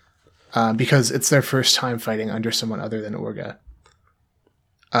different, because it's their first time fighting under someone other than Orga.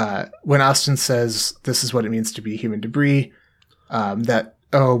 When Aston says this is what it means to be human debris, that,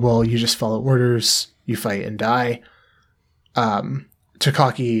 oh, well, you just follow orders, you fight and die,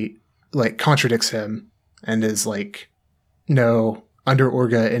 Takaki like contradicts him and is like, no, under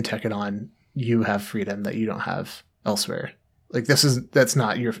Orga and Tekkadan, you have freedom that you don't have elsewhere. Like that's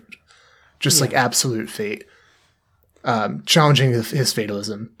not your just like absolute fate. Challenging his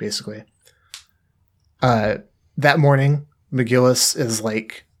fatalism, basically. That morning, McGillis is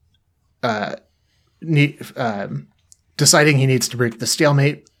like deciding he needs to break the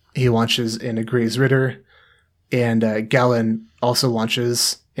stalemate. He launches in a Grey's Ritter, and Galen also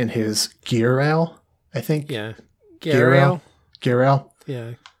launches in his Gearrail, I think. Yeah. Gearrail.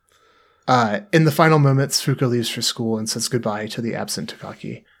 Yeah. In the final moments, Fuka leaves for school and says goodbye to the absent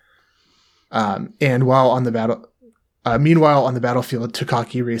Takaki. And meanwhile on the battlefield,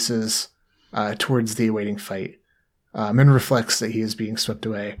 Takaki races towards the awaiting fight, and reflects that he is being swept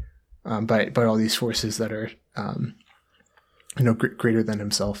away by all these forces that are greater than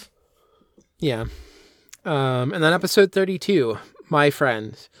himself. Yeah. And then episode 32, My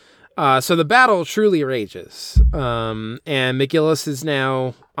Friend. So the battle truly rages. And McGillis is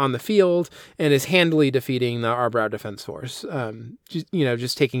now on the field and is handily defeating the Arbrow Defense Force.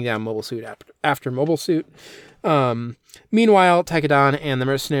 Just taking down Mobile Suit after Mobile Suit. Meanwhile, Tekkadan and the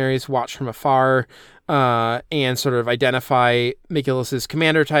mercenaries watch from afar and sort of identify McGillis's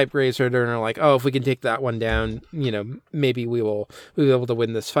commander type Grey's Ritter and are like, oh, if we can take that one down, maybe we'll be able to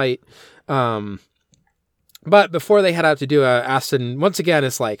win this fight. But before they head out to do Aston once again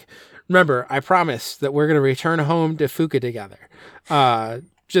is like, remember, I promised that we're going to return home to Fuka together.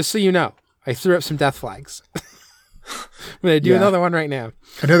 Just so you know, I threw up some death flags. I'm going to do another one right now.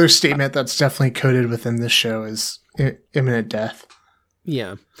 Another statement that's definitely coded within this show is imminent death.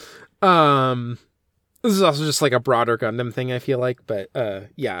 Yeah. This is also just like a broader Gundam thing, I feel like. But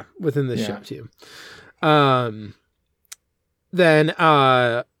within this show too. Then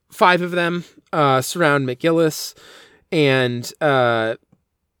 5 of them surround McGillis, and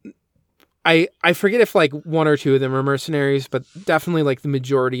I forget if like 1 or 2 of them are mercenaries, but definitely like the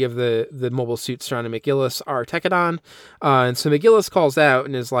majority of the mobile suits surrounding McGillis are Tekkadan. And so McGillis calls out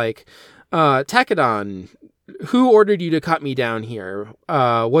and is like, Tekkadan, who ordered you to cut me down here?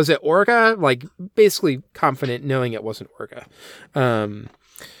 Was it Orga? Like basically confident knowing it wasn't Orga.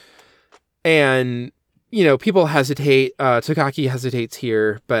 And people hesitate. Takaki hesitates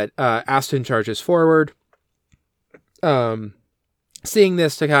here, but Aston charges forward. Seeing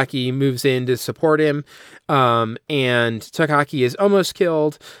this, Takaki moves in to support him, and Takaki is almost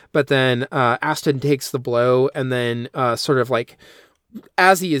killed, but then Aston takes the blow, and then sort of like,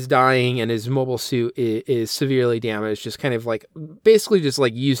 as he is dying and his mobile suit is severely damaged, just kind of like, basically just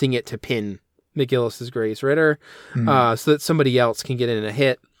like using it to pin McGillis's Grey's Ritter, so that somebody else can get in a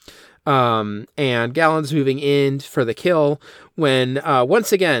hit. And Galen's moving in for the kill when,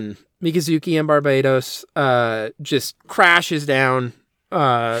 once again, Mikazuki and Barbados, just crashes down,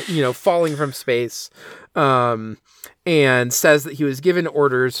 falling from space, and says that he was given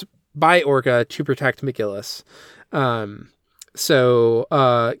orders by Orga to protect McGillis. So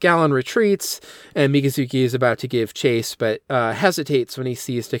Galen retreats, and Mikazuki is about to give chase, but hesitates when he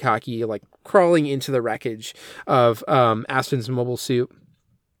sees Takaki like crawling into the wreckage of Aston's mobile suit,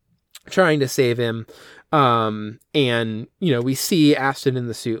 trying to save him. And we see Aston in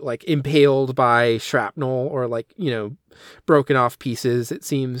the suit like impaled by shrapnel or like broken off pieces, it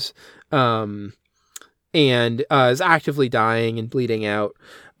seems, and is actively dying and bleeding out.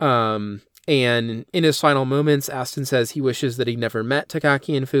 And in his final moments, Aston says he wishes that he never met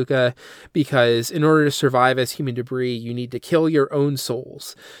Takaki and Fuka, because in order to survive as human debris, you need to kill your own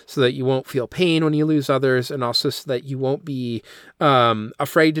souls so that you won't feel pain when you lose others, and also so that you won't be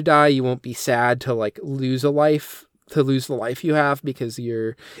afraid to die. You won't be sad to like lose the life you have, because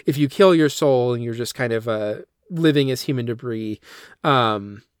if you kill your soul and you're just kind of living as human debris,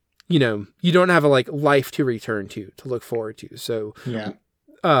 you don't have a like life to return to look forward to. So yeah.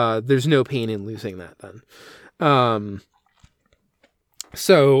 There's no pain in losing that then.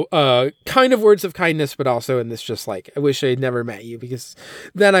 So kind of words of kindness, but also in this just like, I wish I had never met you, because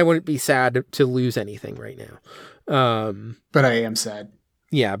then I wouldn't be sad to lose anything right now. But I am sad.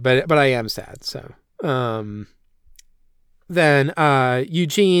 Yeah, but I am sad. So then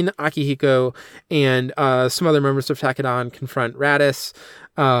Eugene, Akihiko, and some other members of Takadon confront Raditz,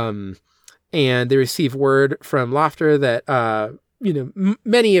 and they receive word from Lofter that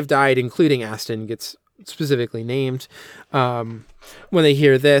many have died, including Aston gets specifically named. When they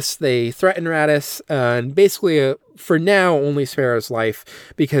hear this, they threaten Raditz, and basically, for now, only spare his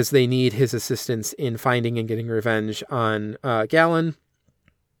life because they need his assistance in finding and getting revenge on Galen.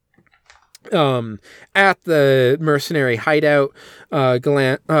 At the mercenary hideout,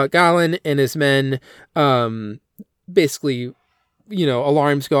 Galen and his men basically,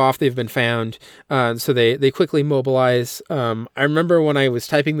 alarms go off. They've been found. So they quickly mobilize. I remember when I was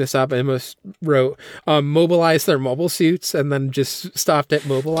typing this up, I almost wrote mobilize their mobile suits and then just stopped at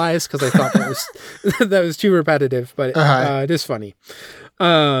mobilize because I thought that was too repetitive, but it is funny. We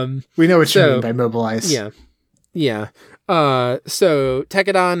know what you mean by mobilize. Yeah. Yeah. So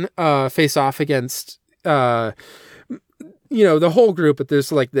Tekadon face off against the whole group, but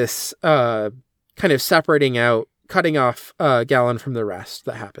there's like this kind of separating out, cutting off Galen from the rest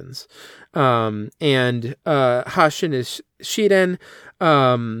that happens. And Hush and his Shiden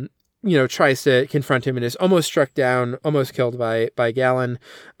tries to confront him and is almost struck down, almost killed by Galen,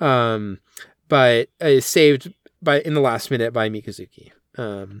 but is saved in the last minute by Mikazuki.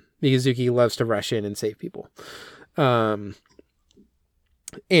 Mikazuki loves to rush in and save people. And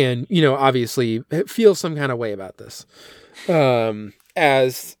obviously feel some kind of way about this.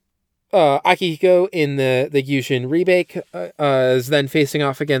 As Akihiko in the Gyushin remake is then facing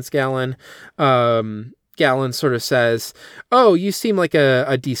off against Galen. Galen sort of says, "Oh, you seem like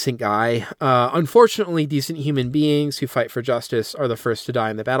a decent guy. Unfortunately, decent human beings who fight for justice are the first to die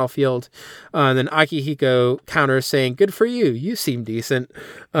in the battlefield." And then Akihiko counters saying, "Good for you. You seem decent."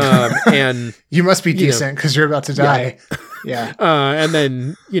 And you must be decent because you're about to die. Yeah. And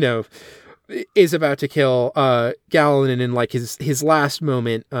then, is about to kill Galen, and in like his last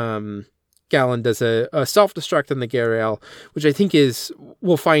moment, Galen does a self-destruct on the Garael, which I think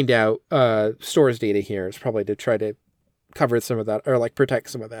we'll find out, stores data here. It's probably to try to cover some of that, or like protect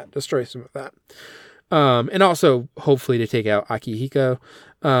some of that, destroy some of that. And also hopefully to take out Akihiko,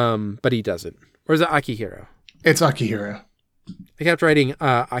 but he doesn't. Or is it Akihiro? It's Akihiro. I kept writing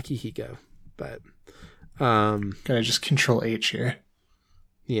Akihiko, but... Can I just Control H here?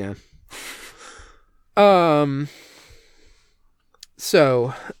 Yeah.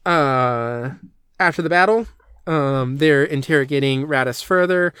 So, after the battle, they're interrogating Raditz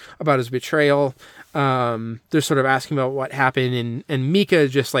further about his betrayal. They're sort of asking about what happened, and Mika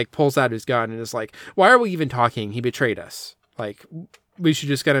just like pulls out his gun and is like, "Why are we even talking? He betrayed us. Like, we should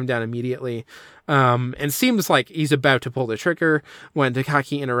just get him down immediately." And seems like he's about to pull the trigger when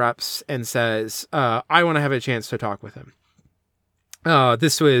Takaki interrupts and says, "I want to have a chance to talk with him.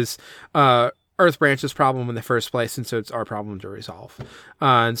 This was Earth Branch's problem in the first place, and so it's our problem to resolve."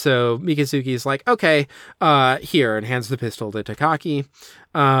 And so Mikazuki's like, "Okay, here," and hands the pistol to Takaki.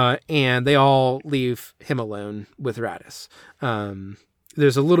 And they all leave him alone with Raditz.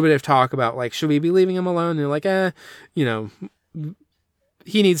 There's a little bit of talk about like, should we be leaving him alone? And they're like,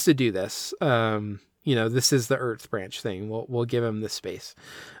 he needs to do this. This is the Earth Branch thing. We'll give him this space.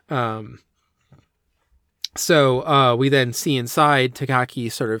 So we then see inside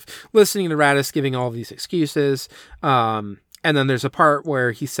Takaki sort of listening to Raditz giving all of these excuses. And then there's a part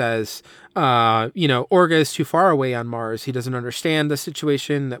where he says, Orga is too far away on Mars. He doesn't understand the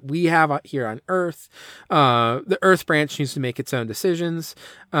situation that we have here on Earth. The Earth Branch needs to make its own decisions.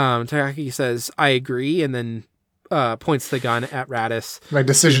 Takaki says, "I agree," and then points the gun at Raditz. "My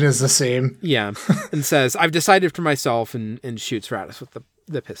decision is the same." Yeah. And says, "I've decided for myself," and shoots Raditz with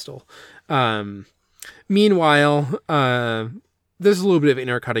the pistol. Meanwhile, there's a little bit of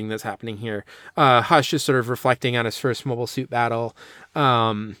intercutting that's happening here. Hush is sort of reflecting on his first mobile suit battle,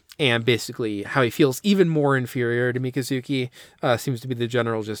 and basically how he feels even more inferior to Mikazuki, seems to be the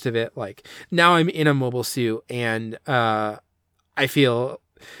general gist of it. Like, now I'm in a mobile suit, and I feel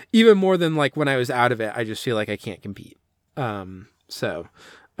even more than like when I was out of it, I just feel like I can't compete. The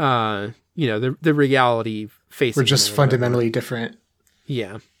reality facing... We're just fundamentally different.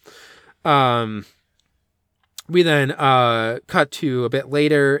 Yeah. We then cut to a bit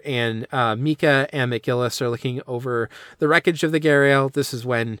later, and Mika and McGillis are looking over the wreckage of the Garael. This is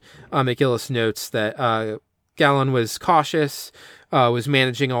when McGillis notes that Galen was cautious, was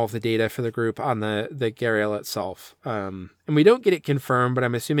managing all of the data for the group on the Garael itself. And we don't get it confirmed, but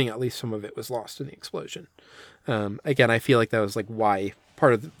I'm assuming at least some of it was lost in the explosion. Again, I feel like that was like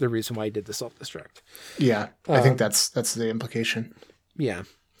part of the reason why he did the self-destruct. Yeah, I think that's the implication. Yeah.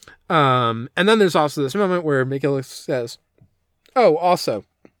 And then there's also this moment where McGillis says, "Oh, also,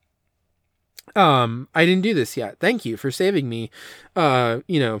 I didn't do this yet. Thank you for saving me. Last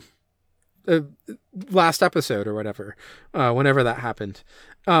episode or whatever, whenever that happened.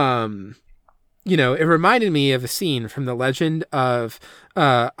 It reminded me of a scene from the legend of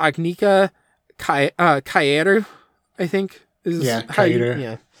Agnika Kaeru, I think.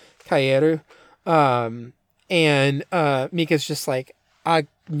 Kaeru. Kaeru. And Mika's just like,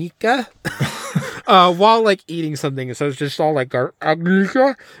 Agnika? While like eating something, so it's just all like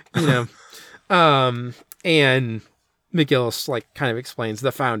Agnika, and McGillis like kind of explains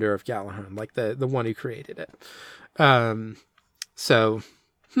the founder of Gallahorn, like the one who created it. On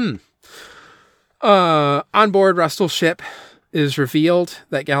board Rustel's ship is revealed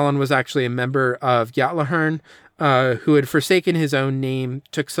that Gallon was actually a member of Gallahorn, who had forsaken his own name,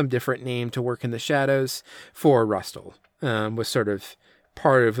 took some different name to work in the shadows for Rustel. Was sort of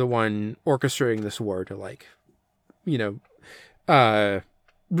part of the one orchestrating this war to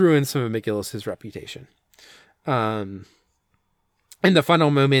ruin some of McGillis's reputation. In the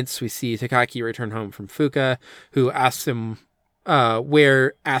final moments, we see Takaki return home from Fuka, who asks him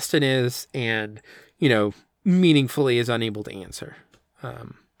where Aston is, and, meaningfully is unable to answer.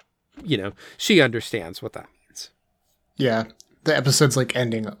 She understands what that means. Yeah. The episode's like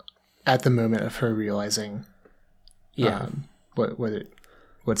ending at the moment of her realizing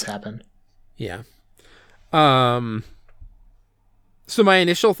what's happened. Yeah. So my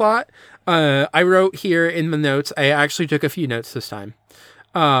initial thought, I wrote here in the notes, I actually took a few notes this time.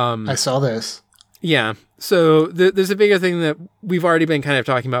 I saw this. Yeah. So there's a bigger thing that we've already been kind of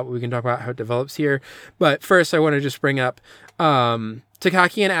talking about, but we can talk about how it develops here. But first I want to just bring up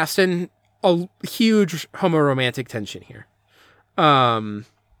Takaki and Aston, a huge homoromantic tension here.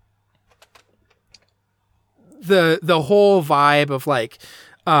 The whole vibe of like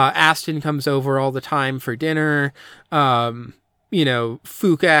Aston comes over all the time for dinner. Fuka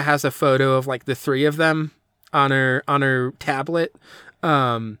has a photo of like the three of them on her tablet.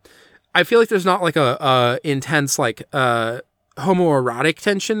 I feel like there's not like a intense like homoerotic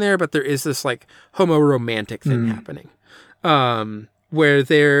tension there, but there is this like homoromantic thing happening. Where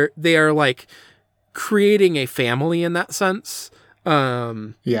they are like creating a family in that sense.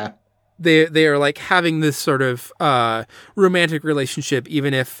 Yeah. They are like having this sort of romantic relationship,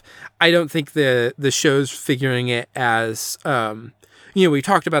 even if I don't think the show's figuring it as we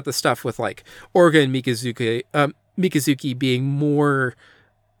talked about the stuff with like Orga and Mikazuki being more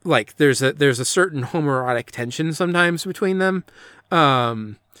like there's a certain homoerotic tension sometimes between them,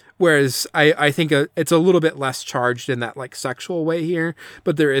 whereas I think it's a little bit less charged in that like sexual way here,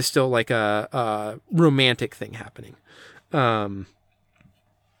 but there is still like a romantic thing happening.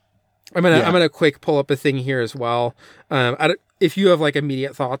 I'm gonna quick pull up a thing here as well. If you have like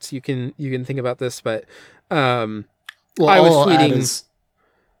immediate thoughts, you can think about this, but I was tweeting.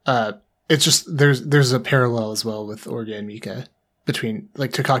 It's just there's a parallel as well with Orga and Mika between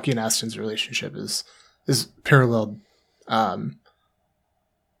like Takaki and Aston's relationship is paralleled. But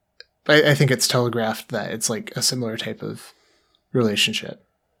I think it's telegraphed that it's like a similar type of relationship.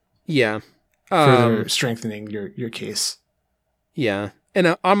 Yeah, further strengthening your case. Yeah.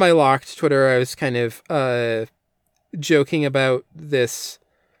 And on my locked Twitter, I was kind of joking about this,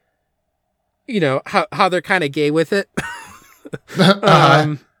 how they're kind of gay with it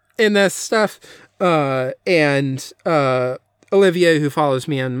in this stuff. And Olivia, who follows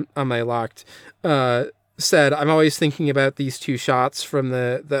me on my locked, said, I'm always thinking about these two shots from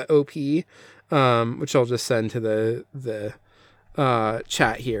the OP, which I'll just send to the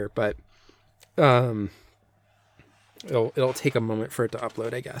chat here. But It'll take a moment for it to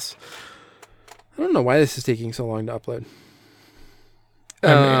upload, I guess. I don't know why this is taking so long to upload.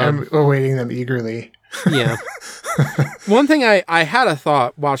 I'm awaiting them eagerly. Yeah. One thing I had a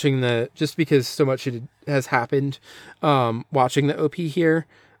thought watching just because so much has happened, watching the OP here.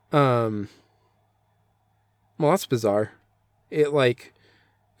 Well, that's bizarre. It like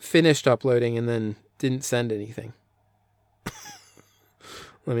finished uploading and then didn't send anything.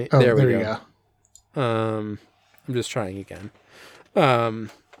 There we go. I'm just trying again.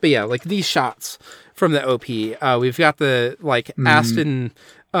 But yeah, like these shots from the OP, we've got the like Aston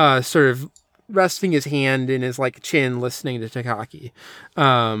sort of resting his hand in his like chin, listening to Takaki.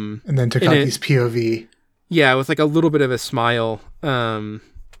 And then Takaki's POV. Yeah, with like a little bit of a smile. I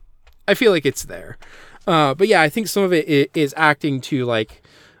feel like it's there. But yeah, I think some of it is acting to like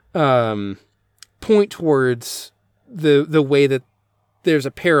point towards the way that there's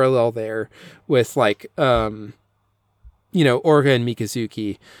a parallel there with like Orga and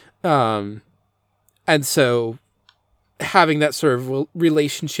Mikazuki. And so having that sort of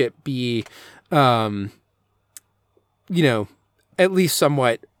relationship be, at least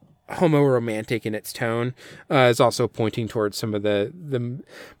somewhat homo-romantic in its tone, is also pointing towards some of the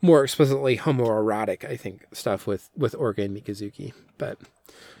more explicitly homoerotic, I think, stuff with Orga and Mikazuki. But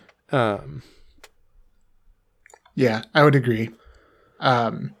yeah, I would agree.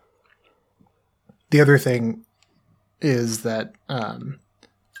 The other thing is that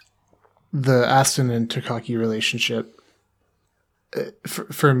the Aston and Takaki relationship,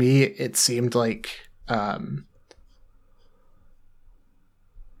 for me, it seemed like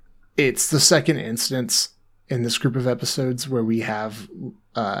it's the second instance in this group of episodes where we have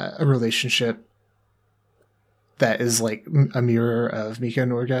a relationship that is like a mirror of Mika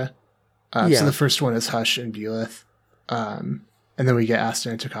and Orga. So the first one is Hush and Byleth, and then we get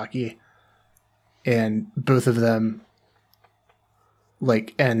Aston and Takaki, and both of them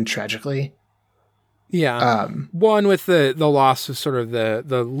like end tragically. Yeah. One with the loss of sort of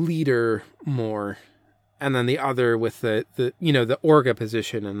the leader more, and then the other with the Orga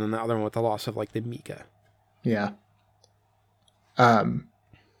position, and then the other one with the loss of like the Mika. Yeah.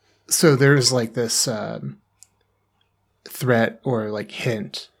 So there's like this threat or like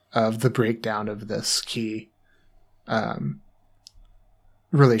hint of the breakdown of this key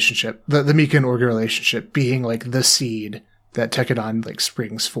relationship, the Mika and Orga relationship being like the seed that Tekadon like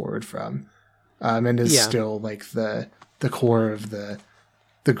springs forward from, and is still like the core of the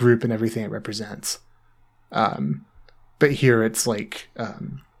group and everything it represents. But here it's like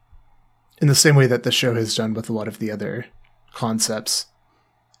in the same way that the show has done with a lot of the other concepts,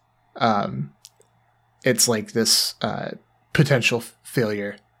 it's like this potential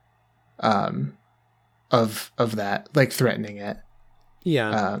failure of that, like threatening it.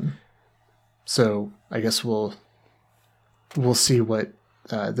 Yeah. So I guess we'll see what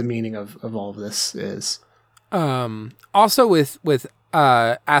the meaning of all of this is. Also with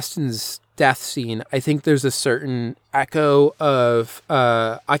Aston's death scene, I think there's a certain echo of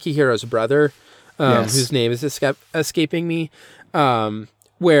Akihiro's brother, whose name is escaping me,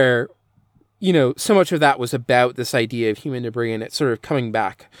 where, so much of that was about this idea of human debris, and it's sort of coming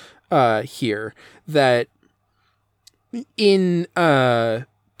back here, that in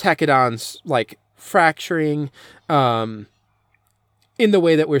Tekadon's like fracturing, in the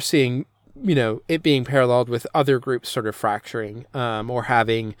way that we're seeing, it being paralleled with other groups sort of fracturing, or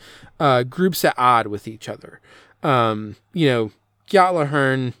having groups at odd with each other.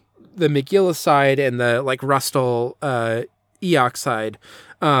 Gjallarhorn, the McGillis side, and the like Rustal Eox side,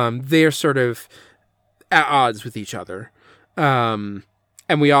 they're sort of at odds with each other. And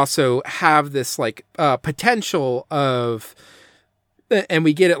we also have this like potential of, and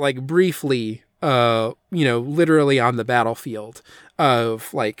we get it like briefly, literally on the battlefield,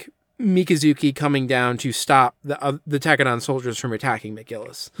 of like Mikazuki coming down to stop the Tekadon soldiers from attacking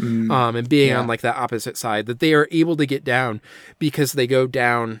McGillis, and being on like the opposite side, that they are able to get down because they go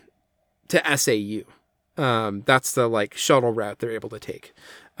down to SAU. That's the like shuttle route they're able to take.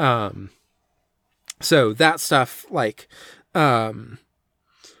 So that stuff, like,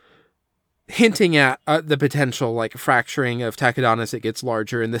 hinting at the potential like fracturing of Tekadon as it gets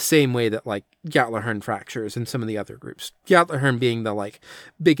larger, in the same way that like Gjallarhorn fractures in some of the other groups. Gjallarhorn being the like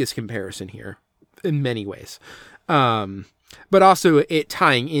biggest comparison here in many ways, but also it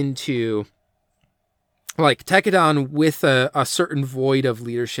tying into like Tekadon with a certain void of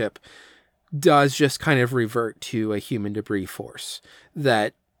leadership does just kind of revert to a human debris force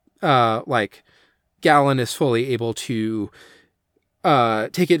that like Gallon is fully able to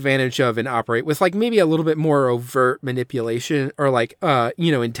take advantage of and operate with, like maybe a little bit more overt manipulation, or like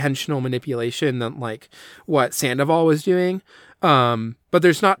intentional manipulation than like what Sandoval was doing. But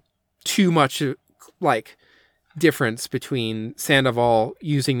there's not too much like difference between Sandoval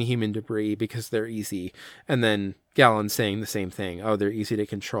using the human debris because they're easy, and then Gallon saying the same thing. Oh, they're easy to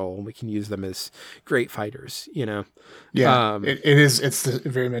control, and we can use them as great fighters. Yeah, it is. It's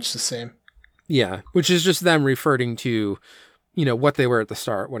very much the same. Yeah, which is just them referring to, what they were at the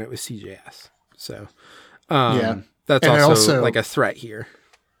start when it was CJS. So, that's also like a threat here.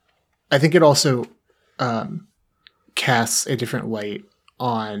 I think it also casts a different light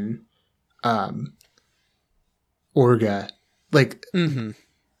on Orga, like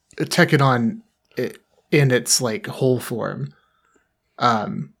Tekadon in its like whole form,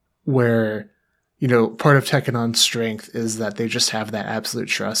 where part of Tekadon's strength is that they just have that absolute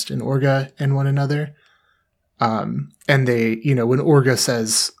trust in Orga and one another. And they, when Orga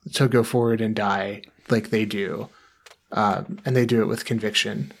says to go forward and die, like they do, and they do it with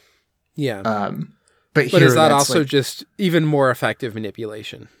conviction. Yeah. But is that also like, just even more effective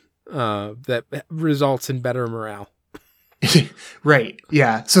manipulation, that results in better morale? Right.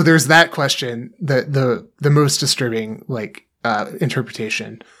 Yeah. So there's that question, the most disturbing, like,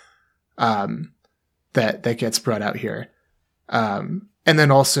 interpretation. that gets brought out here. And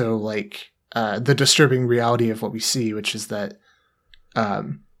then also like the disturbing reality of what we see, which is that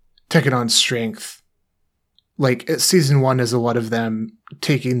Tekkenon's strength, like season 1 is a lot of them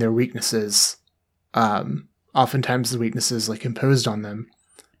taking their weaknesses, oftentimes the weaknesses like imposed on them,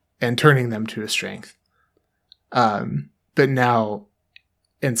 and turning them to a strength. But now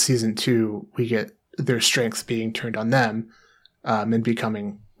in season 2, we get their strengths being turned on them, and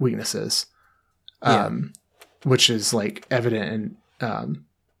becoming weaknesses, which is like evident in,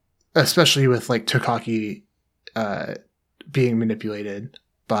 especially with like Takaki, being manipulated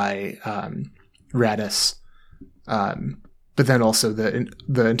by, Radis. But then also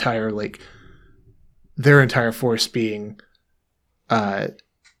the entire, like their entire force being,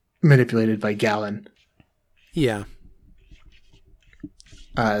 manipulated by Galen. Yeah.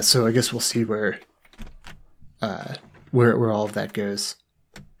 So I guess we'll see where all of that goes.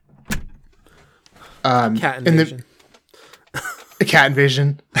 Cat invasion. A cat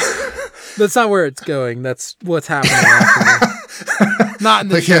invasion. That's not where it's going. That's what's happening. Not in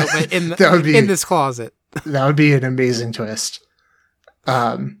the show, but in this closet. That would be an amazing twist.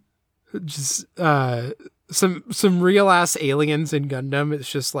 Just some real ass aliens in Gundam. It's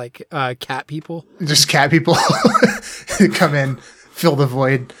just like cat people. Just cat people who come in, fill the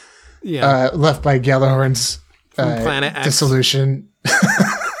void. Yeah, left by Galahorn's Planet X dissolution.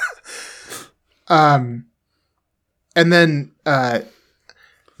 And then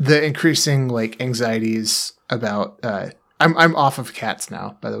the increasing like anxieties about. I'm off of cats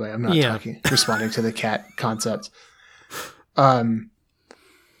now. By the way, I'm not responding to the cat concept. But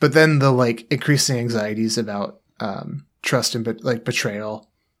then the like increasing anxieties about trust and betrayal,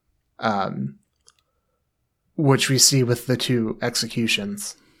 which we see with the 2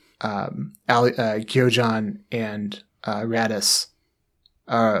 executions. Gyojan and Radis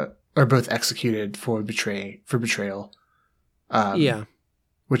are both executed for betrayal.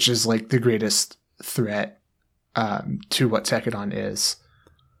 Which is like the greatest threat to what Tekkenon is,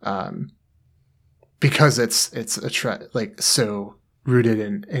 because it's like so rooted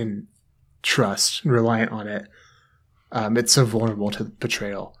in trust and reliant on it. It's so vulnerable to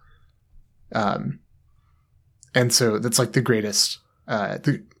betrayal, and so that's like the greatest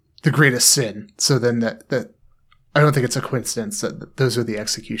sin. So then that I don't think it's a coincidence that those are the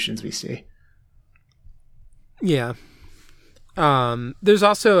executions we see. Yeah. There's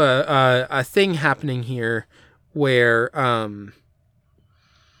also a thing happening here where,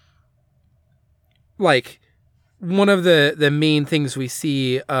 like one of the main things we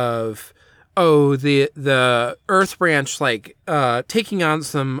see of, the Earth branch, like, taking on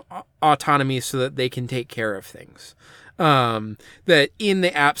some autonomy so that they can take care of things. That in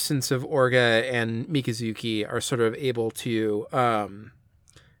the absence of Orga and Mikazuki are sort of able to,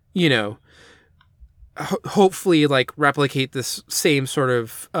 hopefully like replicate this same sort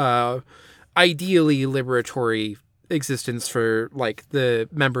of ideally liberatory existence for like the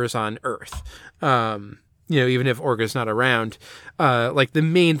members on Earth. Even if Orga's not around, like the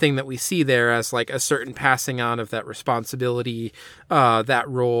main thing that we see there as like a certain passing on of that responsibility, that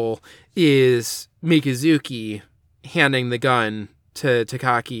role, is Mikazuki handing the gun to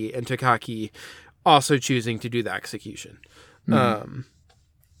Takaki, and Takaki also choosing to do the execution. Mm-hmm.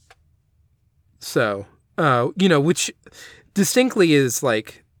 Which distinctly is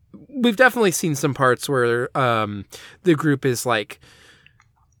like, we've definitely seen some parts where the group is like,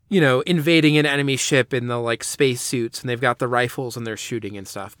 invading an enemy ship in the like space suits, and they've got the rifles and they're shooting and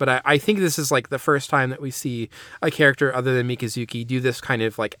stuff. But I think this is like the first time that we see a character other than Mikazuki do this kind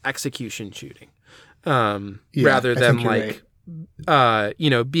of like execution shooting, rather than like,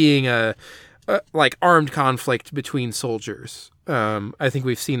 right. Being a like armed conflict between soldiers. I think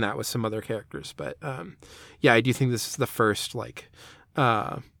we've seen that with some other characters, but I do think this is the first like,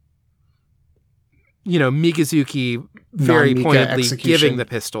 Mikazuki very pointedly giving the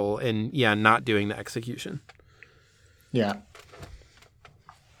pistol and not doing the execution. Yeah.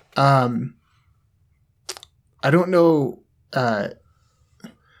 I don't know. I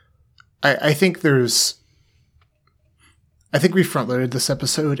think we front loaded this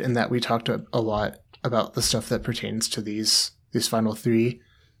episode in that we talked a lot about the stuff that pertains to these final 3.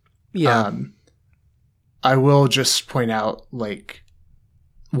 Yeah. I will just point out like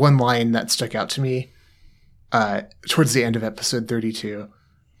one line that stuck out to me towards the end of episode 32.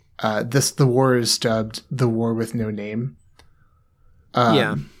 The war is dubbed the war with no name.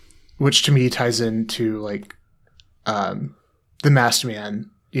 Which to me ties into like the masked man,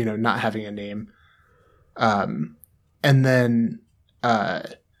 not having a name. And then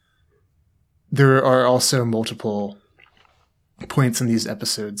there are also multiple points in these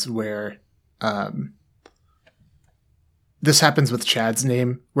episodes where this happens with Chad's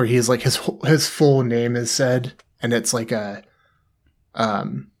name, where he's like his full name is said, and it's like a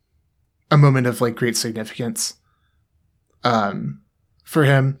moment of like great significance for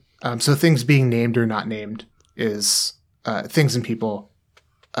him. So things being named or not named is things and people.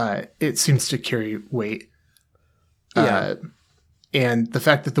 It seems to carry weight. Yeah. And the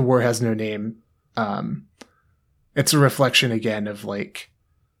fact that the war has no name, it's a reflection again of like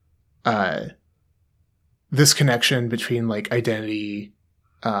this connection between like identity,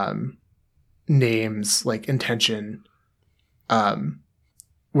 names, like intention,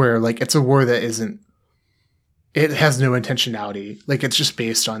 where like it's a war that it has no intentionality. Like it's just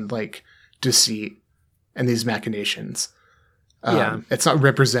based on like deceit and these machinations. It's not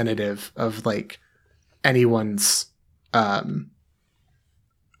representative of like anyone's,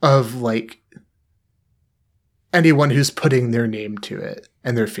 of like anyone who's putting their name to it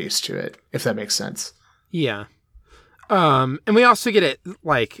and their face to it, if that makes sense. Yeah. And we also get it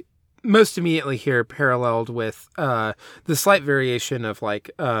like most immediately here paralleled with the slight variation of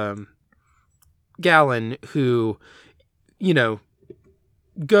like Gallon, who, you know,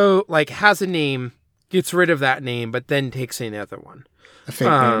 has a name, gets rid of that name, but then takes another one. A fake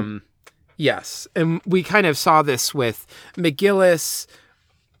name. Yes. And we kind of saw this with McGillis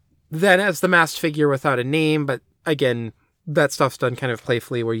then as the masked figure without a name, but again, that stuff's done kind of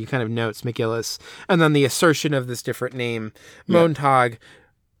playfully where you kind of know it's McGillis. And then the assertion of this different name, Montag,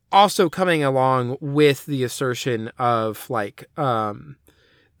 also coming along with the assertion of like,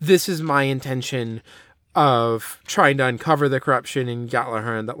 this is my intention of trying to uncover the corruption in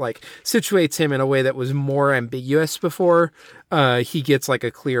Gatlahern that like situates him in a way that was more ambiguous before. He gets like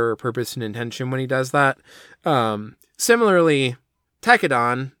a clearer purpose and intention when he does that. Similarly,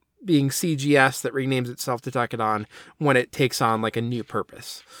 Tekadon being CGS that renames itself to Tekadon when it takes on like a new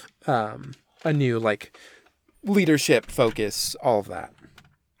purpose, a new like leadership focus, all of that.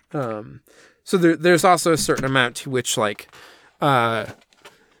 So there's also a certain amount to which like,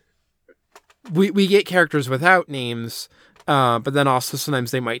 we get characters without names, but then also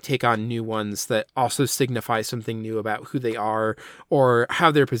sometimes they might take on new ones that also signify something new about who they are or how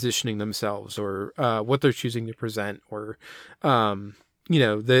they're positioning themselves or what they're choosing to present or, you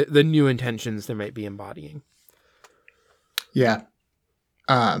know, the new intentions they might be embodying. Yeah.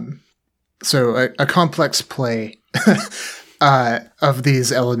 So a complex play of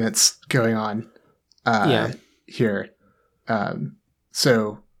these elements going on here.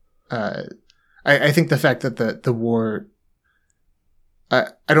 I think the fact that the war, I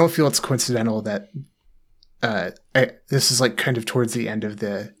don't feel it's coincidental that this is like kind of towards the end of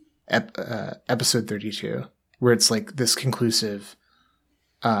the episode 32, where it's like this conclusive,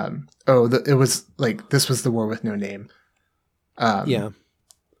 it was like, this was the war with no name.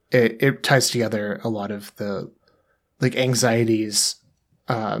 It ties together a lot of the like anxieties,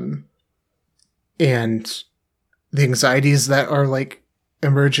 and the anxieties that are like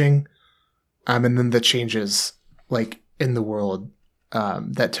emerging, and then the changes like in the world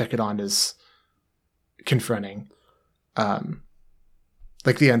that Tekadon is confronting,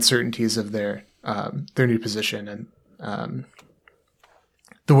 like the uncertainties of their new position and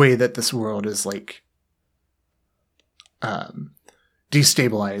the way that this world is like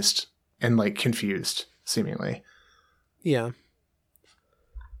destabilized and like confused, seemingly. Yeah.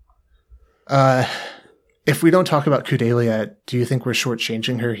 If we don't talk about Kudelia, do you think we're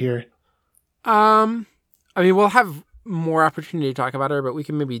shortchanging her here? I mean, we'll have more opportunity to talk about her, but we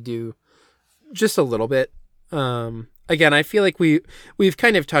can maybe do just a little bit. Again, I feel like we've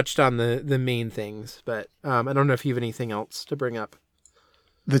kind of touched on the main things, but I don't know if you have anything else to bring up.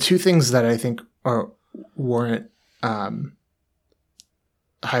 The two things that I think warrant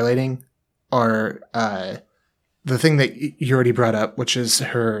highlighting are the thing that you already brought up, which is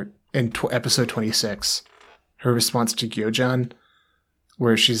her in episode 26, her response to Gyojan,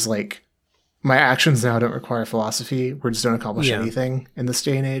 where she's like, my actions now don't require philosophy. Words don't accomplish anything in this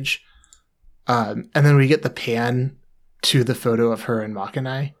day and age. And then we get the pan to the photo of her and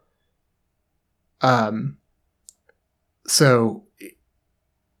Makanai. So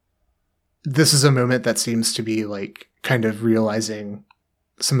this is a moment that seems to be like kind of realizing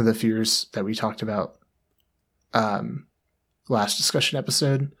some of the fears that we talked about last discussion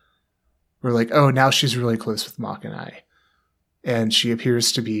episode. We're like, oh, now she's really close with Makanai. And she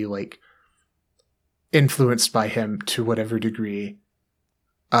appears to be like influenced by him to whatever degree.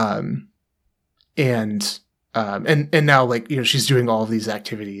 And now, like, you know, she's doing all of these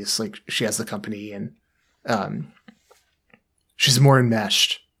activities. Like, she has the company and she's more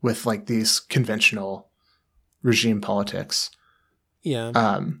enmeshed with like these conventional regime politics.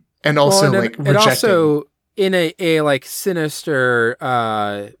 Yeah. And also like it rejecting. Also in a like sinister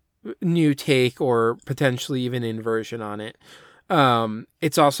new take or potentially even inversion on it.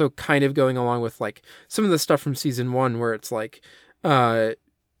 It's also kind of going along with like some of the stuff from season 1 where it's like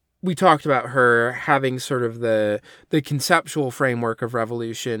we talked about her having sort of the conceptual framework of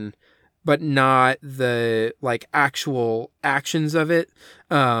revolution, but not the like actual actions of it.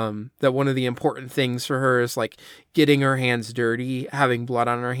 That one of the important things for her is like getting her hands dirty, having blood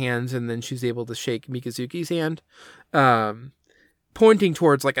on her hands, and then she's able to shake Mikazuki's hand. Pointing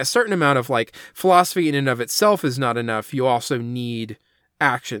towards like a certain amount of like philosophy in and of itself is not enough. You also need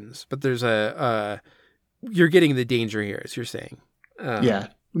actions, but there's you're getting the danger here, as you're saying. Yeah.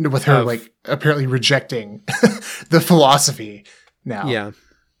 With her like apparently rejecting the philosophy now. Yeah.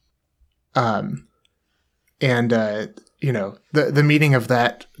 And you know, the meaning of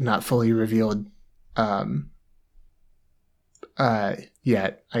that not fully revealed yet, I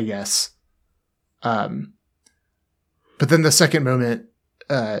guess. But then the second moment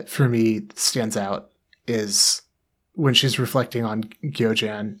for me stands out is when she's reflecting on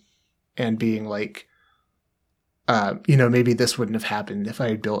Gyojan and being like, you know, maybe this wouldn't have happened if I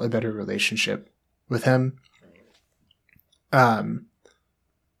had built a better relationship with him. So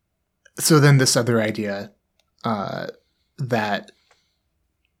then this other idea that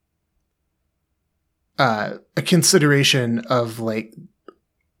a consideration of like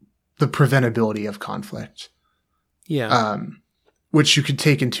the preventability of conflict. Yeah. Which you could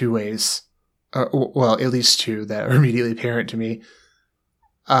take in two ways. Well, at least two that are immediately apparent to me.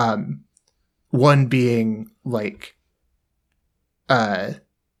 One being like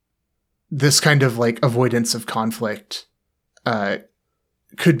this kind of like avoidance of conflict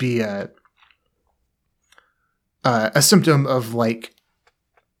could be a symptom of like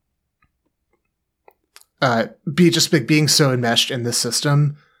being so enmeshed in the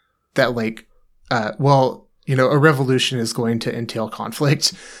system that like well, you know, a revolution is going to entail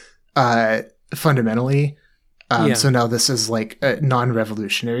conflict fundamentally. So now this is like a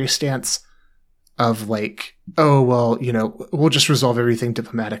non-revolutionary stance of like, oh, well, you know, we'll just resolve everything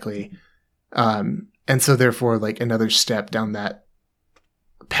diplomatically. And so therefore like another step down that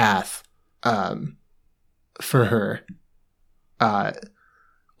path for her.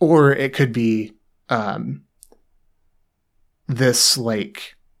 Or it could be this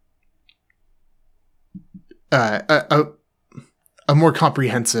like a more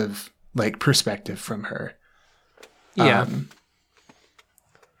comprehensive like perspective from her. Yeah.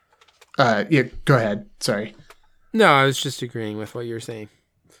 Yeah, go ahead. Sorry. No, I was just agreeing with what you were saying.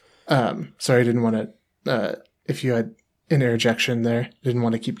 Sorry, I didn't want to, if you had an interjection there, didn't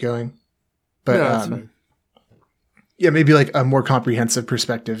want to keep going. But, no, that's fine. Yeah, maybe like a more comprehensive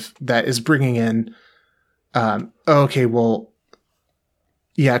perspective that is bringing in, okay, well,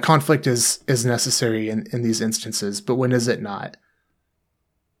 yeah, conflict is necessary in these instances, but when is it not?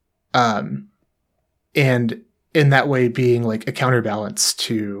 And in that way being like a counterbalance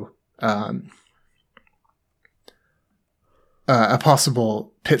to a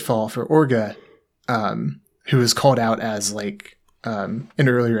possible pitfall for Orga, who is called out as like in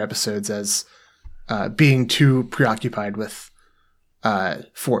earlier episodes as being too preoccupied with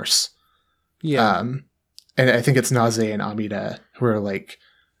force. Yeah. And I think it's Naze and Amida who are like,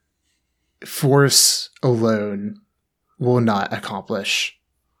 force alone will not accomplish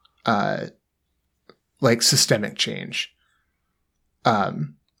like systemic change,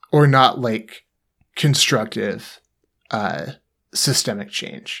 or not like constructive systemic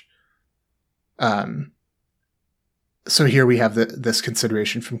change. So here we have this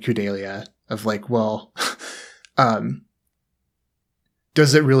consideration from Kudelia of like, well,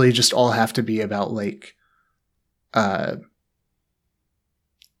 does it really just all have to be about like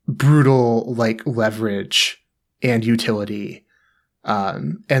brutal like leverage and utility?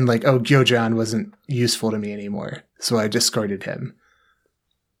 And like, oh, Gyojan wasn't useful to me anymore, so I discarded him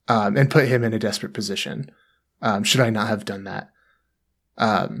and put him in a desperate position. Should I not have done that?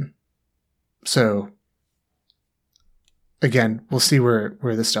 So again, we'll see where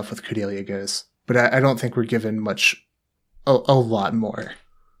this stuff with Cordelia goes, but I don't think we're given much, a lot more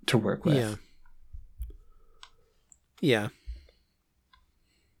to work with. Yeah.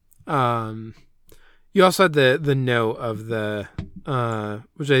 Yeah. You also had the note of the,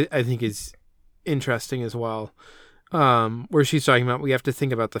 which I think is interesting as well, where she's talking about we have to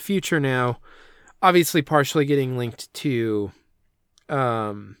think about the future now, obviously partially getting linked to,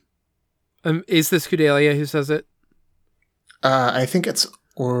 is this Kudelia who says it? I think it's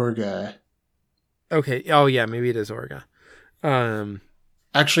Orga. Okay. Oh yeah, maybe it is Orga.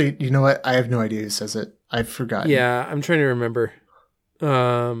 Actually, you know what? I have no idea who says it. I've forgotten. Yeah, I'm trying to remember.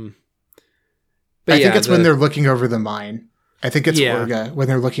 But I think it's when they're looking over the mine. I think it's Yeah. Orga when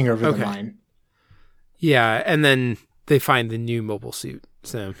they're looking over the mine. Yeah, and then they find the new mobile suit.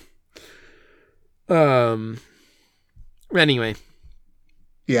 So, anyway.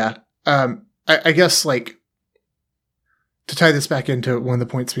 Yeah. I guess, like, to tie this back into one of the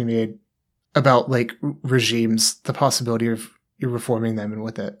points we made about, like, regimes, the possibility of you reforming them and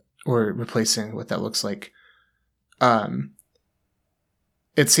what that, or replacing what that looks like.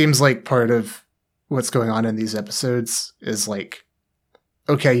 It seems like part of what's going on in these episodes is, like,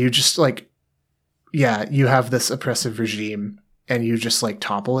 okay, you just, like, yeah, you have this oppressive regime and you just, like,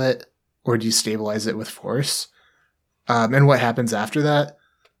 topple it or destabilize it with force. And what happens after that?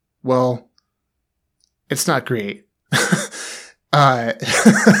 Well, it's not great.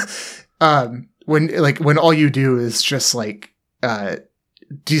 When all you do is just, like,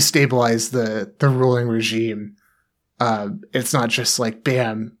 destabilize the ruling regime, it's not just like,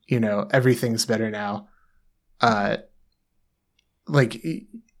 bam, everything's better now. Like,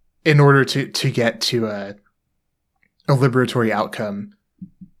 in order to get to a liberatory outcome,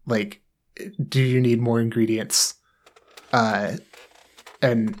 like, do you need more ingredients? And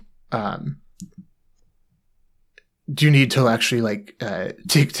do you need to actually, like,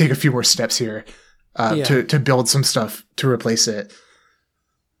 take a few more steps here to build some stuff to replace it?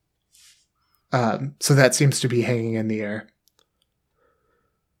 So that seems to be hanging in the air.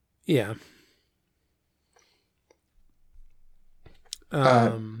 Yeah.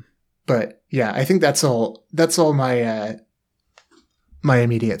 But yeah, I think that's all my my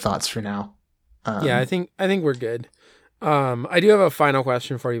immediate thoughts for now. Yeah, I think we're good. I do have a final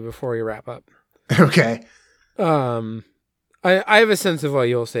question for you before we wrap up. Okay. I have a sense of what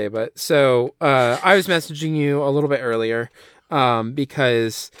you'll say, but so I was messaging you a little bit earlier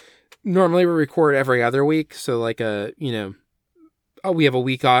because normally we record every other week, so like we have a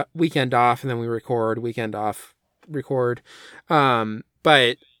weekend off, and then we record, weekend off, record.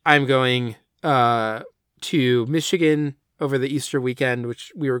 But I'm going to Michigan over the Easter weekend,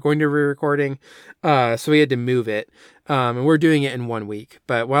 which we were going to be recording. So we had to move it. And we're doing it in 1 week.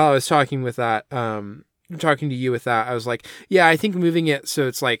 But while I was talking with that, talking to you with that, I was like, yeah, I think moving it so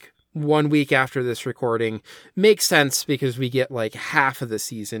it's like 1 week after this recording makes sense because we get like half of the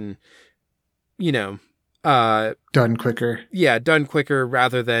season, done quicker. Yeah, done quicker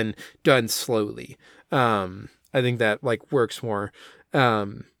rather than done slowly. I think that like works more.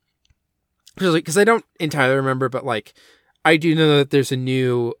 Because I don't entirely remember, but like I do know that there's a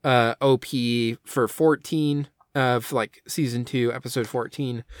new OP for 14 of like season 2, episode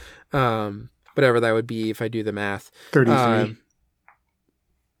 14. Whatever that would be if I do the math. 33.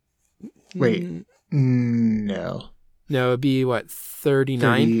 Wait, no. No, it'd be what,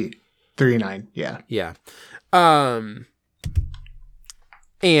 39? 39, yeah. Yeah.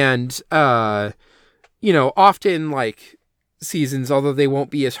 And often like seasons, although they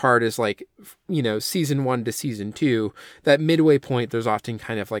won't be as hard as like, season 1 to season 2, that midway point, there's often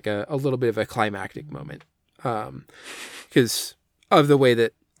kind of like a little bit of a climactic moment. Because of the way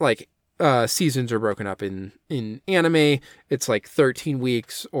that like seasons are broken up in anime, it's like 13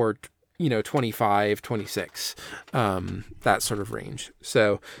 weeks or 25, 26, that sort of range.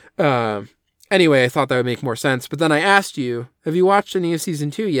 So anyway, I thought that would make more sense. But then I asked you, have you watched any of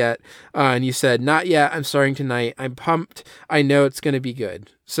season 2 yet? And you said, not yet. I'm starting tonight. I'm pumped. I know it's going to be good.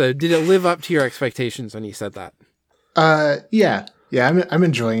 So did it live up to your expectations when you said that? Yeah. I'm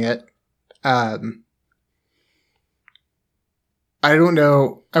enjoying it. I don't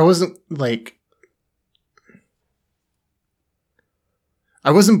know. I wasn't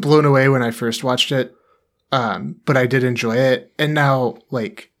blown away when I first watched it. But I did enjoy it. And now,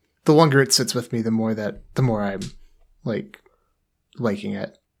 like, the longer it sits with me, the more I'm like liking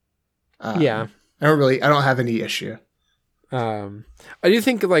it. Yeah. I don't have any issue. I do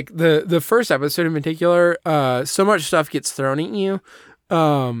think like the first episode in particular, so much stuff gets thrown at you,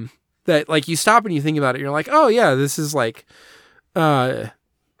 that like you stop and you think about it. You're like, oh yeah, this is like, the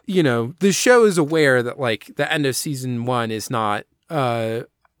show is aware that like the end of season 1 is not, the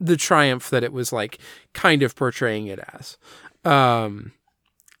triumph that it was like kind of portraying it as.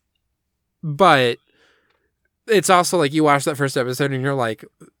 But it's also like you watch that first episode and you're like,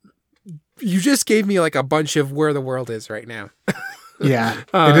 you just gave me like a bunch of where the world is right now. Yeah.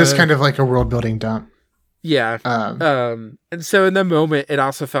 It is kind of like a world building dump. Yeah. And so in the moment, it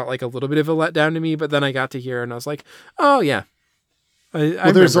also felt like a little bit of a letdown to me, but then I got to hear and I was like, oh yeah.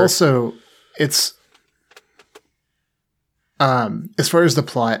 There's also, it's, as far as the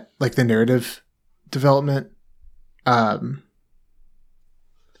plot, like the narrative development,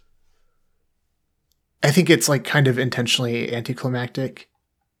 I think it's like kind of intentionally anticlimactic.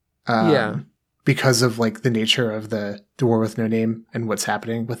 Yeah. Because of like the nature of the War with No Name and what's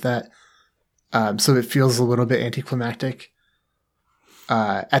happening with that. So it feels a little bit anticlimactic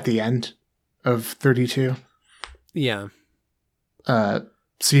at the end of 32. Yeah. So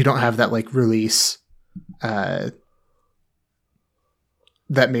you don't have that like release that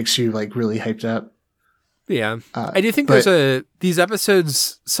makes you like really hyped up. Yeah. I do think these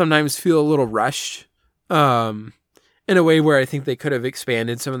episodes sometimes feel a little rushed. In a way where I think they could have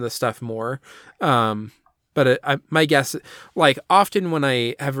expanded some of the stuff more. But my guess, like often when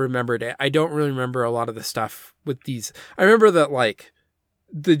I have remembered it, I don't really remember a lot of the stuff with these. I remember that like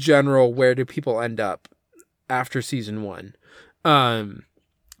the general, where do people end up after season 1?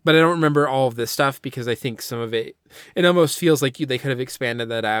 But I don't remember all of this stuff because I think some of it almost feels like they could have expanded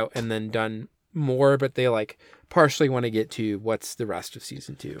that out and then done more, but they like partially want to get to what's the rest of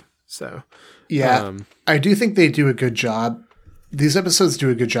season 2. So, yeah, I do think they do a good job. These episodes do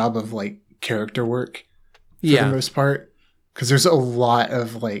a good job of like character work for the most part, because there's a lot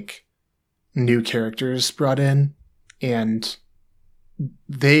of like new characters brought in, and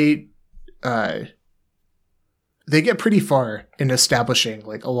they get pretty far in establishing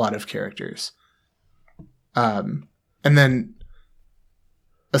like a lot of characters, and then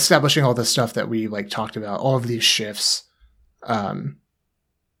establishing all the stuff that we like talked about, all of these shifts.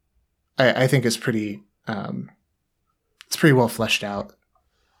 I think is pretty, it's pretty well fleshed out.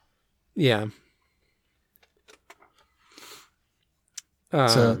 Yeah.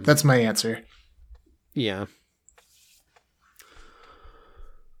 So that's my answer. Yeah.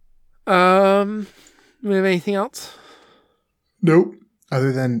 We have anything else? Nope.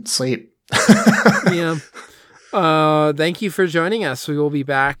 Other than sleep. Yeah. Thank you for joining us. We will be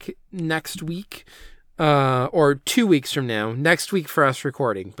back next week. Or 2 weeks from now. Next week for us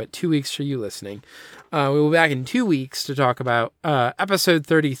recording, but 2 weeks for you listening. We will be back in 2 weeks to talk about episodes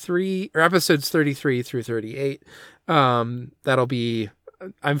 33 through 38. That'll be,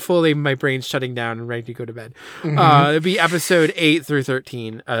 my brain's shutting down and ready to go to bed. Mm-hmm. It'll be episode 8 through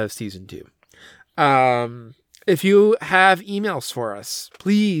 13 of season 2. If you have emails for us,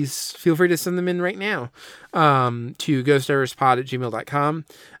 please feel free to send them in right now to ghostdiverspod@gmail.com.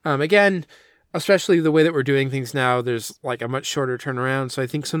 Again, especially the way that we're doing things now, there's like a much shorter turnaround. So I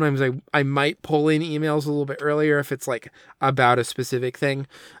think sometimes I might pull in emails a little bit earlier if it's like about a specific thing.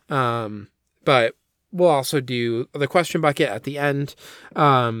 But we'll also do the question bucket at the end,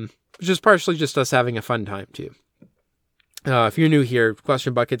 which is partially just us having a fun time too. If you're new here,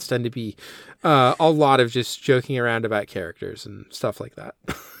 question buckets tend to be a lot of just joking around about characters and stuff like that.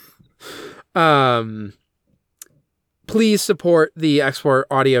 Please support the Export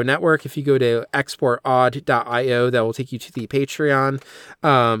Audio Network. If you go to exportaud.io, that will take you to the Patreon.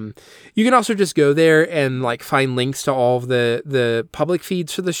 You can also just go there and like find links to all of the public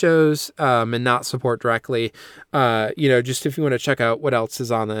feeds for the shows and not support directly. Just if you want to check out what else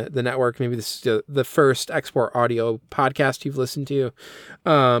is on the network, maybe this is the first Export Audio podcast you've listened to.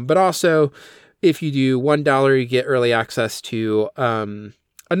 But also, if you do $1, you get early access to a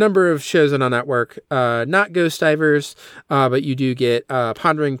number of shows on our network, not Ghost Divers, but you do get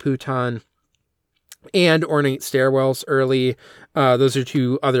Pondering Futon and Ornate Stairwells early. Those are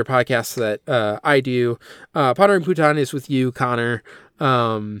 2 other podcasts that I do. Pondering Futon is with you, Connor.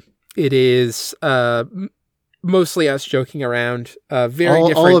 It is mostly us joking around. Very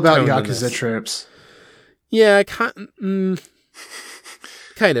different. All about Yakuza trips. Yeah, kind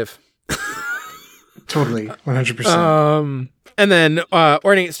of. Totally, 100%. And then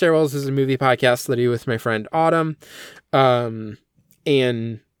Ornate Stairwells is a movie podcast that I do with my friend Autumn.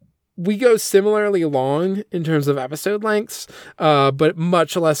 And we go similarly long in terms of episode lengths, but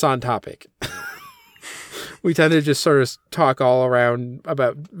much less on topic. We tend to just sort of talk all around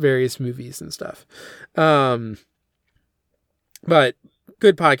about various movies and stuff. But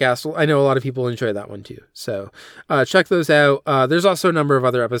good podcast. I know a lot of people enjoy that one too. So check those out. There's also a number of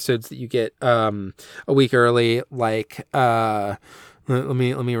other episodes that you get a week early, like let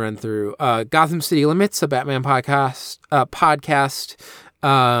me run through Gotham City Limits, a Batman podcast,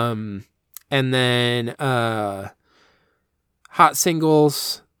 and then Hot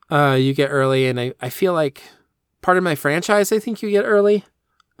Singles you get early, and I feel like Part of My Franchise I think you get early.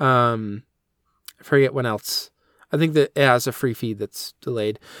 I forget what else. I think that it has a free feed that's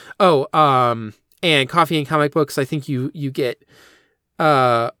delayed. And Coffee and Comic Books, I think you get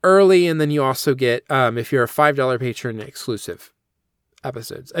early, and then you also get, if you're a $5 patron, exclusive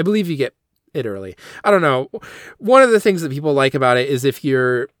episodes. I believe you get it early. I don't know. One of the things that people like about it is if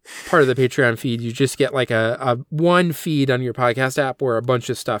you're part of the Patreon feed, you just get like a one feed on your podcast app where a bunch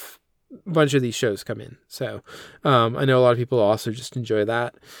of stuff bunch of these shows come in. So I know a lot of people also just enjoy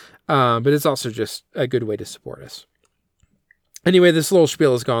that. But it's also just a good way to support us. Anyway, this little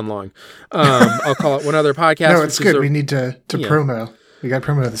spiel has gone long. I'll call it one other podcast. No, it's good. We need to promo. We got to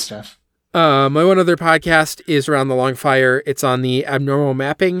promo the stuff. My one other podcast is Around the Long Fire. It's on the Abnormal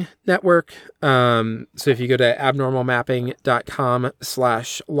Mapping Network. So if you go to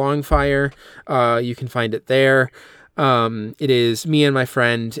abnormalmapping.com/longfire, you can find it there. It is me and my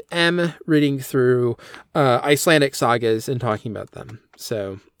friend M reading through Icelandic sagas and talking about them.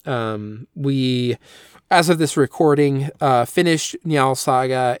 So we, as of this recording, finished Njál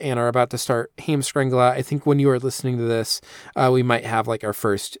Saga and are about to start Heimskringla. I think when you are listening to this, we might have like our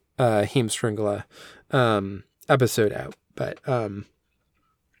first Heimskringla episode out. But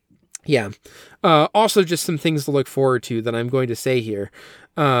yeah. Also, just some things to look forward to that I'm going to say here.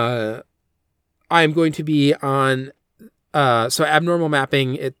 I'm going to be on so Abnormal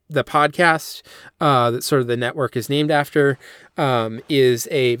Mapping, the podcast that sort of the network is named after, is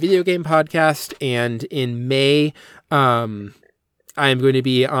a video game podcast. And in May, I am going to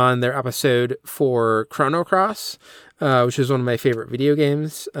be on their episode for Chrono Cross, which is one of my favorite video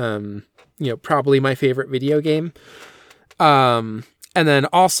games. Probably my favorite video game. And then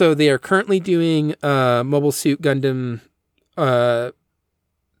also they are currently doing Mobile Suit Gundam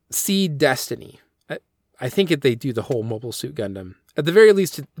Seed Destiny. I think they do the whole Mobile Suit Gundam. At the very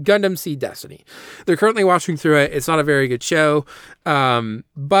least, Gundam Seed Destiny. They're currently watching through it. It's not a very good show.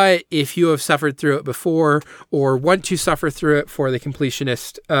 But if you have suffered through it before or want to suffer through it for the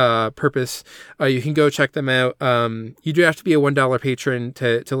completionist purpose, you can go check them out. You do have to be a $1 patron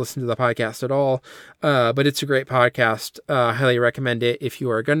to listen to the podcast at all. But it's a great podcast. Highly recommend it if you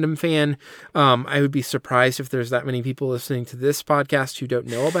are a Gundam fan. I would be surprised if there's that many people listening to this podcast who don't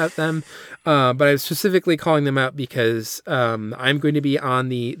know about them. But I'm specifically calling them out because I'm going to be on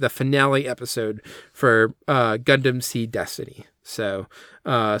the finale episode for Gundam Seed Destiny. So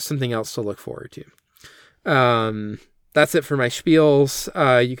something else to look forward to. That's it for my spiels.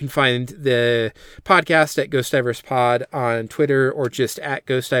 You can find the podcast at Ghost Divers Pod on Twitter or just at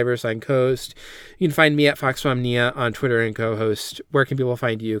Ghost Divers on Coast. You can find me at Foxmomnia on Twitter and co-host. Where can people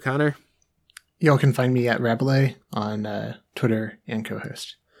find you, Connor? Y'all can find me at Rabelais on Twitter and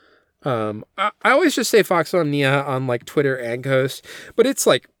co-host. I always just say Foxmomnia on like Twitter and Coast, but it's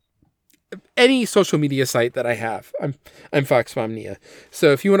like any social media site that I have, I'm Foxmomnia.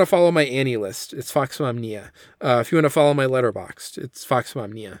 So if you want to follow my Annie list, it's Foxmomnia. If you want to follow my Letterboxd, it's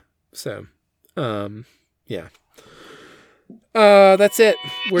Foxmomnia. So, yeah. That's it.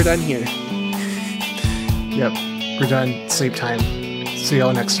 We're done here. Yep. We're done. Sleep time. See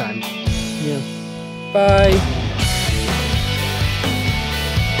y'all next time. Yeah. Bye.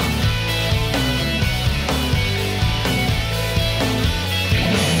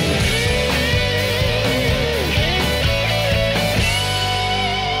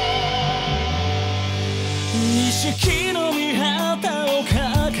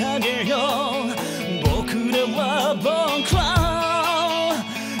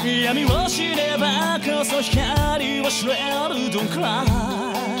 Don't cry.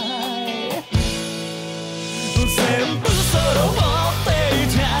 全部揃ってい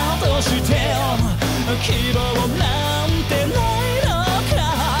たとして希望なんてないの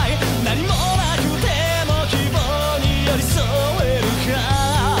かい何もなくても希望に寄り添えるか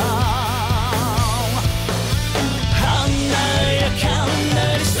華やか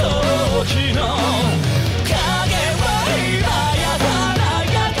な理想期の影は今や華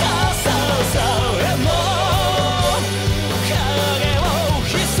やかささえも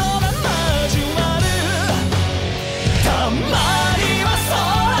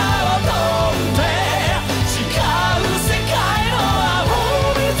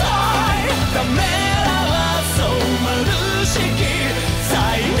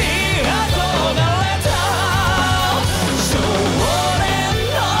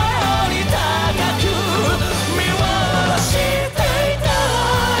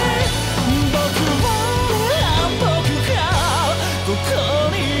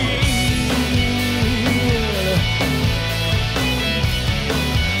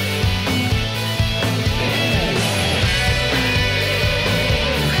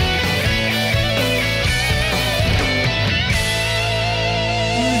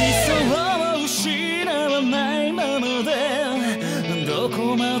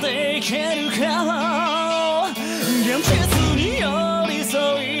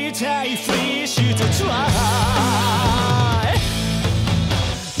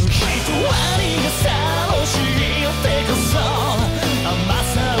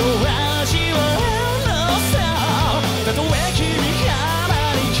たとえ君が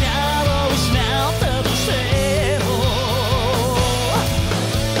何かを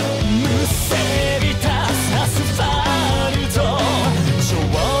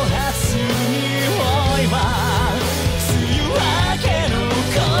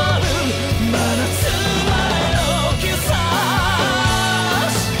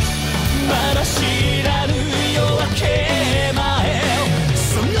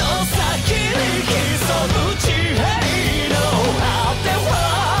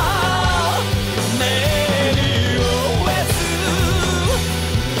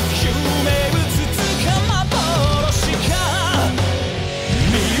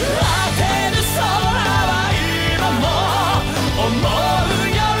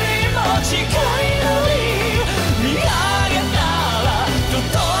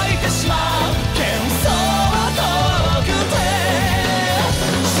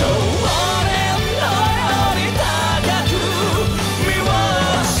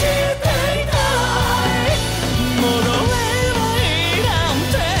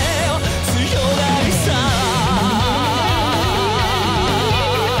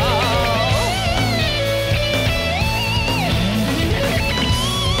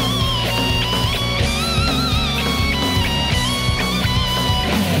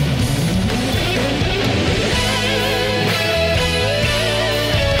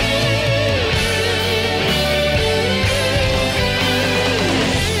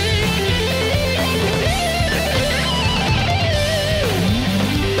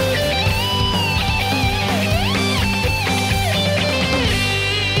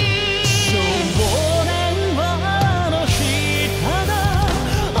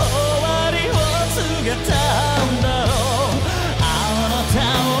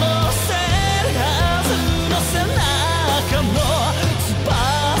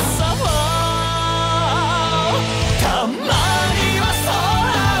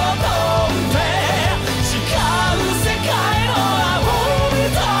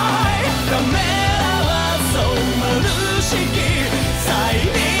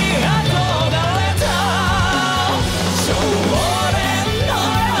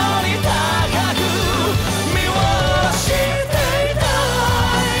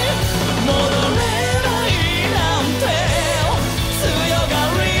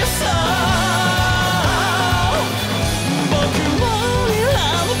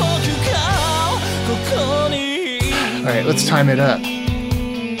right, let's time it up.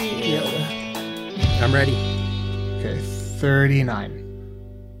 Yeah. I'm ready. Okay, 39.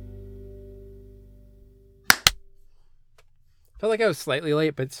 Felt like I was slightly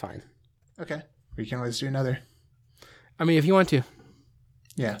late, but it's fine. Okay, we can always do another. I mean, if you want to.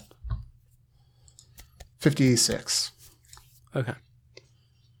 Yeah. 56. Okay.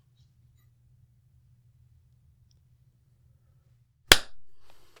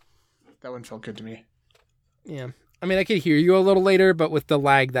 That one felt good to me. Yeah. I mean, I could hear you a little later, but with the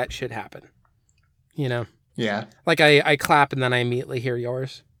lag, that should happen. You know? Yeah. Like, I clap and then I immediately hear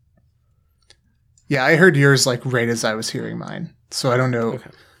yours. Yeah, I heard yours like right as I was hearing mine. So I don't know. Okay.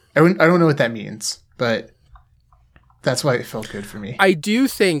 I don't know what that means, but that's why it felt good for me. I do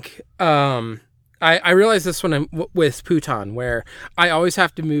think, I realized this when I'm with Puton, where I always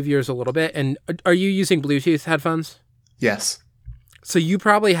have to move yours a little bit. And are you using Bluetooth headphones? Yes. So you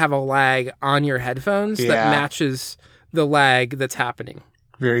probably have a lag on your headphones that matches the lag that's happening.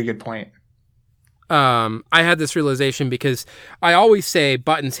 Very good point. I had this realization because I always say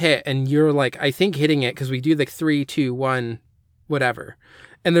buttons hit and you're like, I think hitting it because we do like 3, 2, 1, whatever.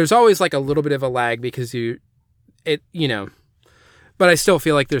 And there's always like a little bit of a lag because but I still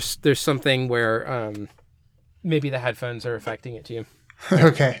feel like there's something where maybe the headphones are affecting it too.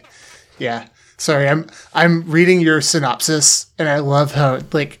 Okay. Yeah. Sorry, I'm reading your synopsis and I love how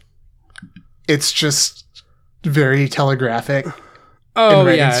like it's just very telegraphic in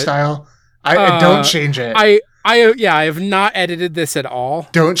writing style. I don't change it. I have not edited this at all.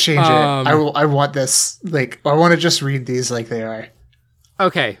 Don't change it. I want this like I want to just read these like they are.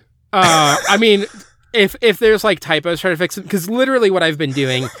 Okay. I mean, if there's like typos, try to fix them, because literally what I've been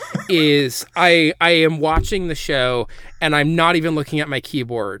doing is I am watching the show and I'm not even looking at my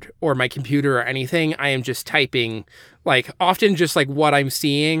keyboard or my computer or anything. I am just typing, like often just like what I'm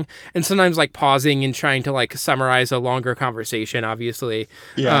seeing, and sometimes like pausing and trying to like summarize a longer conversation. Obviously,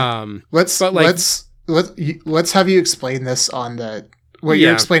 yeah. Let's have you explain this on the what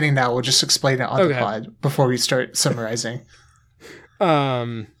you're explaining now. We'll just explain it on the pod before we start summarizing.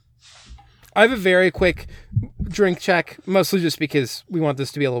 I have a very quick drink check, mostly just because we want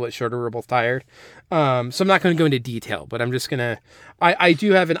this to be a little bit shorter. We're both tired. So I'm not going to go into detail, but I'm just going to... I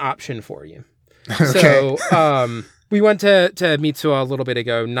do have an option for you. Okay. So we went to Mitsuwa a little bit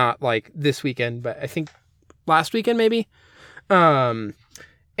ago, not like this weekend, but I think last weekend maybe. And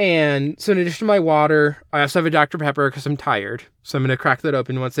so in addition to my water, I also have a Dr. Pepper because I'm tired. So I'm going to crack that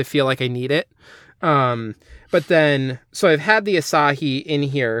open once I feel like I need it. But then... So I've had the Asahi in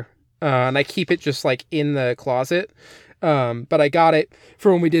here... and I keep it just like in the closet. But I got it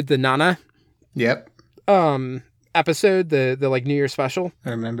for when we did the Nana. Yep. Episode, the like New Year special. I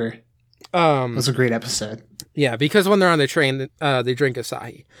remember. It was a great episode. Yeah, because when they're on the train, they drink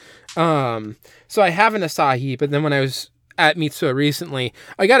Asahi. So I have an Asahi, but then when I was at Mitsuwa recently,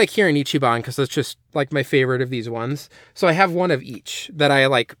 I got a Kirin Ichiban because that's just like my favorite of these ones. So I have one of each that I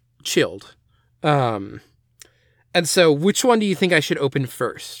like chilled. And so which one do you think I should open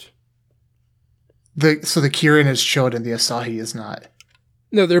first? So the Kirin is chilled and the Asahi is not.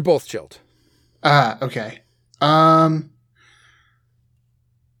 No, they're both chilled. Ah, okay. I've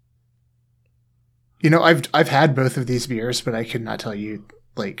had both of these beers, but I could not tell you,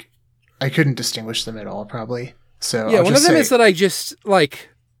 like, I couldn't distinguish them at all, probably. So yeah, one of them is that I just like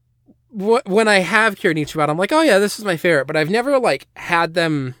when I have Kirin Ichiban, I'm like, oh yeah, this is my favorite, but I've never like had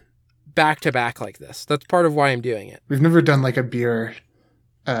them back to back like this. That's part of why I'm doing it. We've never done like a beer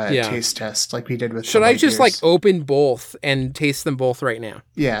taste test like we did with. Should I just like open both and taste them both right now?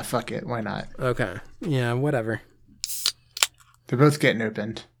 Yeah, fuck it. Why not? Okay. Yeah, whatever. They're both getting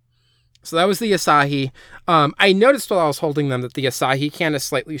opened. So that was the Asahi. I noticed while I was holding them that the Asahi can is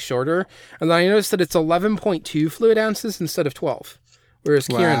slightly shorter, and then I noticed that it's 11.2 fluid ounces instead of 12, whereas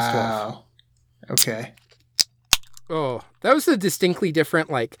Kirin's 12. Okay. Oh, that was a distinctly different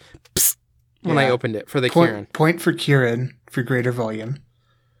like psst, when I opened it for the Kirin. Point for Kirin for greater volume.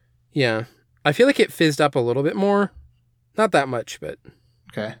 Yeah. I feel like it fizzed up a little bit more. Not that much, but...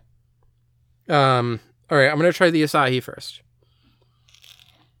 Okay. All right, I'm going to try the Asahi first.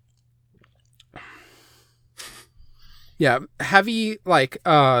 Yeah, heavy, like,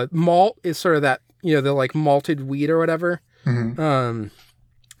 malt is sort of that, the, like, malted wheat or whatever. Mm-hmm.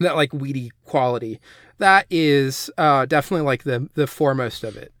 That, like, weedy quality. That is definitely, like, the foremost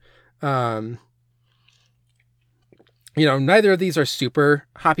of it. Neither of these are super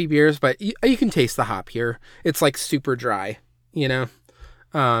hoppy beers, but you can taste the hop here. It's like super dry, it's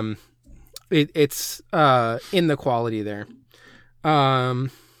in the quality there. Now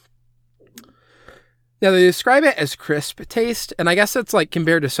they describe it as crisp taste, and I guess it's like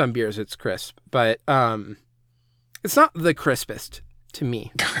compared to some beers, it's crisp, but it's not the crispest to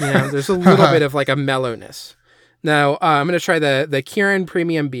me. You know, there's a little bit of like a mellowness. Now, I'm going to try the Kirin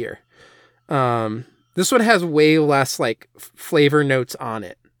Premium Beer. This one has way less like flavor notes on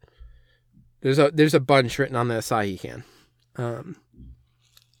it. There's a bunch written on the Asahi can.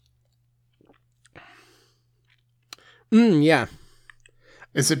 Yeah.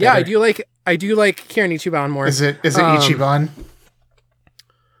 Is it better? Yeah, I do like Kirin Ichiban more. Is it Ichiban?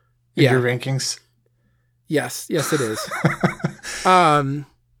 In Yeah. your rankings? Yes, it is. I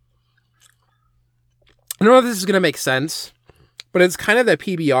don't know if this is going to make sense, but it's kind of the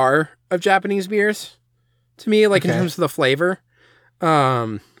PBR of Japanese beers to me, like in terms of the flavor.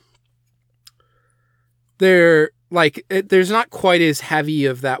 They're like, there's not quite as heavy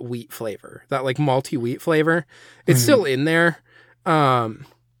of that wheat flavor, that like malty wheat flavor. It's still in there. Yeah,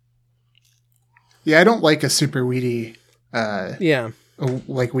 I don't like a super weedy,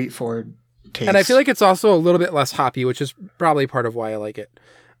 like wheat forward taste. And I feel like it's also a little bit less hoppy, which is probably part of why I like it.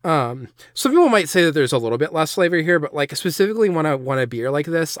 Some people might say that there's a little bit less flavor here, but like specifically when I want a beer like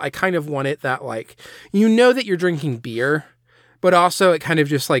this, I kind of want it that like, you know that you're drinking beer, but also it kind of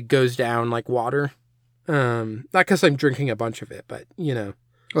just like goes down like water. Not because I'm drinking a bunch of it, but you know.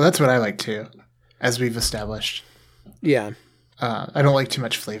 Well, that's what I like too, as we've established. Yeah. I don't like too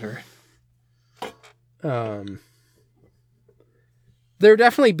much flavor. There are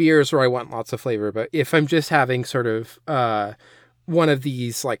definitely beers where I want lots of flavor, but if I'm just having sort of one of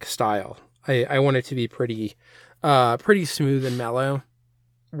these like style, I want it to be pretty smooth and mellow.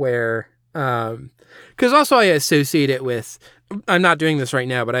 Where because also I associate it with, I'm not doing this right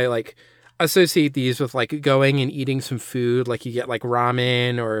now, but I like associate these with like going and eating some food, like you get like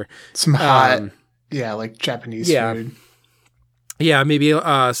ramen or some hot, like Japanese food. Yeah, maybe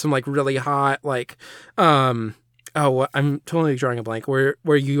some like really hot like I'm totally drawing a blank. Where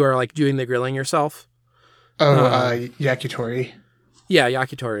you are like doing the grilling yourself. Yakitori. Yeah,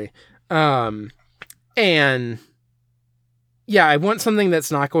 yakitori. And yeah, I want something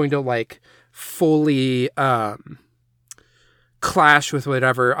that's not going to like fully clash with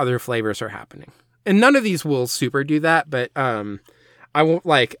whatever other flavors are happening. And none of these will super do that, but I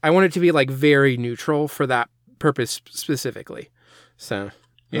want it to be like very neutral for that purpose specifically. So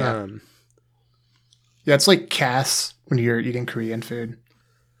yeah, it's like Cass when you're eating Korean food.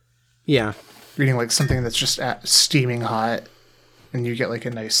 Yeah, you're eating like something that's just steaming hot, and you get like a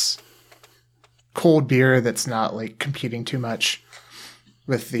nice cold beer that's not like competing too much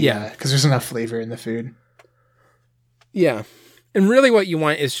with the because there's enough flavor in the food. Yeah. And really what you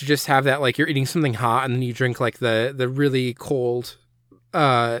want is to just have that, like you're eating something hot and then you drink like the really cold,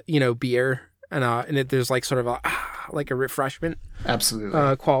 beer and there's like sort of like a refreshment.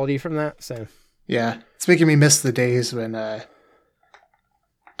 Absolutely. Quality from that. So yeah, it's making me miss the days when I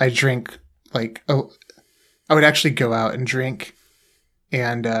drink like, I would actually go out and drink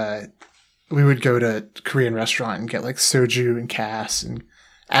and we would go to a Korean restaurant and get like soju and Cass and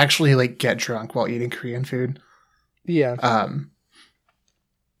actually like get drunk while eating Korean food. Yeah.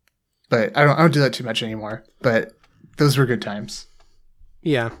 But I don't do that too much anymore. But those were good times.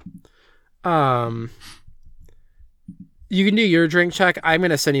 Yeah. You can do your drink check. I'm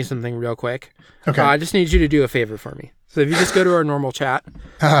going to send you something real quick. Okay. I just need you to do a favor for me. So if you just go to our normal chat,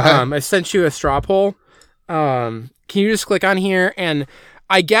 I sent you a straw poll. Can you just click on here? And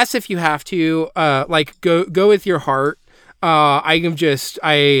I guess if you have to, go with your heart.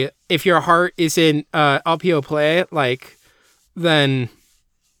 If your heart is in LPO play, then,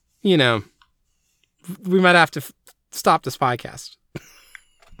 we might have to stop this podcast.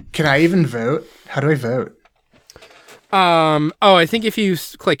 Can I even vote? How do I vote? I think if you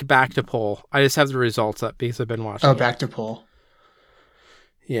click back to poll, I just have the results up because I've been watching. Oh, back to poll.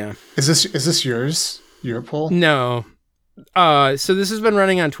 Yeah. Is this yours? Your poll? No. So this has been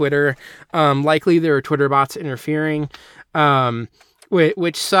running on Twitter. Likely there are Twitter bots interfering,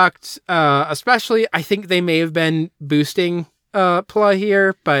 which sucked. Especially, I think they may have been boosting Pla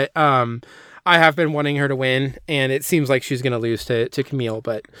here, but I have been wanting her to win, and it seems like she's going to lose to Camille.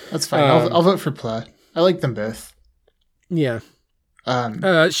 But that's fine. I'll vote for Pla. I like them both. Yeah.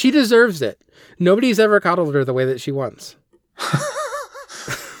 She deserves it. Nobody's ever coddled her the way that she wants.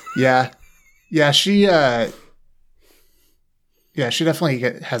 Yeah. Yeah, she definitely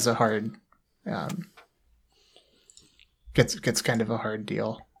has a hard gets kind of a hard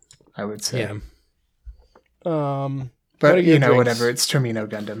deal, I would say. Yeah. But drinks? Whatever, it's Tomino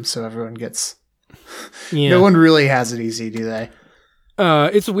Gundam, so everyone gets Yeah. No one really has it easy, do they?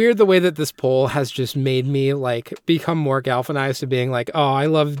 It's weird the way that this poll has just made me become more galvanized to being like, oh, I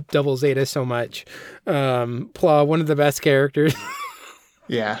love Double Zeta so much. Pla, one of the best characters.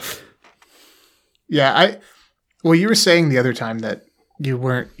 Yeah. Yeah, Well, you were saying the other time that you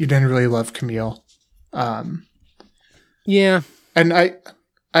didn't really love Camille. Yeah. And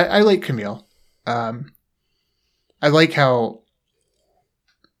I like Camille. I like how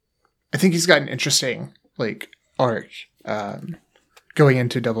I think he's got an interesting like arc going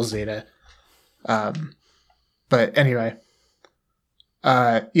into Double Zeta. But anyway,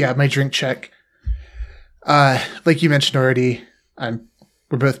 yeah, my drink check. Like you mentioned already,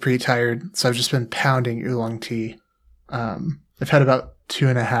 we're both pretty tired, so I've just been pounding oolong tea. I've had about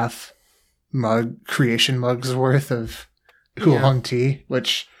 2.5 creation mugs worth of oolong tea,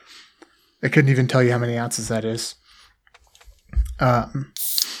 which I couldn't even tell you how many ounces that is. And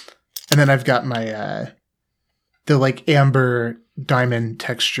then I've got my the like amber diamond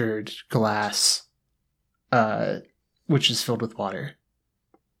textured glass, which is filled with water.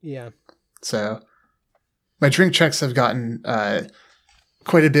 Yeah. So my drink checks have gotten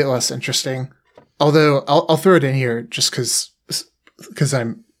quite a bit less interesting. Although I'll throw it in here just because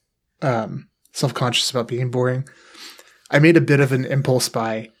I'm self-conscious about being boring. I made a bit of an impulse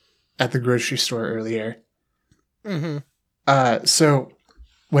buy at the grocery store earlier. Mm-hmm. So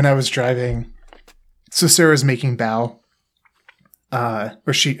when I was driving, so Sarah's making bao,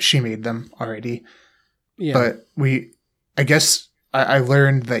 or she made them already. Yeah. But I guess I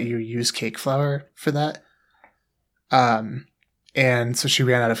learned that you use cake flour for that. And so she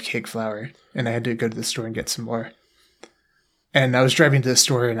ran out of cake flour, and I had to go to the store and get some more. And I was driving to the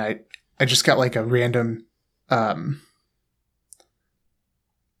store, and I just got like a random,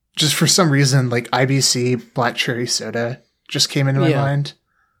 just for some reason, like IBC black cherry soda just came into my mind.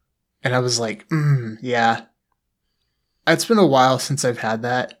 And I was like, yeah. It's been a while since I've had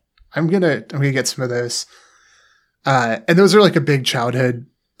that. I'm gonna get some of those. And those are like a big childhood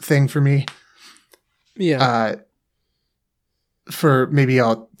thing for me. Yeah. For maybe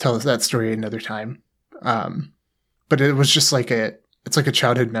I'll tell that story another time. But it was just like it's like a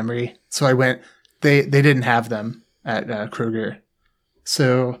childhood memory. So I went, they didn't have them at Kroger.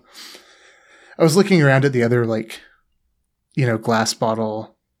 So I was looking around at the other like, glass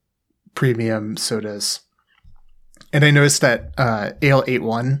bottle premium sodas. And I noticed that Ale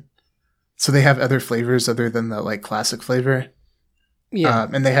 8-1, so they have other flavors other than the like classic flavor. Yeah.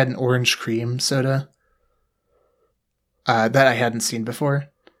 And they had an orange cream soda that I hadn't seen before.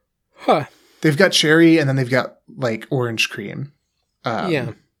 Huh. They've got cherry and then they've got like orange cream.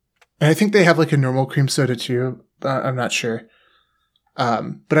 Yeah. And I think they have like a normal cream soda too. I'm not sure.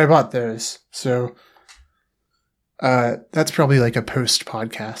 But I bought those. So that's probably like a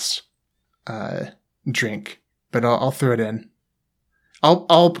post-podcast drink. But I'll throw it in.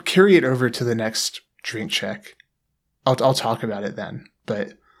 I'll carry it over to the next drink check. I'll talk about it then.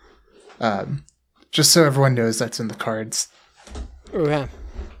 But just so everyone knows that's in the cards. Okay.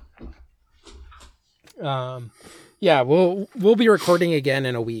 Yeah, we'll be recording again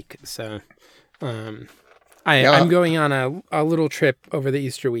in a week. So I'm going on a little trip over the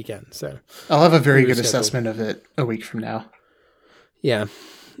Easter weekend. So I'll have a very good assessment of it a week from now. Yeah.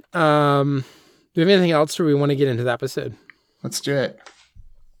 Do we have anything else, or we want to get into the episode? Let's do it.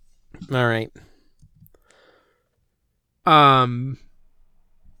 All right.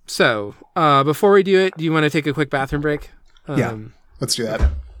 So, before we do it, do you want to take a quick bathroom break? Yeah, let's do that.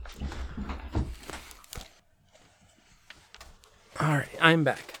 All right, I'm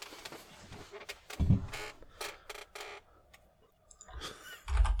back.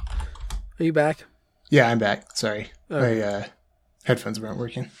 Are you back? Yeah, I'm back. Sorry. Okay. My headphones weren't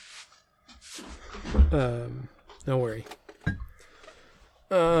working. No worry.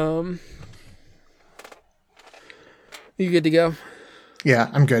 You good to go?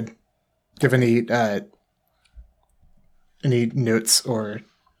 Yeah, I'm good. Do you have any notes or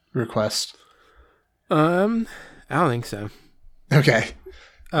requests? I don't think so. Okay.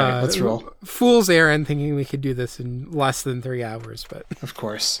 All right, let's roll. Fool's errand thinking we could do this in less than 3 hours, but of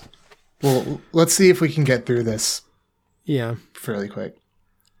course. Well, let's see if we can get through this. Yeah. Fairly quick.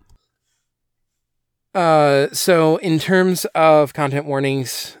 So in terms of content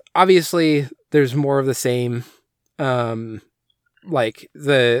warnings, obviously there's more of the same. Like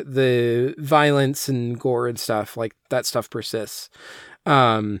the violence and gore and stuff, like that stuff persists.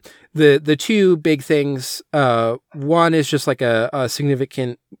 The two big things, one is just like a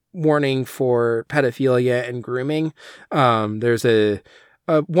significant warning for pedophilia and grooming. There's a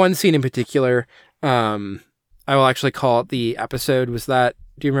one scene in particular, I will actually call it the episode. Do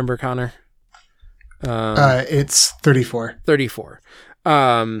you remember, Connor? It's 34. 34.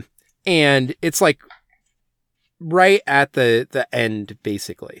 And it's like right at the end,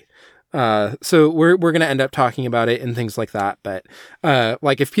 basically. So we're going to end up talking about it and things like that. But,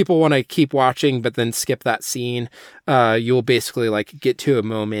 like if people want to keep watching, but then skip that scene, you'll basically like get to a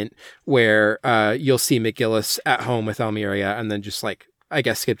moment where, you'll see McGillis at home with Almeria and then just like, I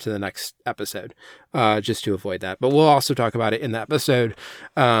guess, skip to the next episode, just to avoid that. But we'll also talk about it in the episode.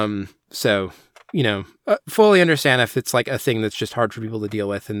 So, fully understand if it's like a thing that's just hard for people to deal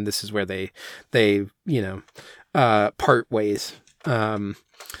with. And this is where they, part ways.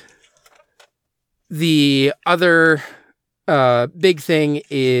 The other big thing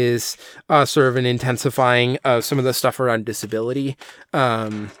is sort of an intensifying of some of the stuff around disability,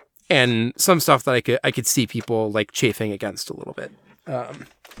 and some stuff that I could see people like chafing against a little bit,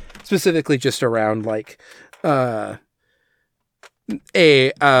 specifically just around like a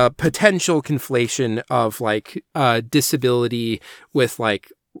potential conflation of like disability with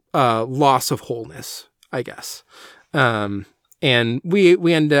like loss of wholeness, I guess. And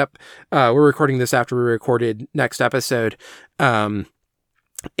we end up, we're recording this after we recorded next episode. And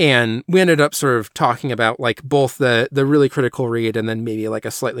we ended up sort of talking about like both the really critical read and then maybe like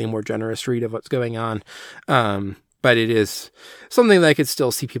a slightly more generous read of what's going on. But it is something that I could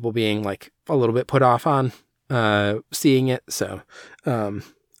still see people being like a little bit put off on, seeing it. So,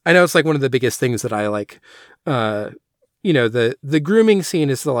 I know it's like one of the biggest things that I like, the grooming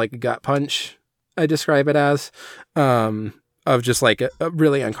scene is the like gut punch, I describe it as, of just like a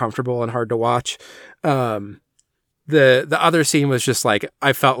really uncomfortable and hard to watch. The other scene was just like,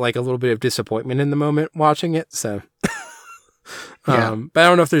 I felt like a little bit of disappointment in the moment watching it. So, but I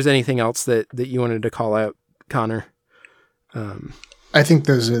don't know if there's anything else that you wanted to call out, Connor. I think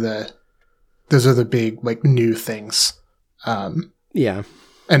those are the big like new things. Yeah.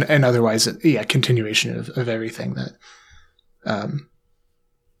 And otherwise, continuation of everything that,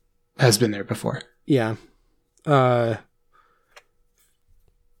 has been there before. Yeah.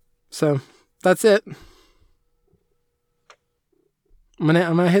 So that's it. I'm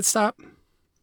gonna hit stop.